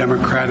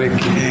 democratic,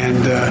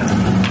 and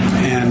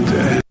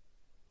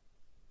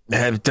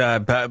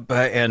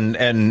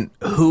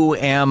who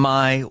am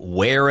I?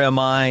 Where am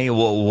I?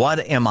 Well,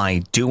 what am I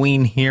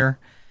doing here?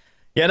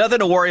 Yeah, nothing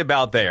to worry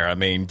about there. I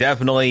mean,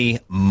 definitely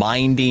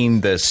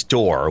minding the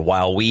store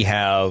while we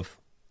have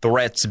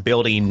threats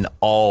building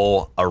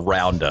all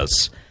around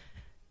us.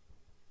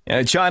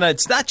 China,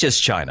 it's not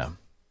just China.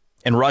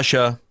 And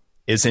Russia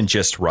isn't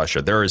just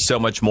Russia. There is so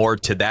much more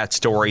to that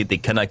story, the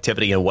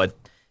connectivity and what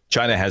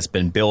China has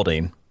been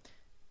building.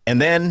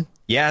 And then,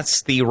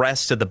 yes, the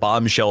rest of the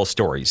bombshell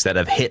stories that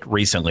have hit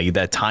recently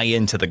that tie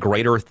into the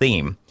greater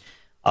theme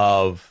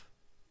of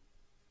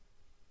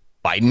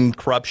Biden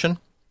corruption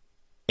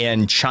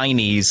and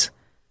Chinese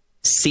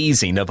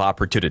seizing of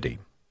opportunity.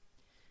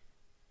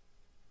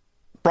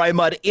 Brian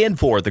Mudd in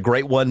for the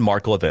great one,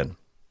 Mark Levin.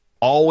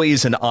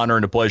 Always an honor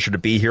and a pleasure to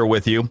be here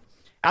with you.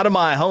 Out of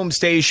my home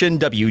station,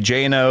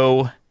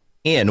 WJNO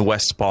in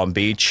West Palm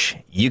Beach.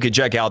 You can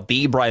check out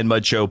the Brian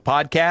Mudd Show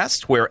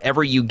podcast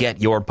wherever you get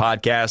your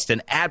podcast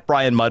and at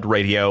Brian Mudd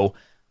Radio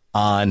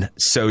on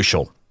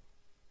social.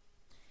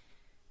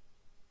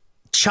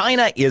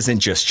 China isn't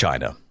just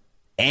China.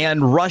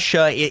 And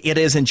Russia, it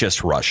isn't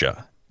just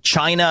Russia.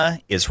 China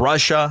is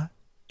Russia,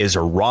 is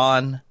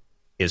Iran,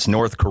 is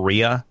North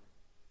Korea,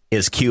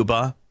 is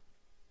Cuba,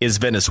 is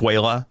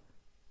Venezuela,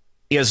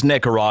 is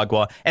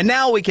Nicaragua. And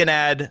now we can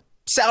add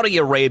Saudi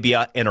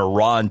Arabia and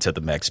Iran to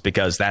the mix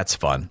because that's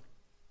fun.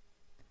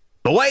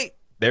 But wait,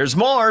 there's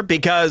more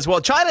because, well,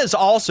 China's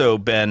also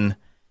been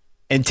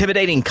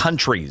intimidating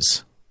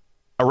countries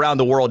around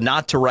the world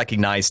not to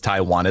recognize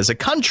Taiwan as a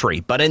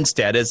country, but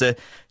instead as a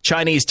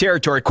Chinese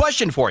territory.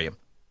 Question for you,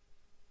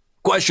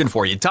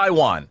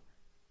 Taiwan.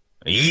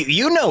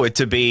 You know it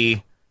to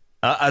be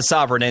a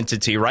sovereign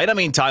entity, right? I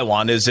mean,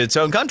 Taiwan is its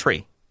own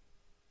country.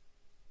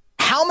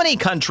 How many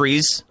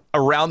countries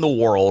around the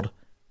world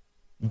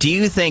do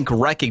you think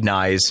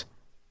recognize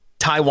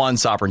Taiwan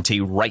sovereignty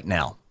right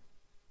now?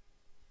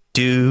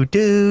 You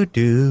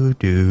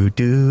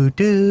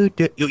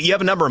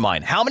have a number in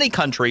mind. How many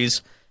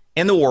countries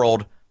in the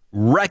world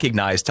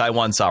recognize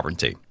Taiwan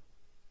sovereignty?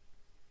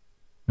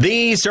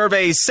 The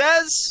survey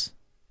says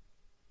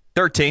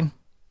 13.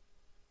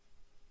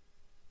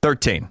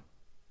 13.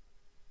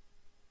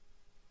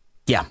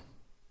 Yeah.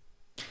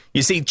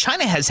 You see,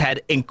 China has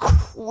had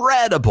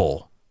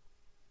incredible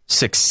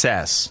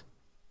success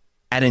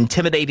at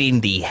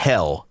intimidating the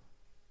hell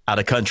out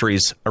of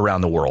countries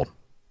around the world,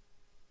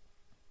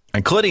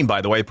 including,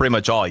 by the way, pretty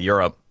much all of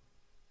Europe.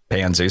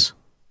 Pansies.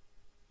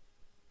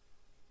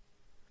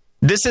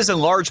 This is in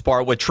large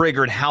part what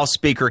triggered House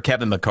Speaker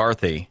Kevin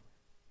McCarthy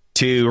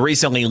to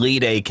recently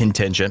lead a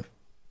contingent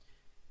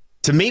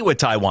to meet with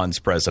Taiwan's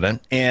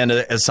president in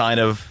a sign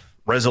of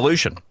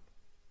resolution.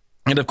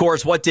 And, of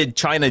course, what did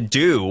China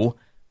do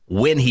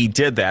when he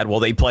did that? Well,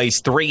 they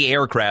placed 3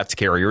 aircraft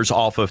carriers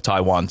off of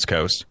Taiwan's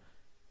coast.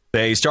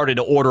 They started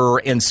to order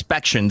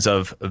inspections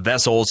of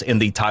vessels in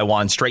the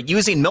Taiwan Strait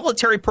using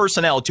military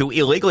personnel to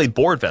illegally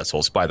board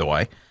vessels, by the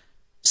way,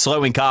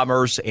 slowing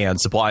commerce and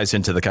supplies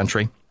into the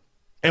country.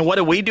 And what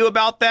do we do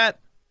about that?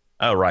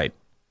 Oh, right.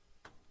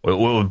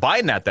 With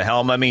Biden at the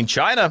helm, I mean,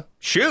 China,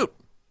 shoot.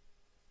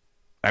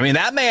 I mean,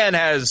 that man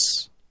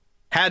has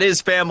had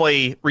his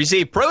family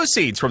receive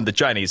proceeds from the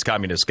Chinese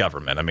Communist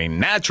government. I mean,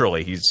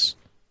 naturally, he's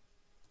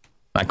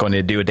not going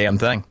to do a damn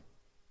thing.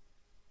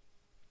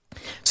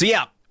 So,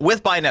 yeah.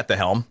 With Biden at the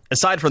helm,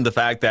 aside from the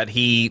fact that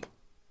he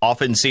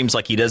often seems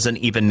like he doesn't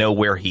even know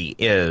where he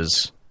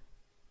is,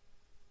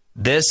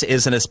 this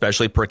is an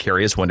especially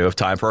precarious window of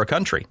time for our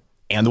country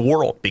and the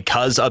world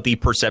because of the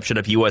perception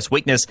of U.S.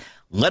 weakness,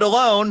 let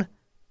alone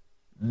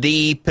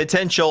the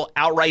potential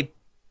outright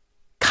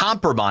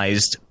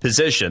compromised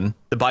position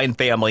the Biden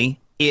family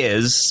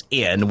is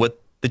in with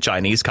the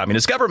Chinese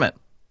Communist government.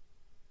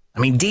 I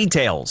mean,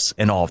 details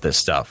in all of this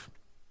stuff.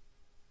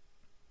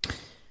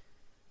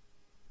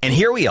 And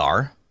here we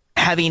are,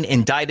 having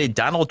indicted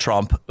Donald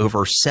Trump over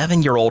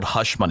 7-year-old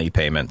hush money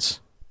payments.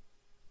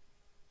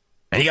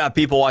 And you got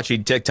people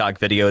watching TikTok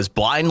videos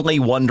blindly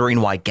wondering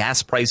why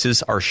gas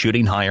prices are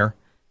shooting higher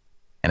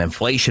and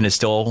inflation is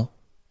still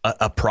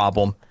a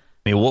problem.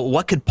 I mean,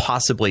 what could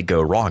possibly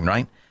go wrong,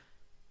 right?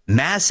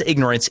 Mass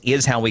ignorance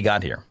is how we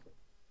got here.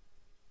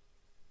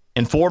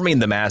 Informing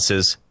the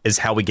masses is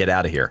how we get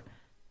out of here.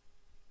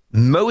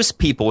 Most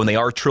people, when they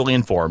are truly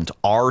informed,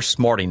 are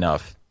smart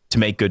enough to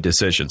make good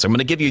decisions. I'm going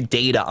to give you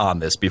data on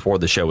this before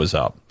the show is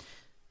up.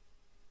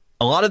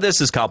 A lot of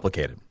this is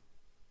complicated.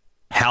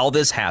 How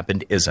this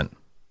happened isn't.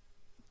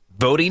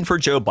 Voting for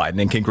Joe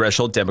Biden and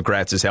congressional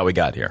Democrats is how we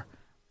got here.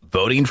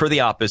 Voting for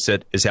the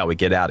opposite is how we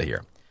get out of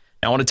here.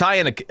 Now, I want to tie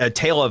in a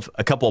tale of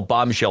a couple of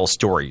bombshell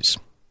stories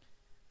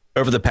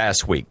over the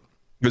past week.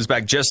 It goes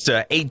back just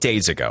 8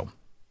 days ago.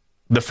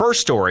 The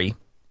first story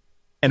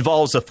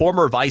involves a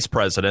former vice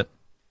president,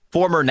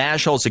 former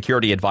national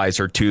security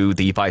advisor to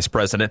the vice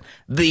president,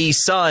 the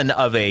son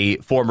of a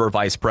former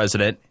vice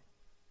president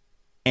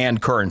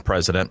and current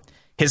president,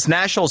 his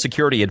national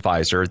security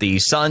advisor, the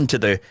son to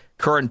the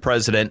current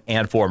president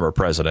and former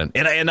president.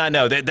 And I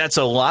know that's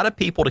a lot of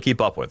people to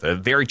keep up with,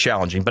 very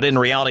challenging. But in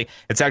reality,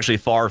 it's actually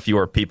far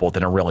fewer people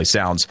than it really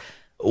sounds.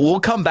 We'll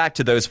come back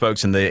to those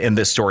folks in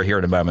this story here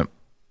in a moment.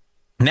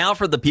 Now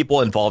for the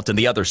people involved in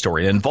the other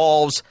story. It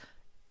involves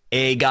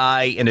a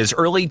guy in his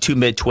early to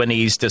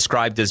mid-20s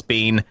described as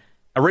being,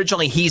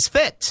 originally, he's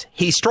fit,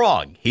 he's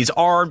strong, he's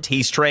armed,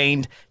 he's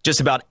trained, just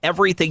about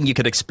everything you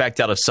could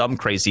expect out of some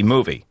crazy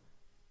movie.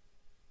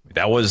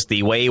 That was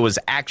the way it was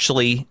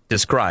actually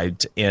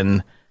described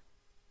in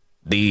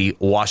the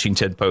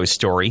Washington Post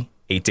story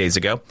 8 days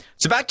ago.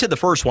 So back to the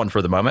first one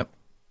for the moment.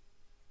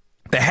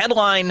 The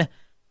headline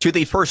to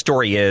the first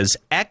story is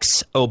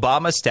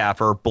ex-Obama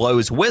staffer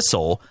blows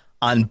whistle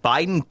on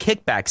Biden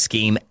kickback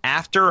scheme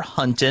after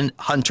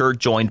Hunter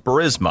joined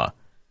Burisma.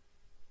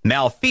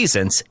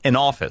 Malfeasance in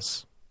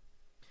office.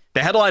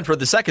 The headline for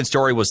the second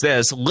story was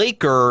this: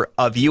 leaker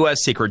of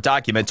U.S. secret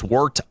documents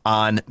worked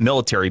on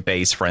military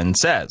base, friend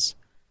says.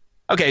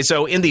 Okay,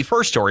 so in the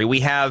first story,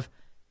 we have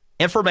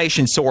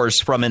information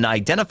sourced from an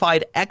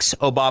identified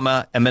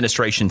ex-Obama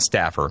administration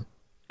staffer.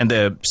 And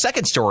the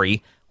second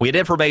story, we had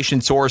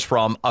information sourced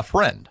from a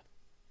friend.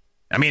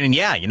 I mean, and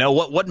yeah, you know,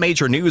 what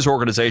major news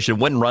organization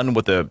wouldn't run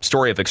with a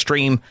story of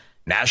extreme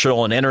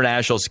national and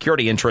international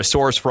security interest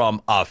sourced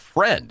from a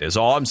friend is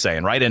all I'm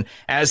saying, right? And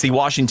as the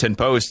Washington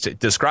Post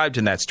described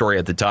in that story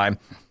at the time,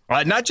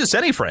 not just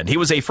any friend. He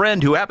was a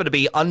friend who happened to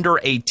be under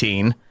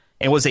 18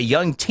 and was a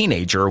young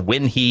teenager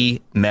when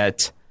he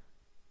met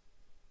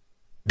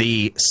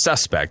the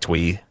suspect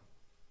we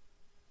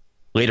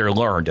later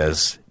learned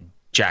as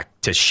Jack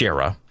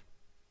Teixeira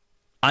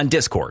on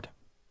Discord.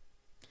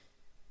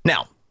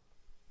 Now,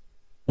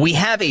 we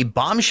have a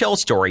bombshell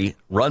story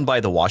run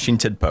by the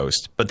Washington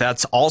Post, but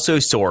that's also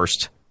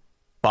sourced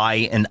by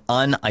an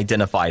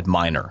unidentified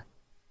minor.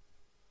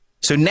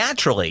 So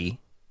naturally,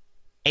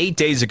 8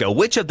 days ago,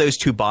 which of those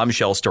two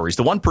bombshell stories,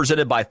 the one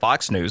presented by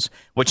Fox News,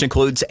 which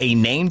includes a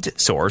named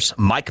source,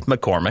 Mike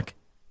McCormick,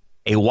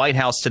 a White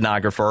House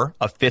stenographer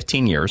of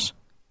 15 years,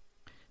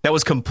 that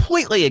was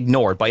completely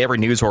ignored by every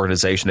news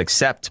organization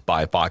except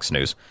by Fox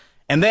News.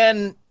 And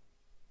then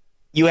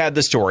you had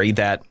the story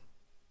that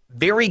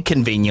very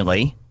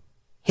conveniently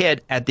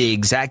hit at the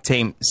exact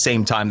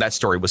same time that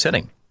story was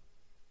hitting.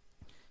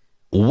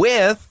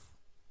 With,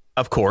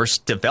 of course,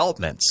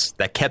 developments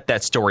that kept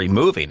that story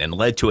moving and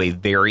led to a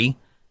very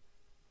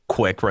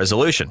quick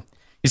resolution.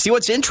 You see,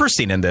 what's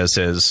interesting in this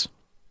is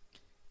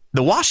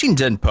the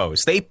Washington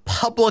Post, they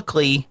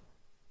publicly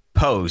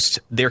post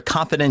their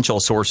confidential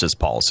sources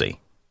policy.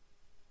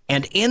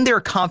 And in their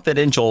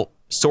confidential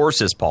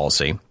sources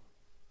policy,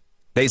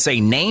 they say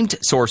named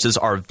sources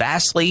are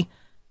vastly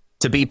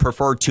to be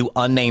preferred to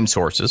unnamed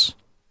sources.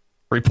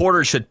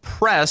 Reporters should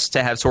press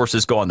to have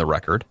sources go on the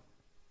record.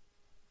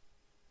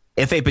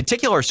 If a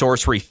particular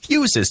source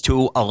refuses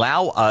to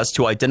allow us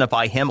to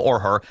identify him or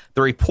her,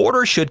 the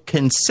reporter should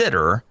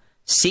consider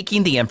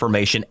seeking the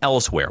information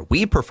elsewhere.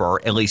 We prefer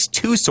at least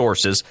two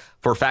sources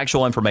for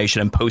factual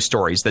information and post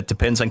stories that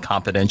depends on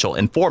confidential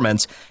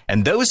informants,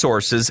 and those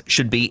sources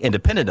should be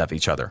independent of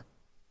each other.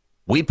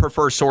 We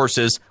prefer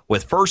sources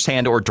with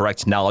firsthand or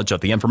direct knowledge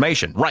of the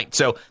information. Right.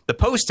 So the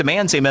Post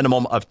demands a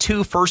minimum of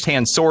two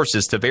firsthand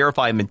sources to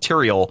verify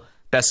material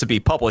that's to be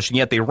published, and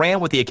yet they ran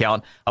with the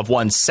account of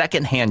one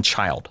secondhand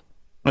child.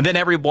 And then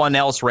everyone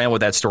else ran with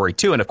that story,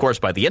 too. And, of course,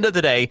 by the end of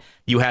the day,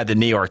 you had the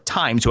New York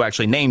Times who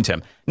actually named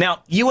him.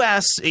 Now,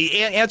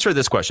 answer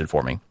this question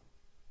for me.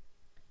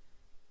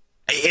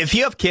 If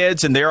you have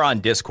kids and they're on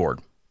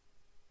Discord,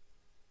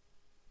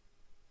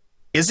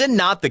 is it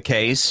not the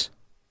case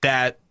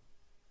that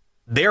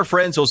their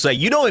friends will say,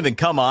 you don't even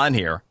come on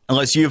here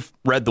unless you've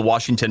read the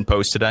Washington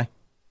Post today?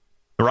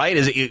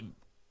 Right?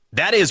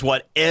 That is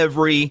what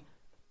every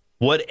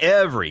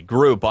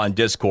group on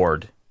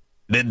Discord,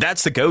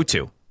 that's the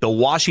go-to. The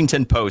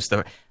Washington Post.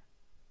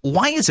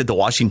 Why is it the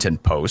Washington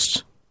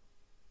Post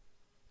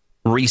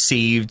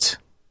received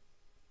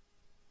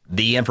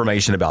the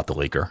information about the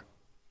leaker?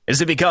 Is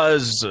it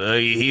because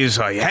he's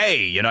like,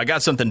 hey, I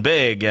got something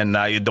big in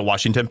the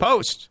Washington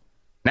Post?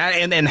 Now,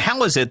 and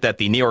how is it that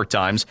the New York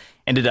Times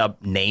ended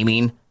up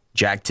naming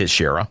Jack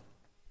Teixeira?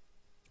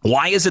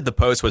 Why is it the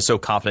Post was so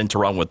confident to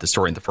run with the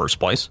story in the first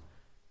place?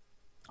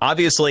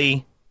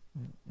 Obviously,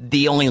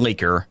 the only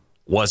leaker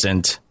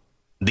wasn't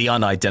the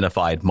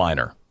unidentified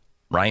minor.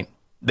 Right?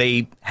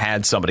 They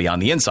had somebody on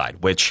the inside,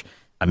 which,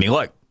 I mean,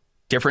 look,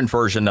 different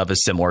version of a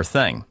similar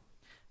thing.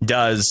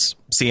 Does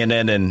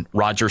CNN and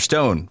Roger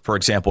Stone, for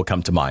example,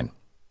 come to mind?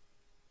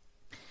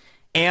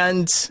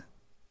 And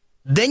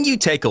then you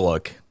take a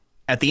look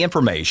at the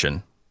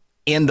information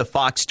in the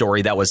Fox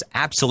story that was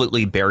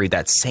absolutely buried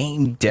that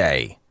same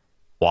day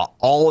while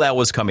all that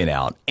was coming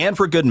out, and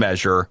for good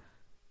measure,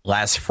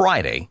 last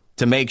Friday,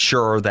 to make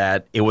sure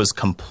that it was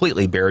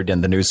completely buried in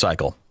the news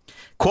cycle.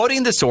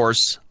 Quoting the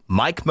source,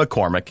 Mike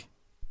McCormick,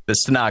 the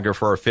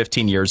stenographer of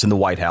 15 years in the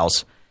White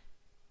House,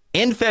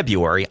 in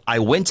February, I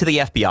went to the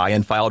FBI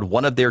and filed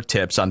one of their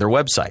tips on their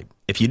website.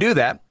 If you do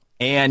that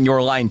and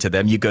you're lying to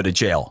them, you go to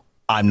jail.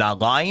 I'm not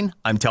lying.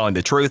 I'm telling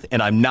the truth,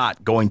 and I'm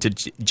not going to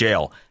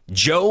jail.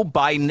 Joe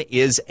Biden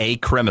is a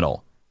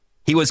criminal.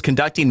 He was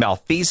conducting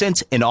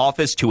malfeasance in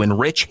office to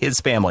enrich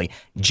his family.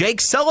 Jake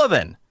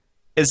Sullivan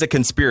is a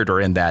conspirator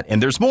in that,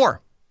 and there's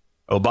more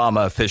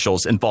Obama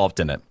officials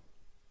involved in it.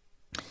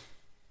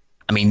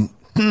 I mean,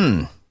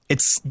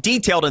 it's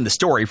detailed in the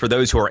story for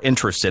those who are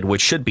interested,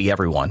 which should be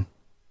everyone.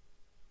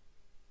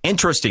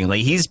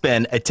 Interestingly, he's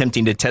been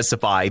attempting to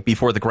testify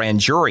before the grand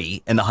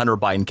jury in the Hunter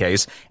Biden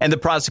case, and the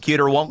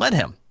prosecutor won't let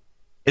him.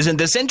 Isn't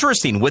this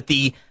interesting with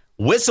the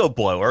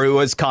whistleblower who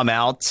has come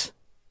out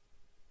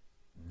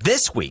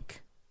this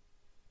week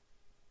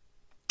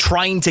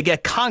trying to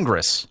get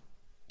Congress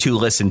to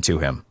listen to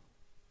him?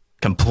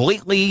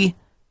 Completely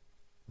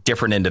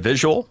different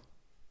individual,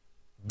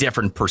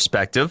 different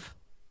perspective,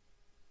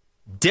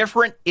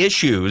 different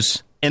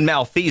issues in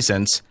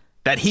malfeasance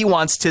that he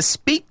wants to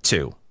speak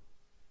to.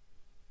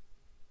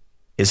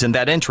 Isn't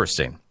that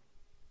interesting?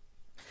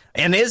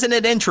 And isn't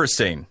it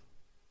interesting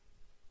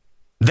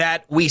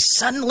that we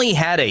suddenly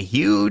had a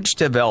huge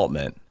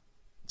development,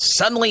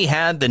 suddenly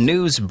had the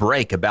news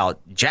break about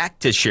Jack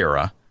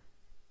Teixeira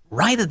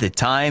right at the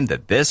time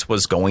that this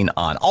was going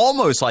on,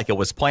 almost like it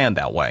was planned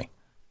that way.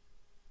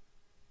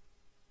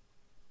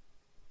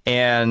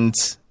 And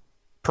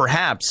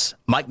perhaps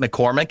Mike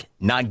McCormick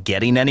not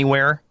getting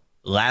anywhere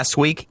last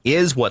week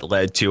is what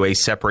led to a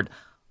separate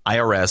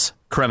IRS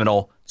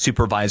criminal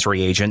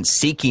supervisory agent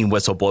seeking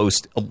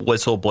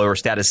whistleblower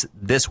status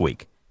this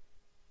week,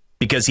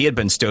 because he had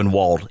been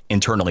stonewalled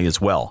internally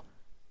as well.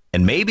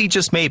 And maybe,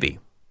 just maybe,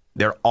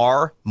 there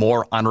are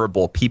more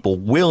honorable people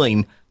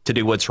willing to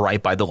do what's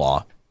right by the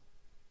law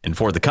and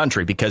for the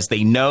country, because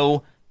they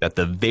know that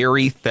the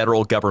very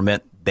federal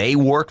government they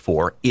work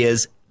for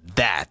is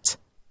that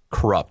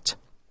corrupt.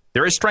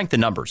 There is strength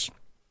in numbers.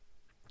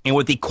 And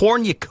with the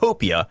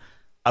cornucopia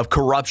of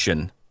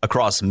corruption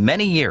across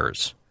many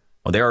years,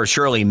 well, there are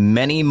surely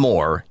many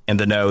more in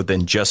the know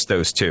than just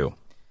those two.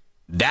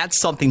 That's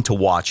something to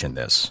watch in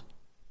this.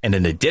 And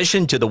in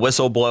addition to the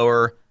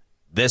whistleblower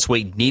this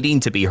week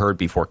needing to be heard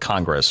before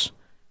Congress,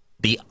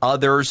 the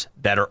others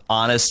that are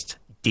honest,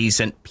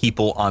 decent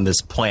people on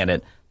this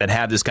planet that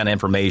have this kind of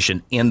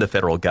information in the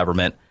federal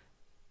government,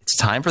 it's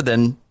time for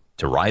them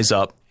to rise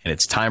up, and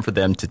it's time for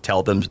them to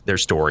tell them their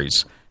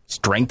stories,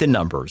 strengthen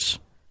numbers,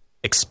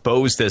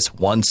 expose this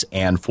once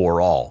and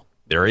for all.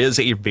 There is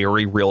a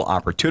very real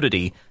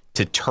opportunity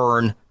to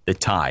turn the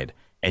tide.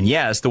 And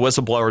yes, the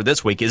whistleblower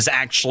this week is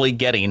actually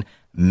getting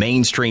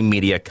mainstream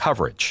media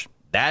coverage.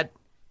 That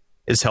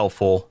is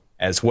helpful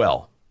as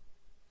well.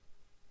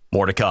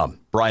 More to come.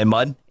 Brian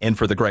Mudd in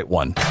for the great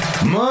one.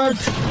 Mark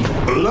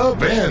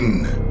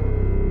Levin.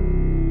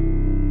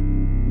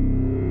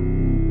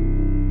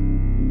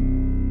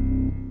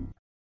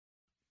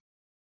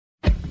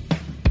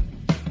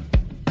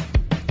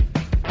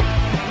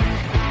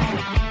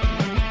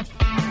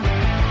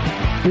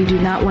 We do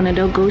not want to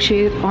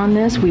negotiate on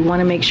this. We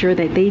want to make sure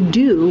that they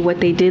do what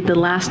they did the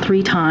last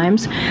 3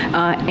 times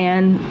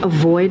and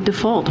avoid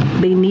default.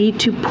 They need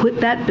to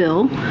put that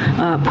bill,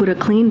 put a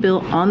clean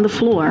bill on the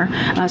floor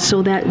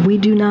so that they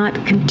do not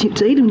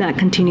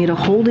continue to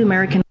hold the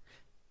American.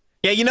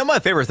 Yeah, you know my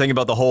favorite thing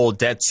about the whole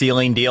debt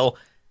ceiling deal?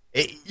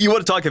 You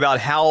want to talk about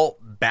how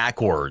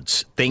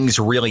backwards things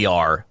really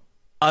are.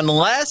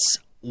 Unless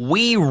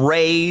we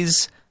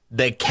raise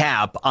the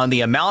cap on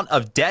the amount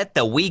of debt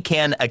that we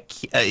can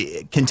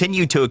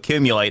continue to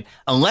accumulate,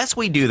 unless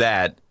we do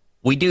that,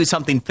 we do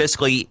something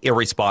fiscally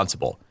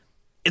irresponsible.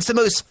 It's the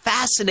most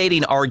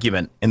fascinating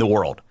argument in the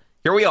world.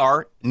 Here we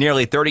are,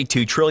 nearly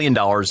 $32 trillion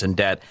in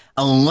debt.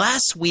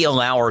 Unless we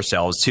allow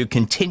ourselves to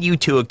continue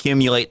to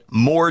accumulate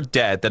more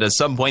debt that at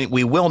some point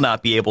we will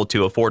not be able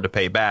to afford to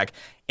pay back.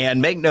 And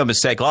make no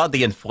mistake, a lot of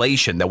the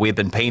inflation that we've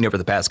been paying over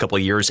the past couple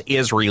of years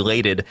is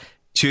related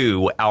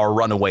to our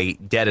runaway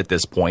debt at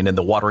this point and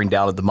the watering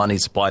down of the money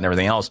supply and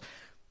everything else.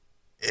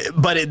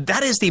 But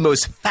that is the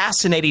most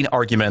fascinating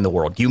argument in the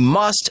world. You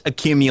must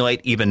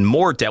accumulate even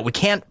more debt. We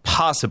can't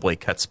possibly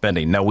cut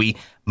spending. No, we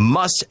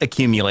must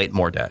accumulate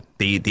more debt.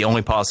 The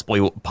only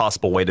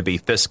possible way to be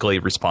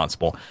fiscally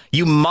responsible.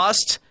 You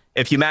must,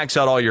 if you max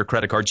out all your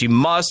credit cards, you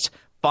must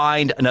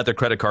find another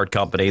credit card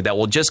company that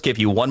will just give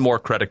you one more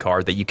credit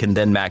card that you can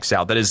then max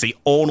out. That is the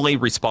only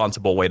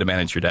responsible way to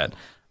manage your debt.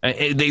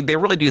 They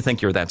really do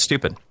think you're that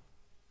stupid.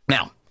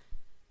 Now,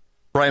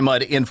 Brian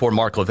Mudd in for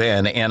Mark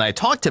Levin, and I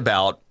talked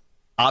about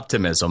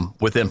optimism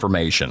with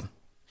information.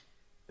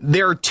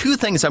 There are 2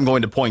 things I'm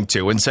going to point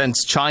to, and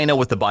since China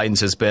with the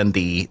Bidens has been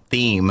the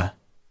theme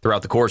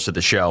throughout the course of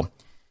the show,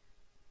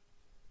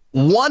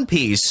 one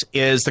piece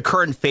is the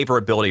current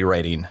favorability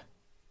rating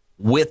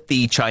with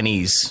the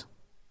Chinese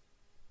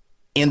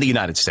in the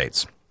United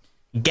States.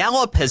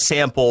 Gallup has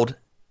sampled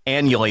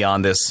annually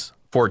on this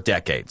for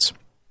decades.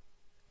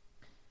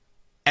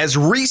 As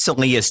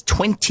recently as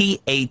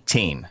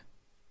 2018,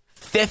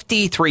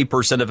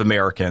 53% of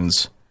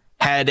Americans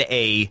had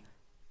a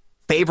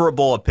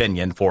favorable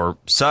opinion for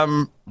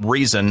some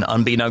reason,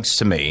 unbeknownst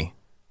to me.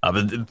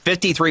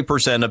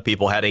 53% of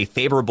people had a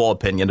favorable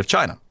opinion of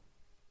China.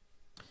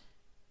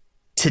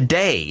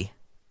 Today,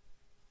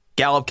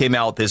 Gallup came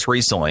out this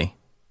recently,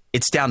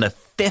 it's down to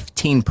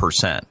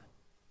 15%.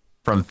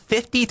 From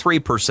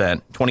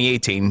 53%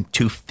 2018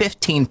 to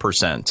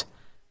 15%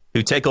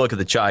 who take a look at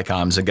the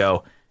Chi-Coms and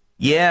go,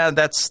 yeah,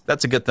 that's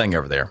a good thing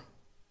over there.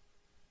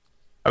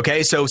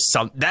 Okay, so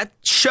that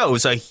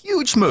shows a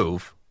huge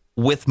move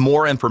with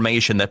more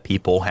information that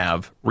people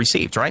have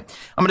received, right?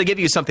 I'm going to give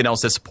you something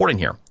else that's supporting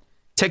here.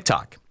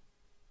 TikTok.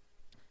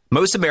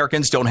 Most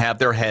Americans don't have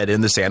their head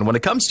in the sand when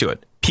it comes to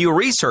it. Pew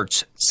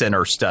Research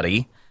Center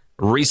study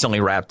recently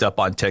wrapped up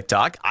on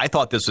TikTok. I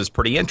thought this was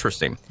pretty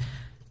interesting.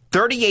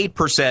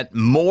 38%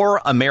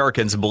 more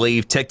Americans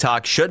believe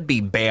TikTok should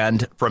be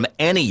banned from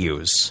any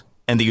use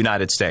in the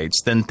United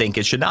States than think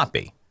it should not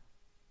be.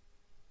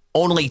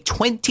 Only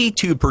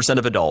 22%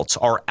 of adults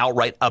are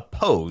outright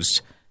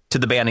opposed to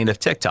the banning of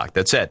TikTok.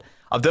 That's it.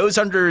 Of those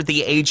under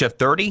the age of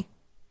 30,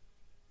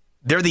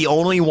 they're the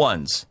only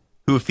ones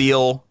who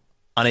feel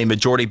on a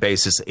majority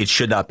basis it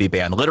should not be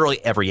banned.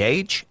 Literally every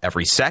age,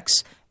 every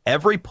sex,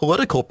 every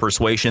political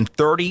persuasion,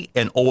 30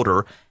 and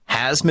older,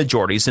 has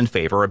majorities in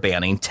favor of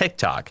banning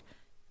TikTok.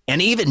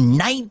 And even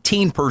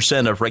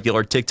 19% of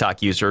regular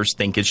TikTok users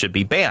think it should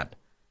be banned.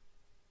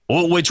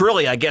 Well, which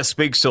really, I guess,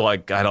 speaks to,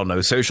 like, I don't know,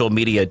 social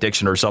media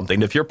addiction or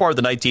something. If you're part of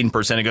the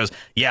 19%, it goes,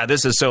 yeah,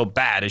 this is so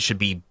bad, it should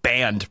be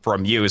banned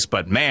from use.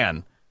 But,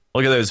 man,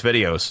 look at those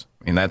videos.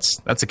 I mean, that's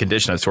a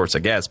condition of sorts, I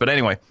guess. But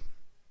anyway,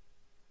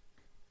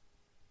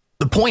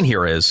 the point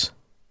here is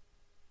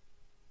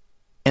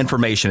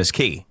information is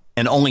key.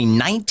 And only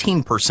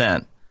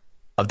 19%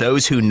 of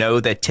those who know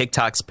that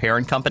TikTok's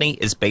parent company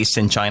is based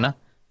in China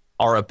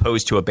are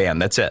opposed to a ban.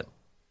 That's it.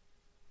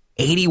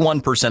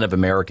 81% of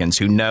Americans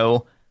who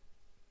know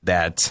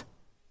that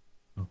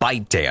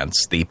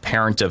ByteDance, the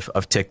parent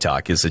of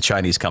TikTok, is a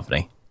Chinese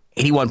company,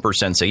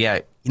 81% say,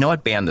 yeah, you know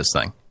what, ban this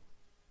thing.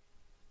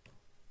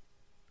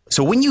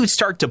 So when you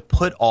start to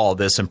put all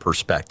this in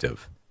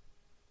perspective,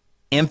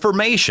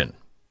 information,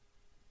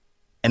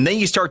 and then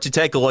you start to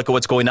take a look at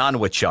what's going on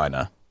with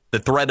China, the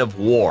threat of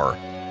war,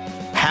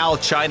 how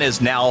China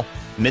is now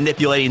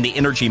manipulating the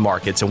energy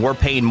markets, and we're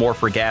paying more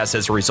for gas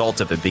as a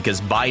result of it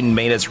because Biden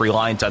made us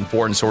reliant on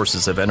foreign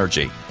sources of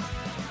energy.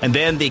 And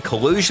then the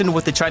collusion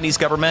with the Chinese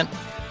government,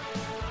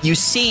 you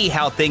see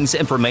how things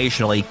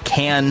informationally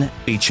can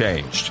be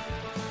changed.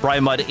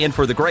 Brian Mudd in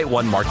for the great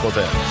one, Mark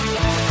Levin.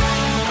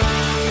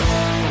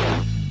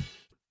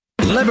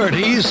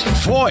 Liberty's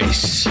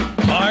voice,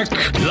 Mark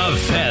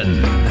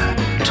Levin.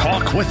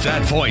 Talk with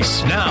that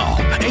voice now.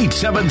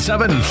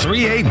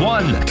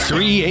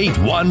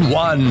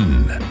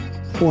 877-381-3811.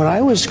 When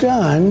I was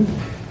gone,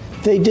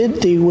 they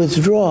did the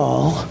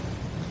withdrawal.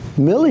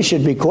 Milley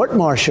should be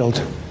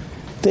court-martialed.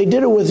 They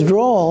did a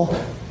withdrawal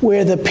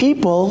where the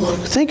people,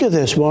 think of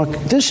this, Mark,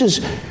 this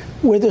is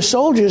where the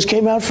soldiers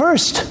came out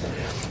first.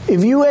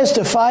 If you asked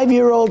a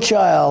 5-year-old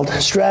child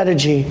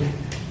strategy,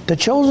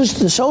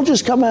 the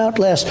soldiers come out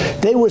last.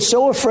 They were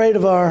so afraid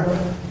of our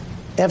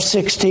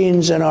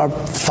F-16s and our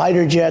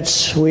fighter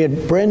jets. We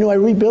had brand new, I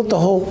rebuilt the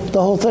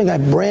whole thing. I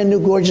had brand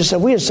new gorgeous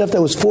stuff. We had stuff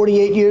that was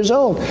 48 years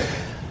old.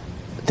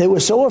 They were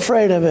so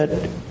afraid of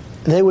it,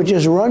 they would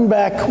just run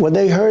back when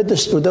they heard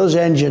this, with those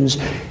engines.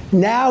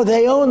 Now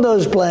they own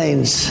those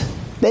planes.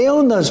 They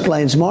own those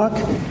planes, Mark.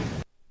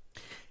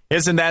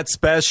 Isn't that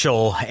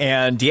special?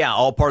 And yeah,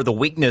 all part of the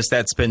weakness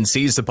that's been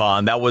seized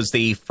upon. That was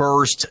the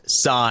first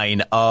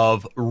sign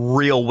of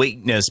real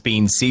weakness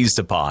being seized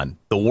upon.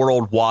 The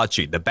world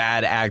watching, the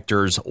bad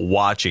actors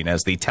watching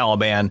as the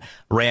Taliban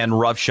ran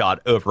roughshod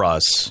over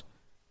us,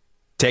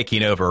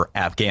 taking over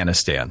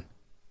Afghanistan.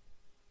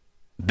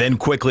 Then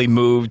quickly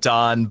moved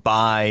on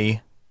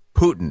by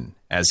Putin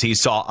as he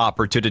saw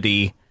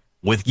opportunity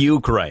with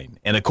Ukraine.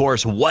 And of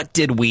course, what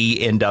did we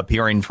end up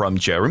hearing from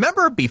Joe?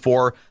 Remember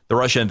before the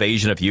Russian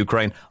invasion of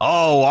Ukraine?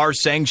 Oh, our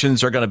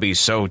sanctions are going to be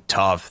so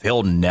tough.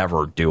 He'll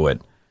never do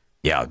it.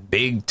 Yeah,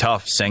 big,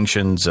 tough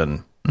sanctions.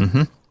 And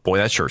boy,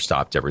 that sure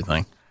stopped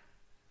everything.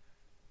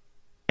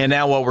 And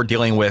now what we're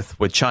dealing with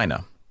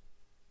China.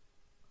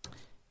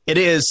 It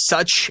is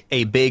such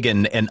a big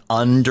and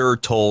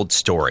undertold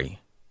story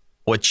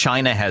what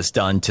China has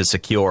done to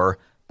secure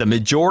the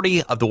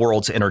majority of the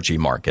world's energy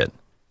market.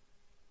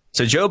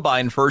 So Joe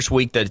Biden, first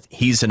week that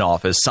he's in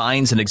office,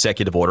 signs an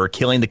executive order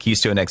killing the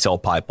Keystone XL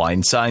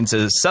pipeline, signs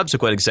a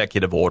subsequent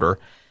executive order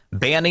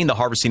banning the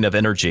harvesting of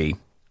energy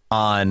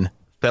on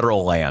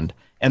federal land,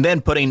 and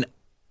then putting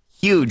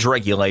huge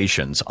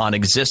regulations on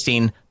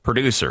existing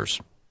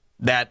producers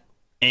that,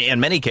 in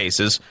many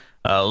cases,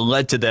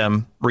 led to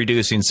them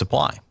reducing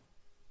supply.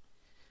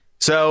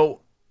 So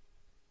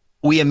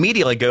we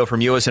immediately go from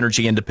U.S.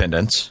 energy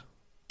independence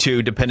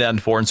to dependent on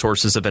foreign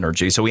sources of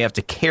energy. So we have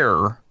to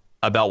care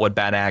about what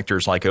bad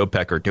actors like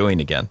OPEC are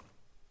doing again.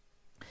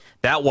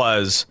 That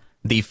was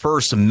the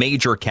first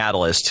major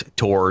catalyst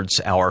towards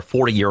our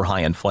 40-year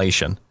high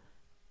inflation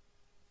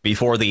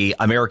before the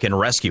American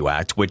Rescue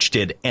Act, which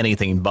did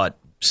anything but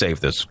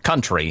save this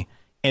country,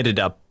 ended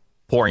up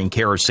pouring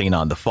kerosene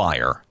on the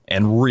fire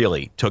and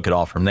really took it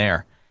off from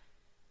there.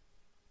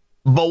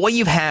 But what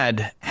you've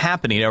had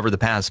happening over the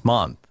past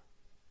month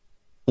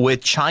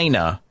with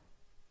China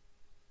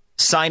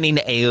signing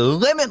a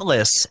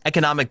limitless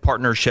economic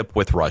partnership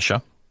with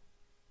Russia,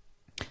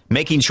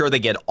 making sure they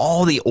get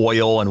all the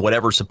oil and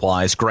whatever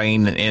supplies,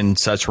 grain and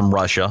such from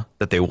Russia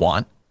that they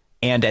want,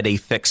 and at a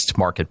fixed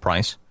market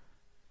price.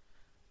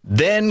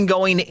 Then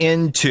going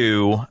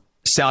into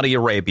Saudi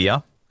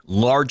Arabia,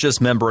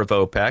 largest member of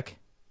OPEC,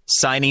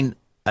 signing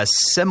a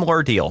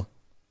similar deal,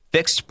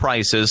 fixed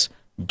prices,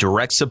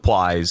 direct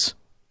supplies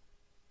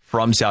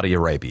from Saudi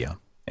Arabia.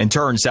 In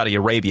turn, Saudi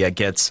Arabia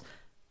gets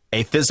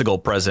a physical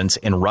presence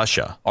in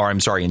Russia, or I'm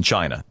sorry, in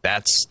China.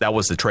 That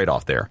was the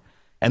trade-off there.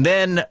 And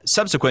then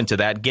subsequent to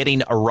that,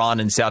 getting Iran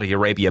and Saudi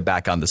Arabia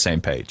back on the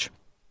same page.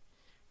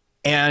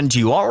 And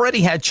you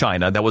already had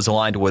China that was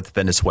aligned with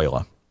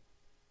Venezuela.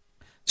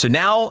 So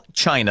now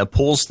China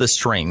pulls the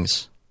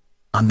strings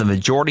on the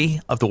majority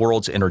of the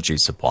world's energy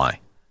supply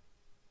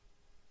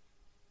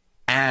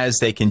as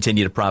they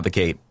continue to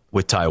propagate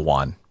with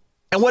Taiwan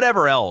and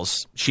whatever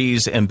else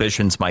Xi's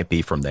ambitions might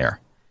be from there.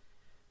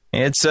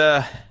 It's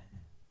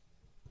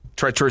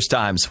treacherous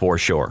times for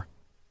sure.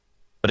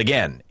 But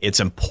again, it's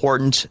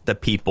important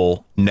that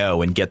people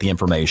know and get the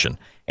information.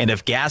 And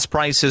if gas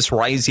prices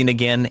rising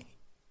again,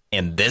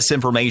 and this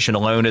information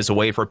alone is a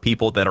way for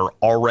people that are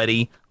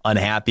already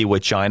unhappy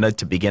with China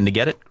to begin to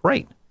get it,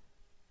 great.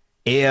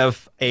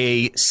 If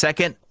a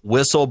second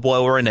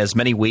whistleblower in as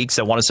many weeks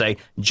that want to say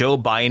Joe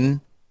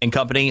Biden and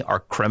company are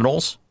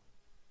criminals,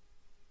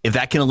 if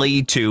that can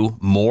lead to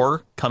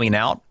more coming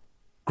out,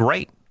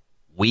 great.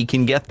 We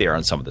can get there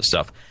on some of this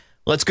stuff.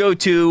 Let's go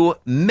to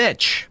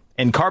Mitch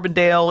in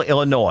Carbondale,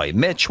 Illinois.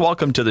 Mitch,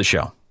 welcome to the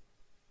show.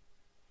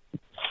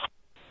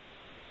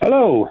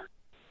 Hello.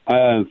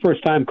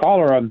 First-time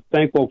caller. I'm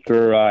thankful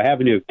for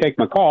having you take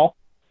my call.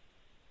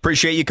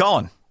 Appreciate you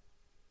calling.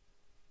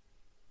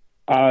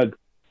 I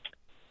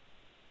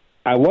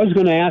was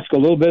going to ask a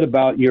little bit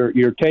about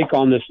your take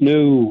on this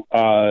new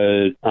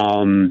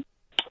IRS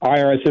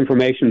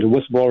information the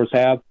whistleblowers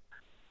have,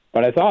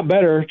 but I thought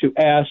better to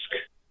ask,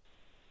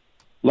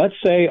 let's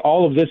say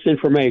all of this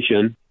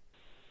information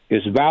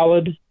is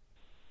valid,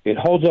 it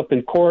holds up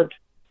in court,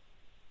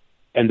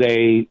 and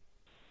they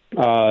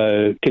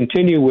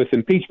continue with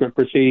impeachment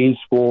proceedings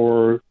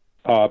for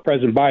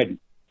President Biden.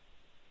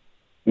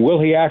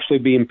 Will he actually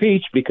be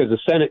impeached because the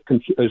Senate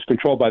is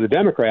controlled by the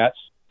Democrats?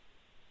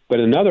 But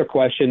another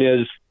question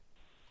is,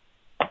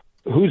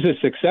 who's his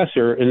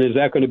successor, and is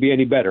that going to be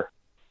any better?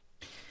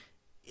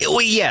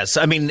 Well, yes.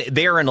 I mean,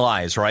 therein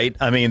lies, right?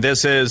 I mean,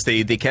 this is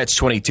the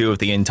catch-22 of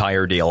the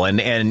entire deal.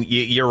 And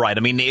you're right.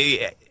 I mean,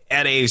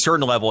 at a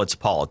certain level, it's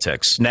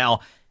politics. Now,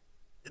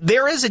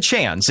 there is a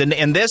chance,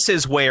 and this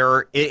is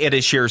where it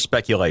is sheer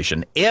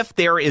speculation. If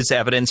there is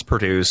evidence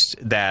produced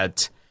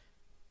that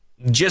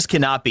just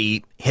cannot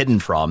be hidden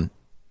from,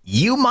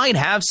 you might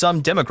have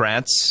some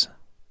Democrats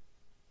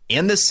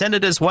in the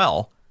Senate as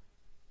well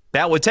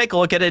that would take a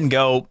look at it and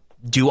go,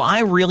 do I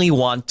really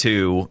want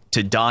to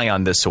die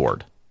on this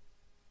sword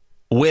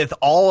with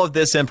all of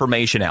this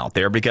information out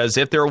there? Because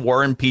if there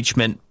were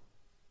impeachment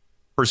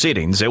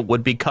proceedings, it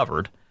would be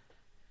covered.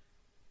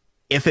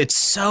 If it's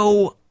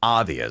so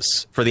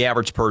obvious for the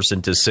average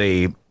person to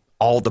see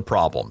all the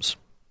problems,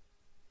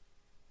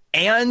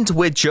 and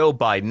with Joe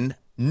Biden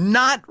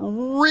not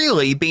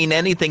really being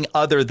anything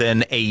other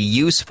than a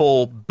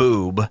useful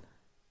boob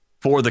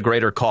for the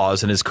greater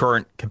cause in his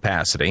current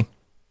capacity,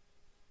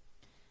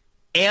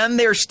 and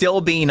there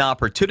still being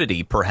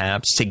opportunity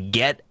perhaps to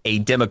get a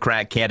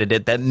Democrat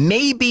candidate that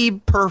may be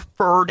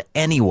preferred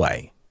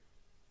anyway,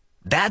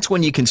 that's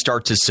when you can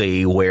start to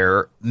see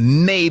where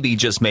maybe,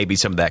 just maybe,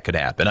 some of that could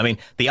happen. I mean,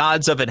 the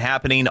odds of it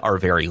happening are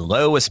very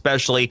low,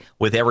 especially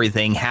with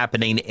everything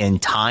happening in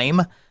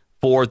time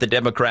for the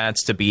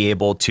Democrats to be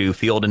able to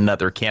field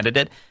another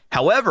candidate.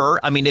 However,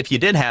 I mean, if you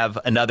did have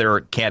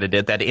another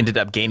candidate that ended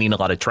up gaining a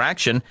lot of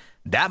traction,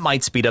 that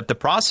might speed up the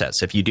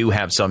process if you do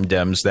have some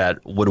Dems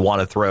that would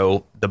want to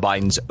throw the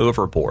Bidens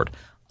overboard.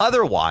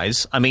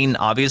 Otherwise, I mean,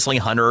 obviously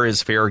Hunter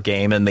is fair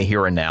game in the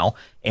here and now,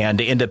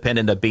 and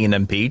independent of being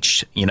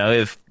impeached, you know,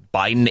 if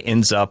Biden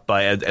ends up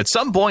at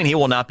some point, he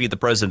will not be the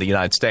president of the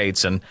United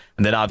States, and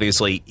then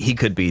obviously he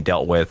could be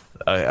dealt with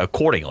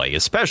accordingly,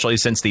 especially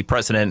since the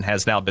precedent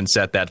has now been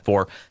set that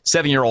for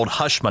 7-year-old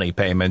hush money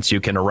payments,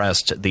 you can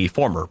arrest the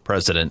former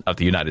president of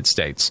the United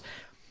States.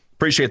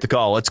 Appreciate the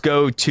call. Let's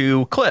go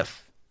to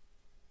Cliff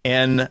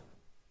in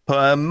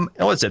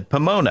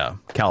Pomona,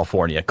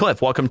 California.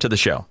 Cliff, welcome to the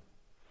show.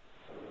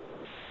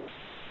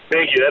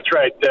 Thank you. That's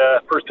right.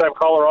 First-time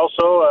caller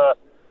also.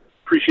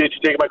 Appreciate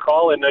you taking my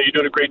call, and you're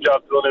doing a great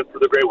job filling in for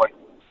the great one.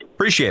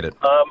 Appreciate it.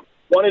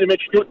 Wanted to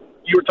mention,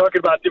 you were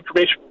talking about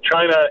information from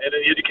China and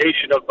the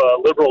education of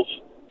liberals,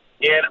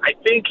 and I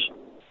think,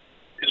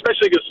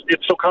 especially because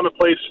it's so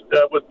commonplace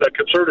with the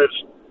conservatives,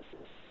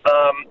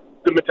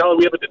 the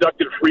mentality we have a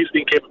deductive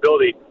reasoning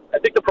capability. I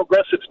think the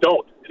progressives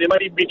don't, and it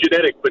might even be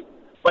genetic, but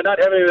by not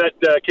having that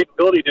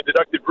capability to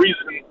deductive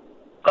reason,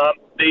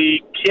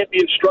 they can't be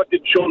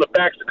instructed, shown the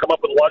facts to come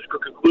up with a logical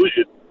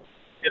conclusion.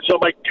 And so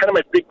my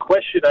big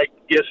question, I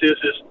guess, is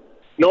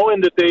knowing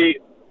that they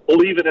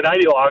believe in an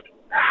ideologue,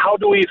 how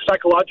do we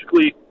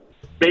psychologically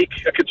make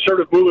a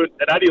conservative movement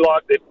an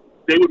ideologue that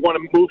they would want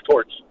to move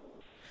towards?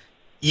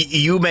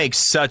 You make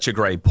such a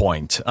great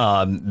point.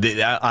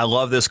 I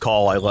love this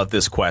call. I love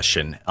this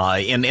question.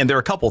 And there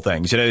are a couple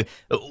things. You know,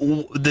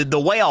 the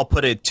way I'll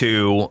put it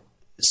to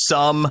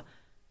some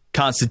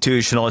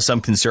constitutionalists,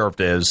 some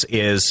conservatives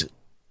is,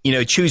 you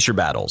know, choose your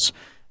battles.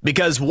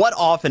 Because what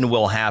often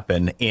will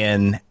happen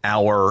in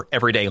our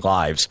everyday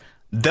lives,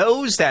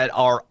 those that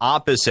are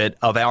opposite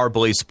of our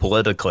beliefs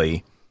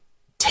politically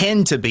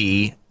tend to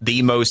be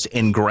the most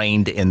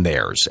ingrained in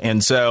theirs.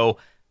 And so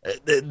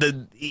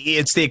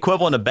it's the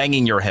equivalent of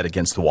banging your head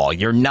against the wall.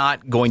 You're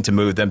not going to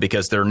move them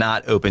because they're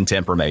not open to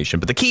information.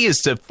 But the key is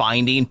to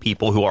finding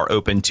people who are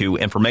open to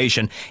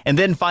information and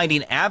then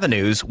finding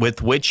avenues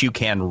with which you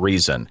can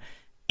reason.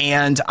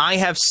 And I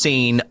have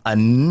seen a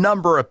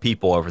number of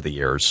people over the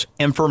years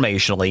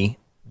informationally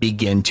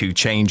begin to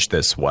change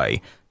this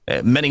way.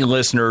 Many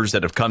listeners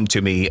that have come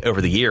to me over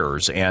the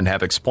years and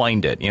have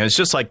explained it. It's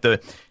just like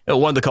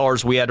one of the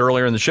callers we had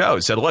earlier in the show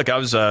said, look, I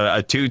was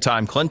a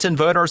two-time Clinton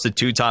voter, I was a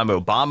two-time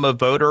Obama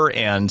voter,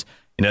 and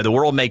the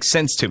world makes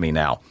sense to me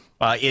now.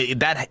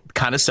 That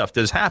kind of stuff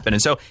does happen.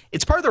 And so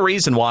it's part of the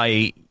reason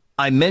why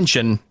I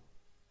mention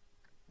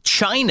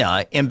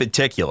China in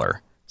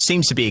particular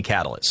seems to be a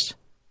catalyst.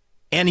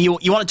 And you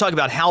want to talk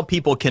about how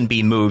people can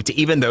be moved,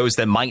 even those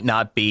that might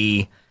not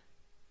be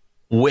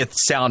with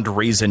sound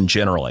reason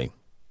generally.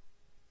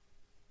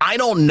 I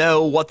don't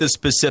know what the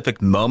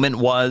specific moment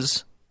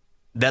was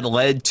that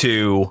led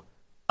to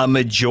a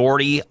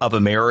majority of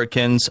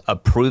Americans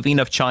approving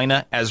of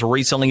China as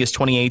recently as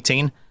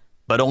 2018,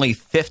 but only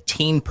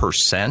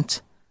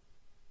 15%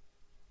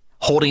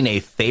 holding a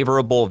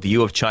favorable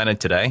view of China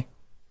today.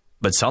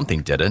 But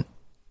something did it.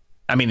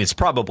 I mean, it's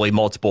probably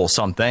multiple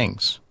some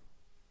things.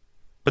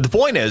 But the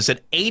point is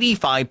that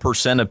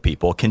 85% of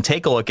people can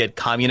take a look at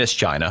communist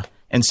China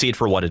and see it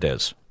for what it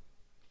is.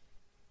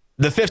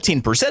 The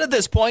 15% at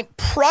this point,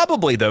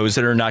 probably those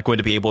that are not going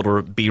to be able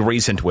to be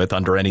reasoned with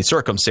under any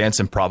circumstance,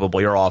 and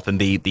probably are often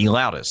the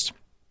loudest.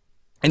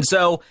 And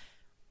so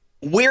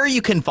where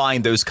you can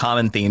find those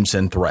common themes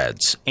and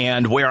threads,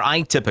 and where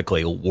I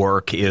typically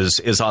work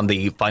is on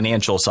the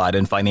financial side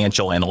and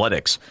financial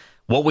analytics.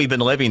 What we've been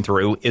living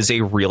through is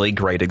a really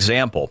great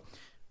example.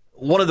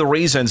 One of the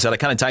reasons that I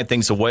kind of tied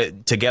things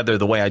together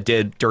the way I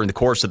did during the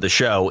course of the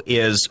show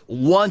is,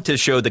 one, to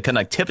show the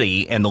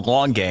connectivity and the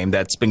long game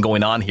that's been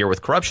going on here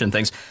with corruption and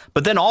things,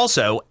 but then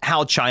also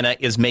how China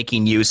is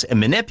making use and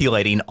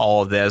manipulating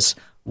all of this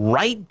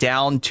right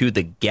down to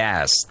the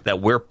gas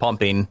that we're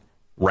pumping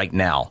right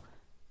now.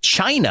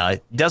 China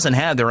doesn't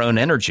have their own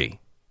energy.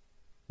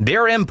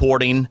 They're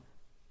importing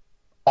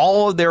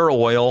all of their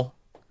oil.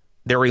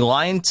 They're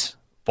reliant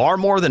far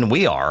more than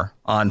we are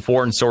on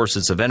foreign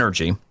sources of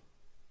energy.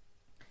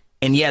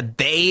 And yet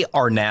they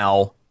are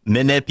now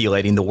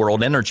manipulating the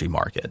world energy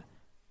market.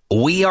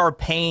 We are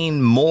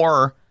paying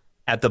more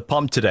at the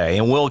pump today,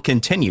 and will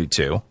continue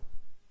to,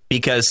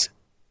 because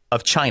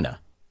of China.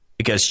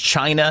 Because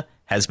China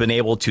has been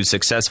able to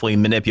successfully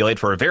manipulate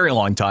for a very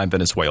long time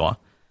Venezuela,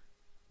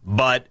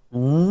 but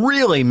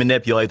really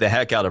manipulate the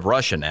heck out of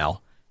Russia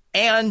now.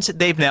 And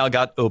they've now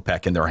got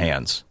OPEC in their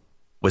hands,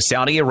 with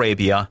Saudi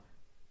Arabia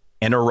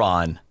and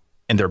Iran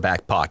in their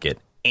back pocket,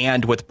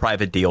 and with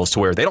private deals to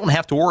where they don't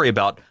have to worry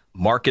about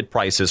market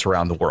prices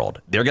around the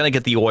world. They're going to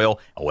get the oil,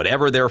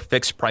 whatever their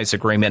fixed price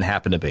agreement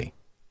happen to be.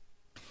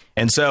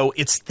 And so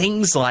it's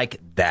things like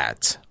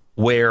that,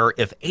 where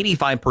if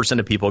 85%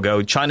 of people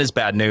go, China's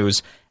bad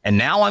news, and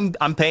now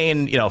I'm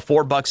paying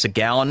 $4 a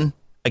gallon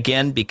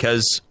again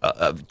because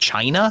of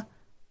China.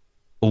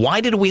 Why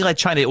did we let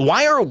China?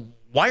 Why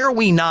are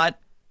we not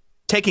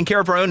taking care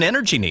of our own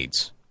energy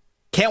needs?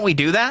 Can't we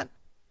do that?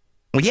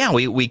 Well, yeah,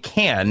 we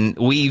can.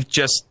 We've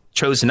just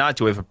chosen not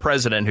to. We have a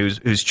president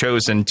who's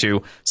chosen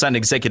to sign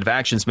executive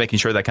actions, making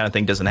sure that kind of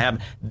thing doesn't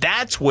happen.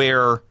 That's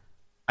where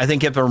I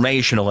think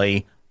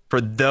informationally, for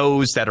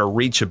those that are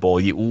reachable,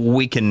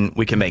 we can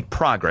make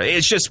progress.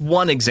 It's just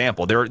one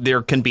example.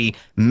 There can be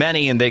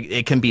many, and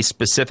it can be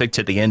specific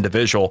to the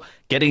individual.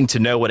 Getting to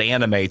know what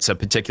animates a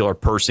particular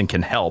person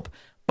can help.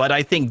 But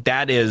I think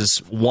that is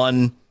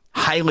one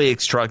highly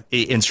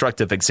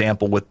instructive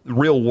example with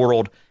real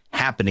world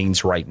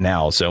happenings right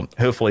now. So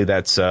hopefully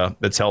that's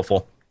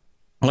helpful.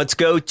 Let's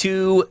go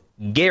to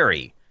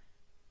Gary,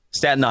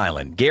 Staten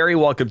Island. Gary,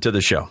 welcome to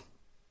the show.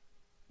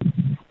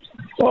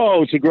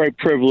 Oh, it's a great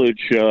privilege.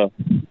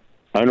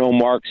 I know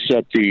Mark's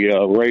at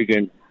the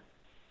Reagan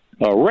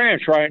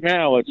ranch right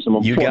now. It's some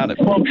important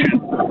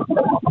function.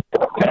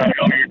 And I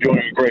know you're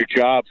doing a great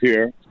job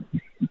here,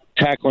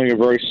 tackling a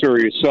very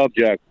serious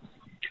subject.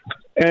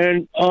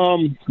 And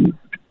I'm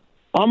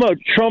a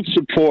Trump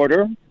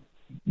supporter,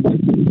 but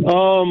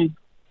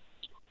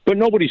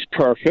nobody's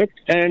perfect.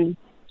 And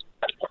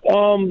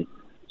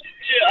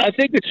I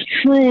think it's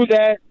true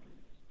that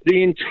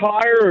the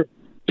entire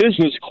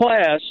business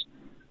class,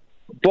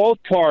 both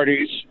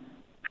parties,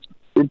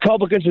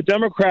 Republicans and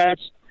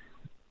Democrats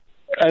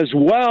as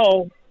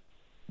well,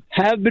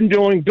 have been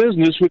doing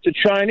business with the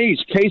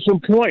Chinese. Case in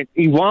point,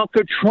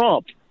 Ivanka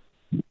Trump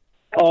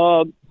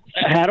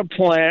had a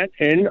plant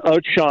in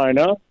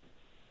China,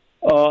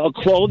 a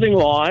clothing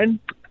line,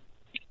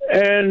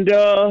 and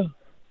I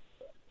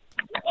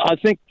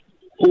think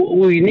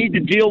we need to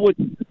deal with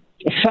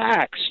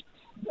facts.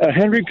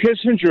 Henry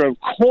Kissinger, of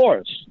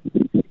course,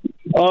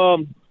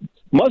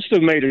 must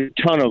have made a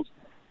ton of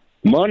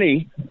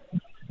money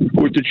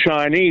with the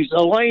Chinese.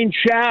 Elaine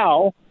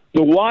Chao,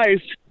 the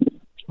wife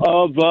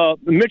of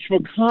Mitch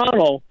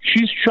McConnell,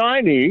 she's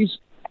Chinese,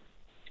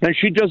 and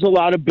she does a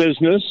lot of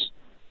business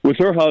with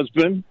her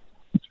husband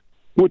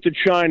with the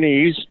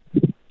Chinese.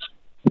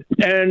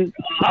 And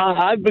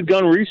I've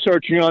begun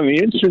researching on the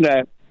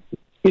internet,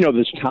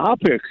 this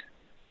topic.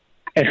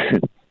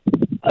 And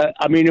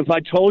I mean, if I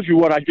told you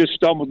what I just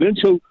stumbled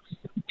into,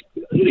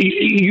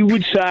 you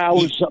would say I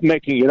was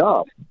making it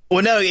up.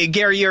 Well, no,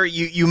 Gary,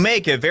 you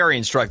make a very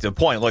instructive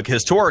point. Look,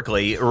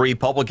 historically,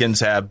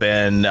 Republicans have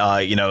been,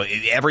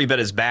 every bit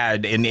as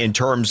bad in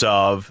terms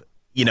of,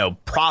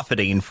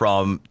 profiting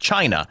from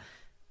China.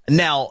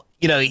 Now,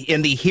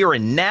 in the here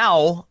and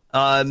now,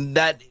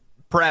 that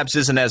perhaps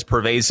isn't as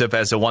pervasive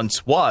as it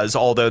once was,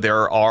 although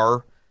there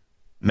are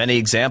many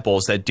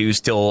examples that do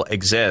still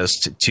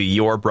exist, to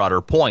your broader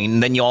point.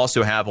 And then you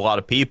also have a lot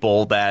of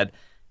people that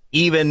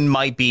even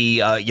might be,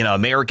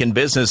 American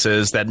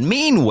businesses that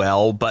mean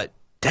well, but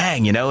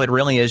dang, it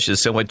really is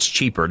just so much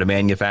cheaper to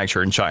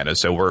manufacture in China.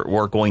 So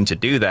we're going to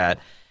do that.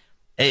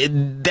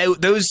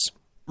 Those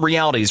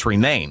realities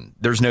remain.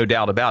 There's no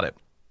doubt about it.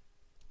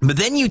 But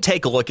then you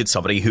take a look at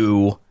somebody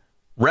who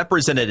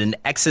represented an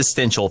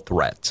existential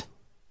threat.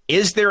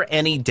 Is there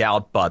any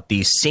doubt but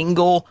the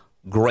single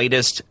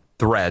greatest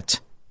threat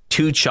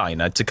to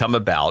China to come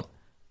about?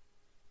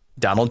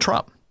 Donald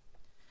Trump.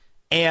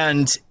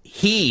 And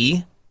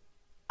he,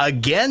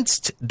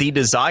 against the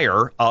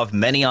desire of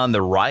many on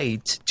the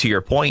right, to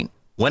your point,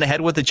 went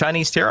ahead with the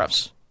Chinese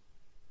tariffs.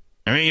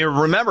 I mean, you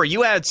remember,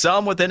 you had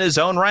some within his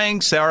own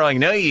ranks that were like,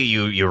 no,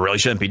 you really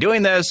shouldn't be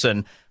doing this.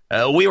 And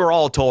we were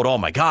all told, oh,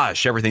 my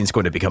gosh, everything's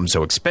going to become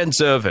so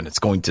expensive and it's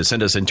going to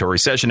send us into a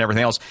recession and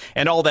everything else.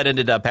 And all that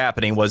ended up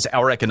happening was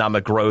our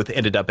economic growth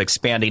ended up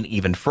expanding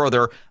even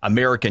further.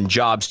 American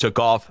jobs took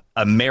off.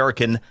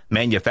 American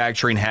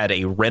manufacturing had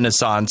a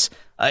renaissance.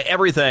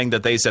 Everything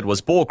that they said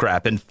was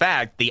bullcrap. In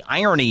fact, the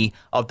irony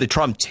of the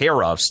Trump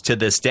tariffs to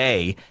this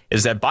day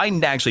is that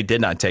Biden actually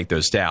did not take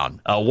those down.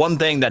 One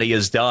thing that he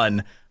has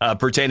done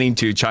pertaining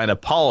to China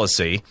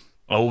policy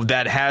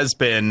that has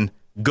been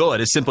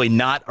good is simply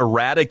not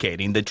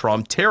eradicating the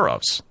Trump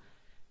tariffs.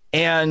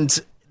 And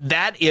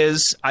that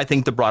is, I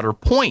think, the broader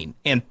point.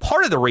 And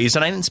part of the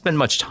reason, I didn't spend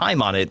much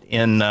time on it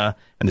in the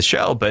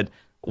show, but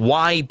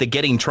why the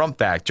getting Trump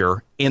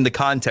factor in the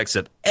context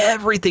of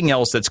everything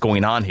else that's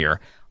going on here,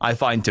 I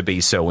find to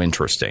be so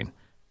interesting.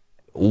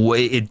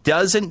 It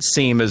doesn't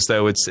seem as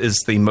though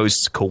it's the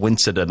most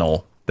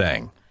coincidental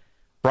thing.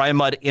 Brian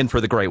Mudd in for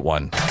the great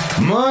one.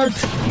 Mark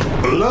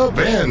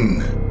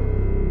Levin.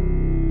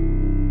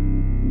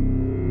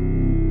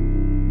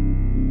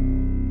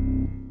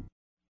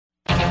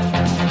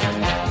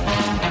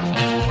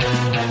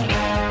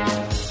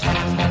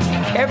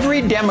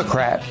 Every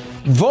Democrat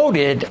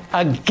voted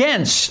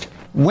against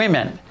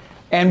women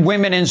and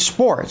women in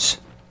sports.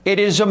 It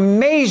is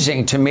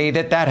amazing to me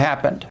that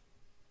happened.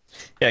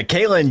 Yeah,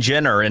 Caitlyn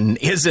Jenner, and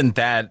isn't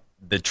that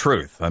the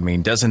truth? I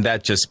mean, doesn't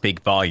that just speak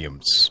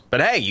volumes?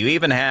 But hey, you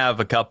even have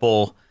a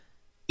couple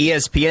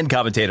ESPN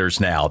commentators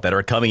now that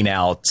are coming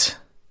out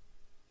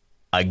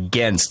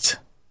against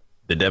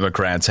the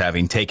Democrats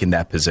having taken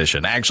that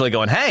position. Actually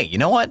going, hey, you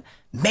know what?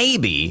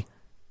 Maybe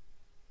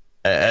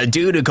a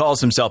dude who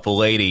calls himself a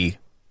lady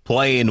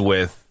playing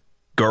with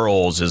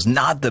girls is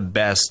not the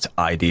best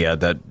idea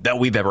that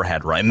we've ever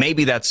had, right?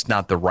 Maybe that's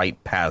not the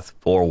right path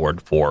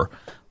forward for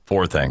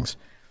things.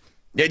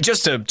 Yeah,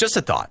 just a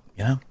thought,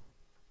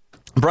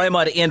 Brian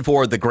Mudd in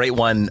for the great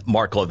one,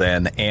 Mark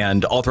Levin,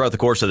 and all throughout the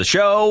course of the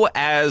show,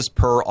 as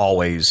per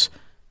always,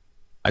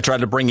 I try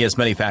to bring you as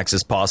many facts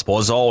as possible.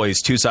 As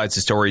always, two sides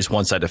of stories,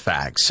 one side of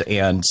facts.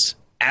 And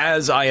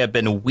as I have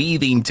been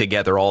weaving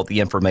together all the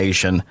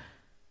information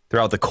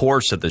throughout the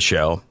course of the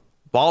show,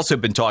 I've also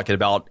been talking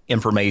about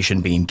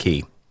information being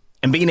key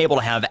and being able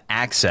to have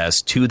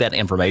access to that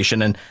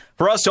information. And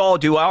for us to all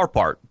do our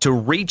part to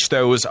reach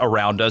those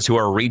around us who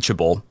are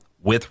reachable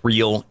with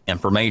real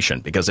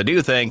information, because I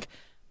do think,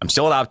 I'm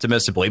still an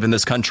optimist, I believe in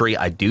this country.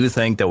 I do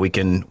think that we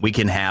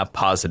can have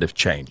positive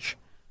change.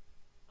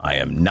 I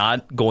am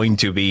not going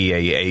to be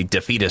a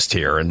defeatist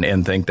here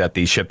and think that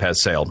the ship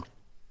has sailed.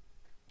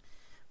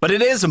 But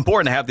it is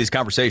important to have these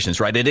conversations,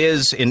 right? It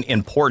is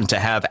important to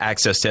have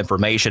access to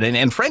information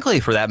and frankly,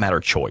 for that matter,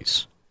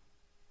 choice.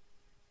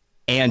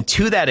 And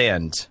to that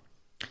end,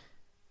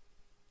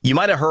 you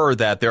might have heard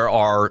that there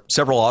are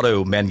several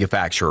auto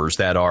manufacturers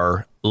that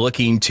are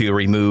looking to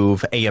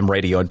remove AM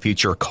radio in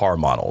future car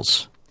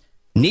models.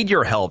 Need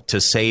your help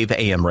to save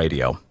AM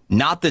radio.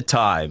 Not the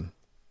time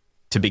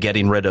to be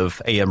getting rid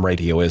of AM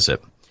radio, is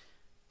it?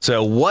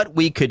 So what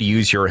we could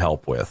use your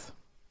help with,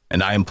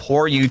 and I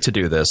implore you to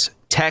do this,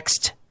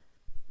 text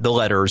the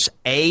letters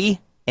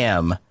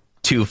AM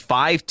to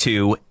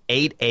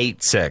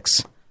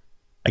 52886.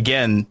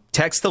 Again,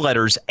 text the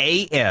letters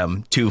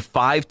AM to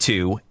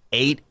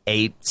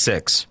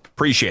 52886.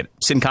 Appreciate it.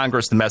 Send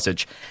Congress the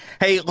message.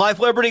 Hey, Life,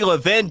 Liberty,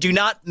 Levin, do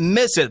not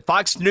miss it.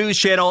 Fox News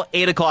Channel,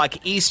 8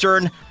 o'clock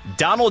Eastern.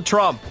 Donald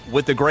Trump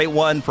with the great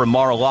one from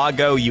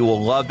Mar-a-Lago. You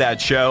will love that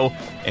show.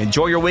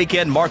 Enjoy your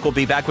weekend. Mark will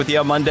be back with you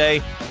on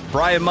Monday.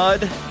 Brian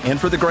Mudd, in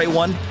for the great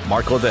one,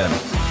 Mark Levin.